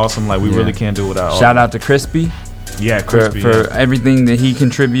guys are awesome. Like we really can't do it without. Shout out to Crispy. Yeah, Crispy, for everything that he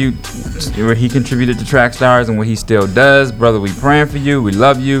contributed to Track Stars and what he still does. Brother, we praying for you. We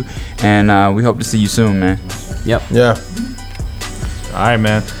love you, and we hope to see you soon, man. Yep. Yeah. All right,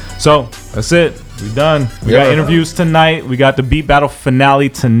 man. So that's it. We done. We got interviews tonight. We got the Beat Battle finale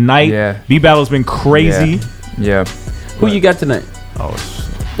tonight. Yeah. Beat Battle's been crazy. Yeah. Who you got tonight? Oh,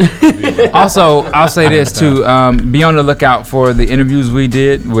 Also, I'll say this too. Be on the lookout for the interviews we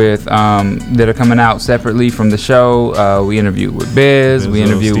did with that are coming out separately from the show. We interviewed with Biz. We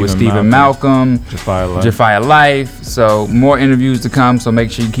interviewed with Stephen Malcolm. Jafia Life. So more interviews to come. So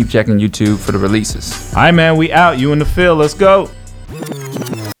make sure you keep checking YouTube for the releases. All right, man. We out. You in the field. Let's go.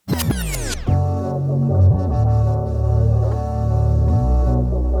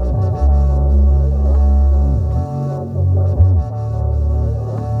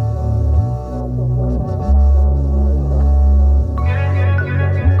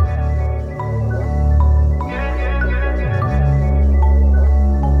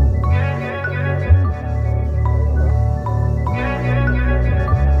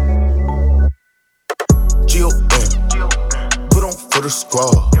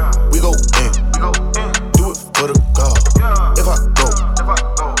 Squad. We go in, do it for the God. If I go,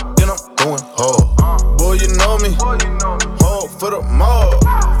 then I'm going hard. Boy, you know me, hard for the mob.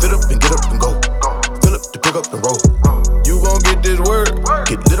 Fill up and get up and go. Fill up to pick up and roll. You gon' get this word,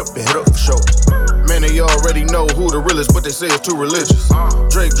 get lit up and hit up for show. Man, they already know who the realest, but they say it's too religious.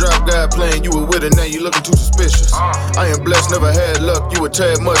 Drake drop guy playing you with it, now you looking too suspicious. I am blessed, never had luck, you a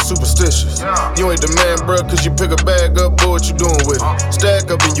tad much superstitious. You ain't the man, bruh, cause you pick a bag up, boy, what you doing with it?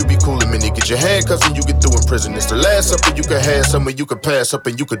 Stack up and you be cool a minute, get your handcuffs and you get through in prison. It's the last something you can have, something you can pass up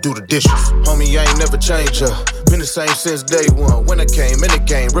and you can do the dishes. Homie, I ain't never changed up, been the same since day one. When I came in the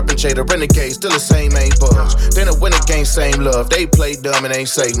game, rippin' Jay the renegade, still the same, ain't budge. Then I win the game, same love, they play dumb and ain't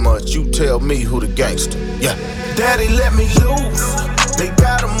say much. You tell me who the gangster, yeah. Daddy, let me loose. They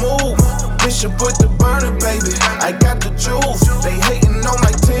gotta move. Bishop with the burner, baby. I got the juice. They hating on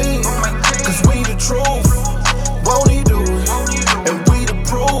my team, cause we the truth. Won't he do it? And we the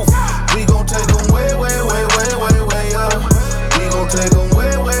proof. We gon' take them way, way, way, way, way, way up. We gon' take them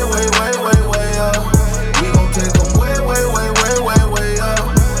way, way, way, way, way, way up. We gon' take them way, way, way, way, way, way up.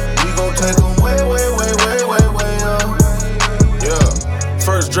 We gon' take them way, way, way, way, way, way up. Yeah.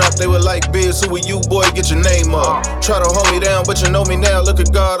 First drop, they were like, Biz, who are you, boy, get your name up. Try to hold me down, but you know me now, look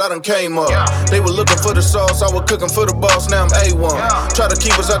at God, I done came up. They were looking for the sauce, I was cooking for the boss, now I'm A1. Try to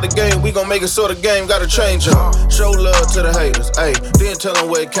keep us out the game, we gon' make it so the game gotta change up. Show love to the haters, ayy, then tell them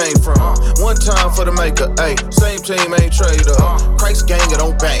where it came from. One time for the maker, ayy, same team ain't trade up. Christ gang, it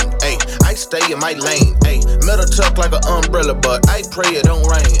don't bang, ayy, I stay in my lane, ayy. Metal tuck like an umbrella, but I pray it don't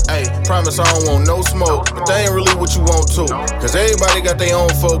rain, ayy. Promise I don't want no smoke, but they ain't really what you want to. Cause everybody got their own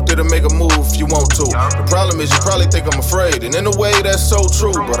folk that'll make a move if you want to. The problem is you probably think I'm afraid, and in a way that's so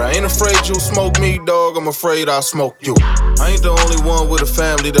true. But I ain't afraid you smoke me, dog, I'm afraid I'll smoke you. I ain't the only one with a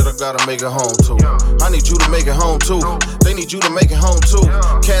family that I gotta make it home to. I need you to make it home too. They need you to make it home too.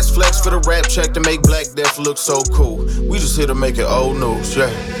 Cash flex for the rap check to make Black Death look so cool. We just here to make it old news, yeah.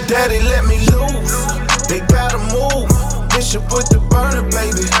 Daddy, let me loose. They gotta move. Bishop with the burner,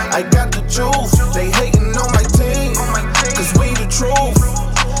 baby. I got the juice. They hating on my team, cause we the truth.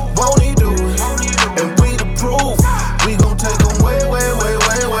 Won't he do it? And we the proof. We gon' take them way, way, way,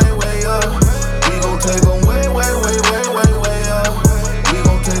 way, way, way up. We gon' take them way, way, way, way, way, way up. We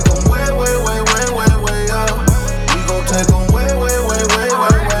gon' take them way, way, way, way, way, way up. We gon' take them way, way, way, way,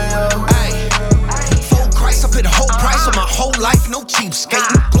 way, way up. Ay, full Christ, I put the whole price on my whole life. No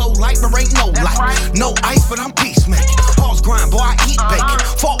cheapskating, glow light, but ain't no light. No ice, but I'm peacemaking. Balls grind, boy, I eat bacon.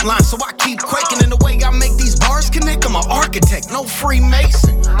 Fault line, so I keep quaking. In the way I make these bars connect, I'm an architect, no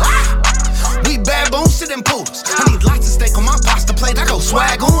Freemason. We bad bones to them poodles. I need lots of steak on my pasta plate. I go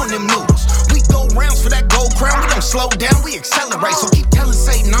swag on them noodles. We go rounds for that gold crown. We don't slow down, we accelerate. So keep telling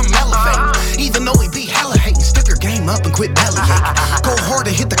Satan I'm elevating. Even though he be hella hating, step your game up and quit bellyaching. Go hard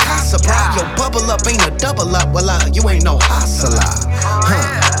and hit the casa, bro. Yo, bubble up ain't a double up. Well, you ain't no hustler.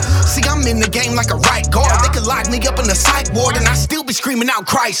 See, I'm in the game like a right guard. They could lock me up in the psych ward and I still be screaming out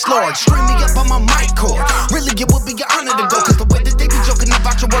Christ Lord. Stream me up on my mic cord. Really, it would be an honor to go. Cause the way that they be joking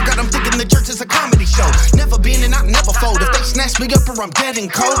about your work, I'm thinking the church is a comedy show. Never been and I never fold. If they snatch me up or I'm dead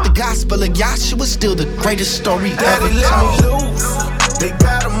and cold, the gospel of Yahshua is still the greatest story ever Daddy, let me told. loose. They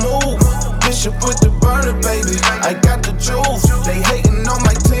gotta move. Bishop with the burner, baby. I got the juice. They hating on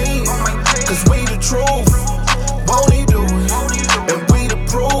my team, cause we the truth. Won't he do it? And we the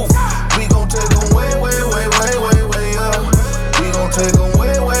proof. We gon' take them way, way, way, way, way, way up. We gon' take them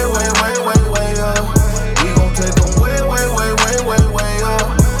way, way, way, way, way, way up. We gon' take them way, way, way, way, way, way up.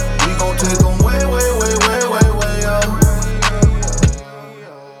 We gon' take them way, way, way, way, way, way up.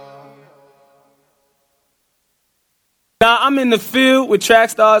 Now, I'm in the field with Track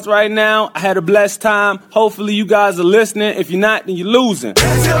Stars right now. I had a blessed time. Hopefully you guys are listening. If you're not, then you're losing.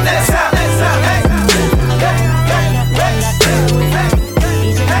 Let's go, let's out, hey.